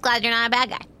 I'm just glad you're not a bad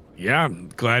guy. Yeah,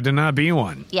 glad to not be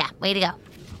one. Yeah, way to go.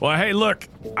 Well, hey, look,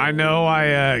 I know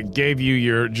I gave you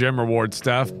your gym reward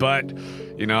stuff, but,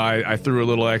 I threw a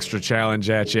little extra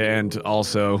challenge at you, and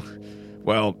also,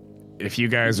 well, if you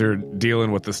guys are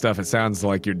dealing with the stuff it sounds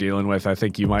like you're dealing with, I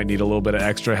think you might need a little bit of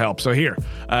extra help. So here,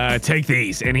 take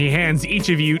these, and he hands each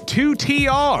of you 2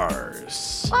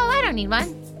 TRs. Oh, I don't need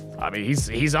one. I mean,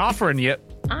 he's offering you.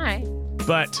 All right.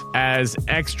 But as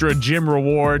extra gym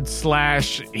reward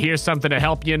 / here's something to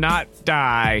help you not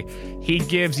die, he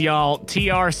gives y'all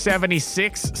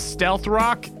TR-76 Stealth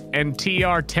Rock and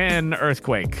TR-10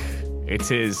 Earthquake. It's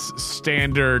his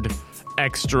standard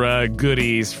extra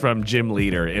goodies from Gym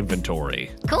Leader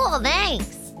inventory. Cool,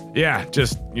 thanks. Yeah,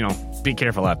 just, be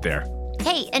careful out there.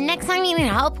 Hey, and next time you need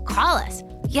help, call us.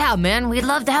 Yeah, man, we'd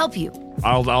love to help you.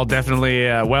 I'll definitely,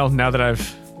 now that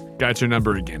I've got your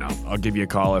number again, I'll give you a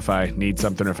call if I need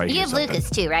something or if I You hear have something. Lucas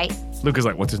too, right? Lucas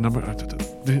like, what's his number?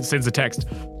 Sends a text.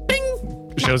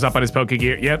 Bing! Shows up on his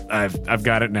Pokegear. Yep, I've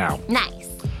got it now. Nice.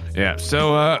 Yeah.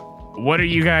 So, what are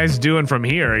you guys doing from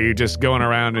here? Are you just going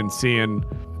around and seeing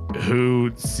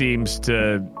who seems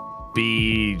to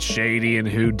be shady and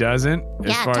who doesn't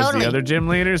as Yeah, far as totally. the other gym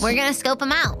leaders? We're gonna scope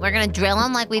them out. We're gonna drill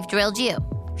them like we've drilled you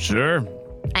Sure.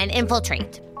 and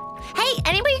infiltrate. Hey,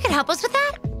 anybody who can help us with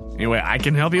that? Anyway, I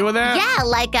can help you with that? Yeah,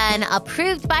 like an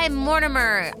approved by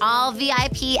Mortimer, all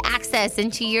VIP access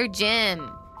into your gym.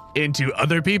 Into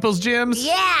other people's gyms?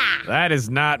 Yeah. That is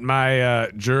not my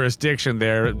jurisdiction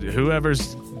there.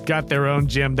 Whoever's got their own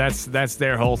gym, that's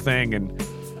their whole thing. And,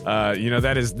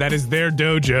 that is their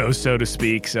dojo, so to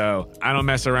speak. So I don't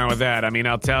mess around with that. I mean,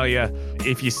 I'll tell you,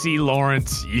 if you see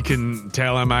Lawrence, you can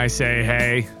tell him I say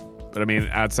hey. But I mean,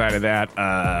 outside of that,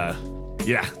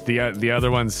 the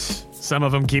other ones, some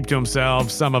of them keep to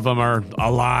themselves. Some of them are a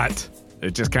lot.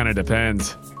 It just kind of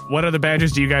depends. What other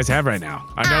badges do you guys have right now?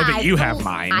 I know that you have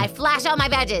mine. I flash all my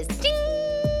badges.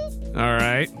 Ding! All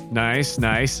right. Nice.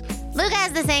 Luca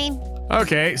has the same.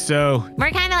 Okay, so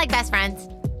We're kind of like best friends.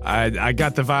 I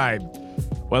got the vibe.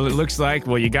 Well, it looks like,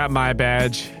 you got my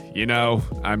badge. You know,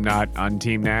 I'm not on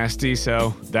Team Nasty,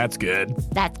 so that's good.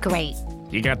 That's great.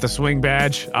 You got the swing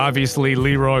badge. Obviously,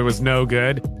 Leroy was no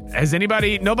good.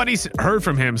 Nobody's heard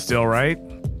from him still, right?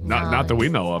 Not that we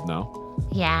know of, no.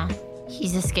 Yeah,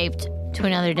 he's escaped to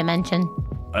another dimension.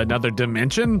 Another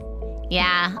dimension?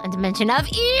 Yeah, a dimension of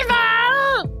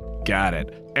evil! Got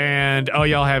it. And,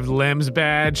 y'all have Lem's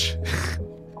badge.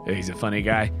 He's a funny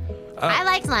guy. I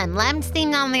like Lem. Lem's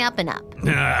themed on the up and up.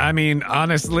 I mean,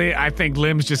 honestly, I think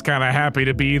Lem's just kind of happy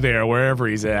to be there wherever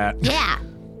he's at. Yeah,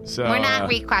 So we're not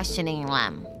re-questioning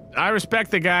Lem. I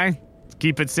respect the guy.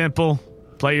 Keep it simple.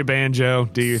 Play your banjo.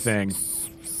 Do your thing.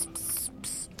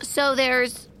 So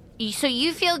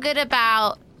you feel good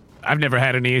about... I've never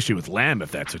had any issue with Lem,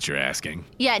 if that's what you're asking.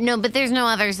 Yeah, no, but there's no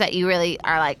others that you really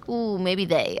are like, ooh, maybe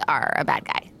they are a bad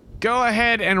guy. Go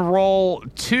ahead and roll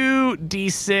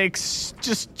 2d6,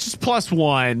 just plus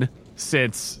 1,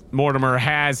 since Mortimer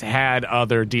has had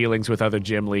other dealings with other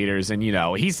gym leaders, and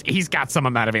he's got some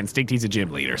amount of instinct. He's a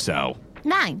gym leader, so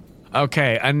 9.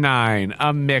 okay, a 9,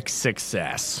 a mixed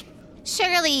success.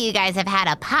 Surely you guys have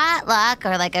had a potluck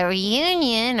or like a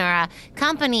reunion or a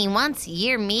company once a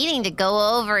year meeting to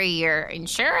go over your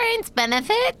insurance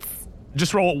benefits.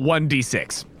 Just roll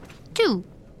 1d6. 2.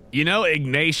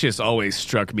 Ignatius always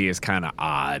struck me as kind of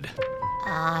odd.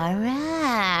 All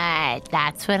right,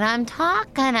 that's what I'm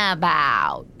talking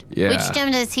about. Yeah. Which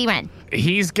gym does he run?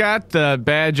 He's got the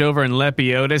badge over in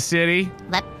Lepiota City.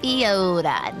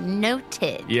 Lepiota,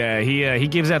 noted. Yeah, he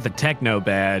gives out the techno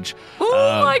badge.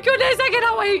 Oh my goodness, I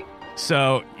cannot wait.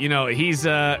 So, he's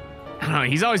I don't know,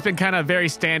 he's always been kind of very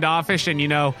standoffish, and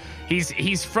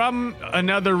he's from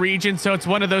another region, so it's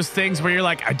one of those things where you're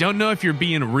like, I don't know if you're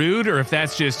being rude or if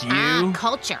that's just you.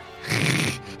 Culture.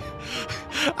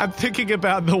 I'm thinking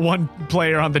about the one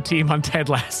player on the team on Ted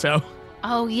Lasso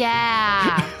Oh,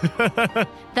 yeah.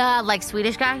 The,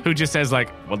 Swedish guy? who just says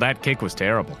well, that kick was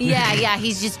terrible. Yeah,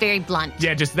 he's just very blunt.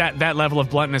 Yeah, just that level of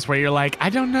bluntness where you're like,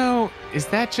 I don't know, is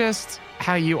that just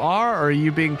how you are, or are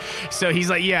you being... So he's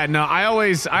like, yeah, no, I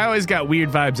always got weird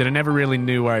vibes, and I never really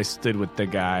knew where I stood with the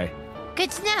guy. Good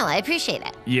to know. I appreciate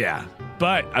it. Yeah,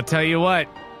 but I'll tell you what,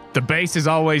 the bass is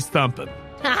always thumping.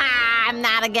 I'm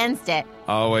not against it.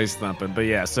 Always thumping. But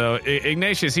yeah, so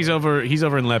Ignatius, he's over in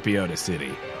Lepiota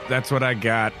City. That's what I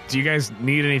got. Do you guys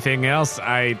need anything else?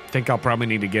 I think I'll probably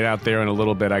need to get out there in a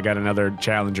little bit. I got another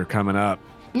challenger coming up.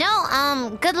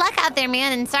 No, good luck out there,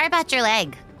 man, and sorry about your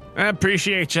leg. I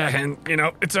appreciate you, and,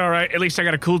 it's all right. At least I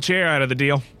got a cool chair out of the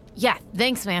deal. Yeah,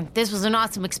 thanks, man. This was an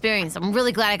awesome experience. I'm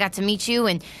really glad I got to meet you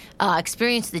and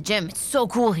experience the gym. It's so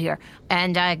cool here.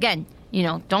 And again,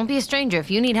 don't be a stranger. If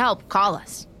you need help, call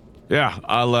us. Yeah,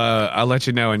 I'll let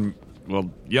you know, and, well,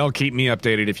 y'all keep me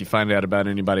updated if you find out about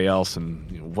anybody else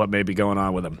and what may be going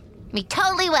on with them. We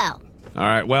totally will. All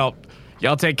right, well,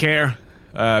 y'all take care.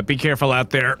 Be careful out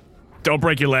there. Don't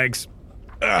break your legs.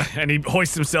 And he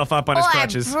hoists himself up on his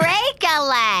crutches. Or break a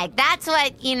leg. That's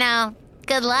what,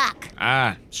 good luck.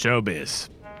 Ah, showbiz.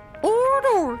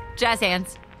 Jazz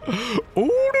hands.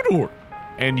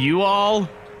 And you all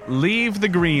leave the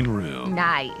green room.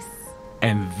 Nice.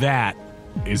 And that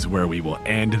is where we will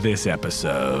end this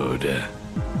episode.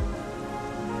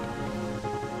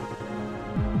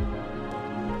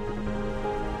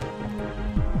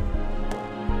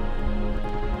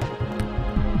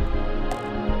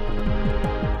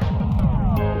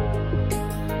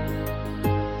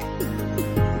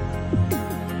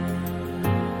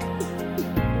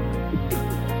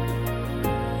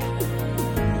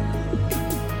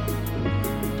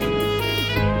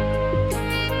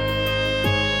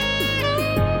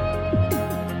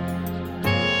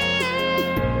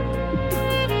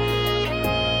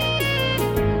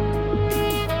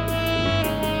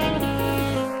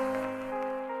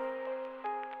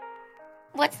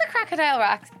 Crocodile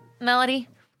Rock melody.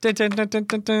 I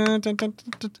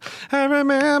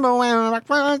remember when I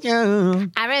was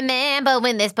young. I remember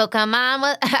when this Pokemon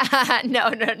was. No.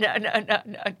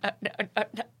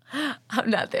 I'm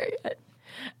not there yet.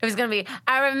 It was going to be,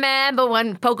 I remember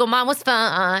when Pokemon was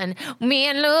fun. Me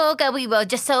and Luca, we were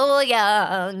just so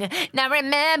young. Now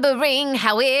remembering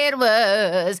how it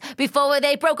was before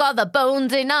they broke all the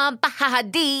bones in our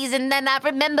bodies. And then I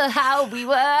remember how we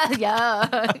were young.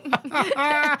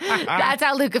 That's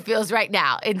how Luca feels right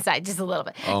now, inside, just a little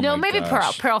bit. Oh no, my maybe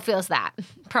gosh. Pearl feels that.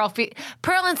 Pearl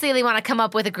and Celie want to come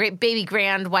up with a great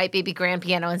white baby grand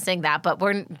piano and sing that, but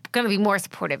we're going to be more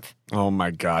supportive. Oh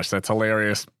my gosh, that's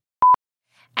hilarious.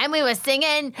 And we were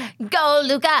singing, "Go,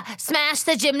 Luca, smash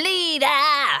the gym leader."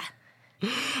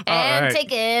 And right. take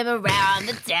him around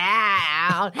the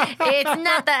town. It's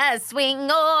not the swing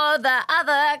or the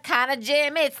other kind of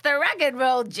gym. It's the rock and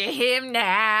roll gym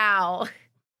now.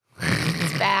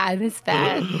 It's bad. It's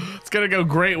going to go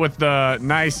great with the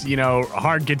nice,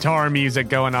 hard guitar music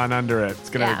going on under it. It's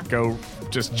going to go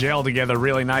just gel together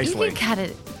really You nicely. can cut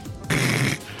it.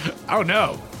 Oh,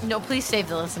 no. No, please save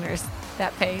the listeners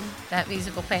that pain, that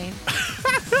musical pain.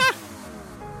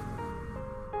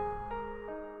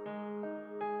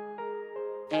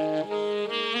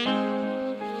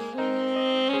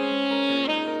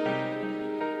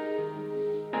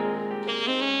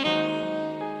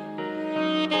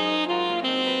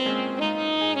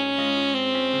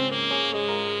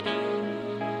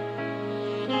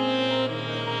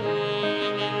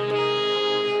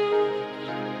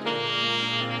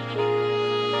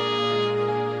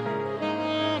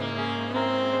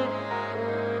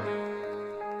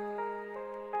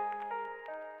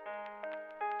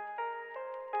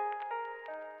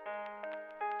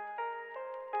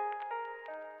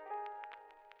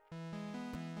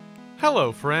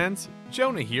 Hello, friends.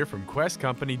 Jonah here from Quest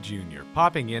Company Jr.,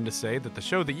 popping in to say that the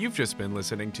show that you've just been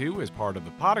listening to is part of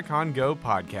the Podicon Go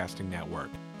podcasting network,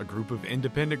 a group of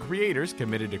independent creators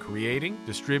committed to creating,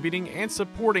 distributing, and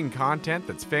supporting content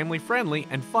that's family-friendly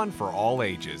and fun for all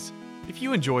ages. If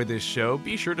you enjoy this show,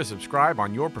 be sure to subscribe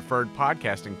on your preferred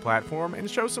podcasting platform and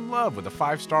show some love with a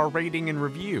 5-star rating and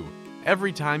review.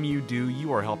 Every time you do,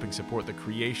 you are helping support the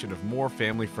creation of more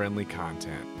family-friendly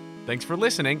content. Thanks for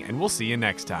listening, and we'll see you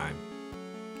next time.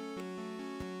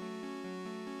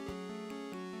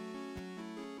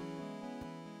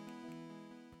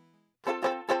 Thank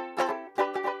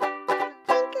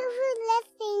you for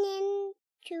listening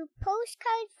to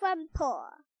Postcard from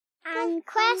Paul on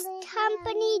Quest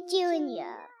Company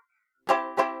Jr.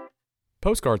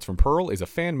 Postcards from Pearl is a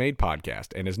fan-made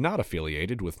podcast and is not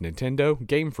affiliated with Nintendo,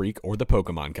 Game Freak, or the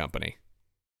Pokemon Company.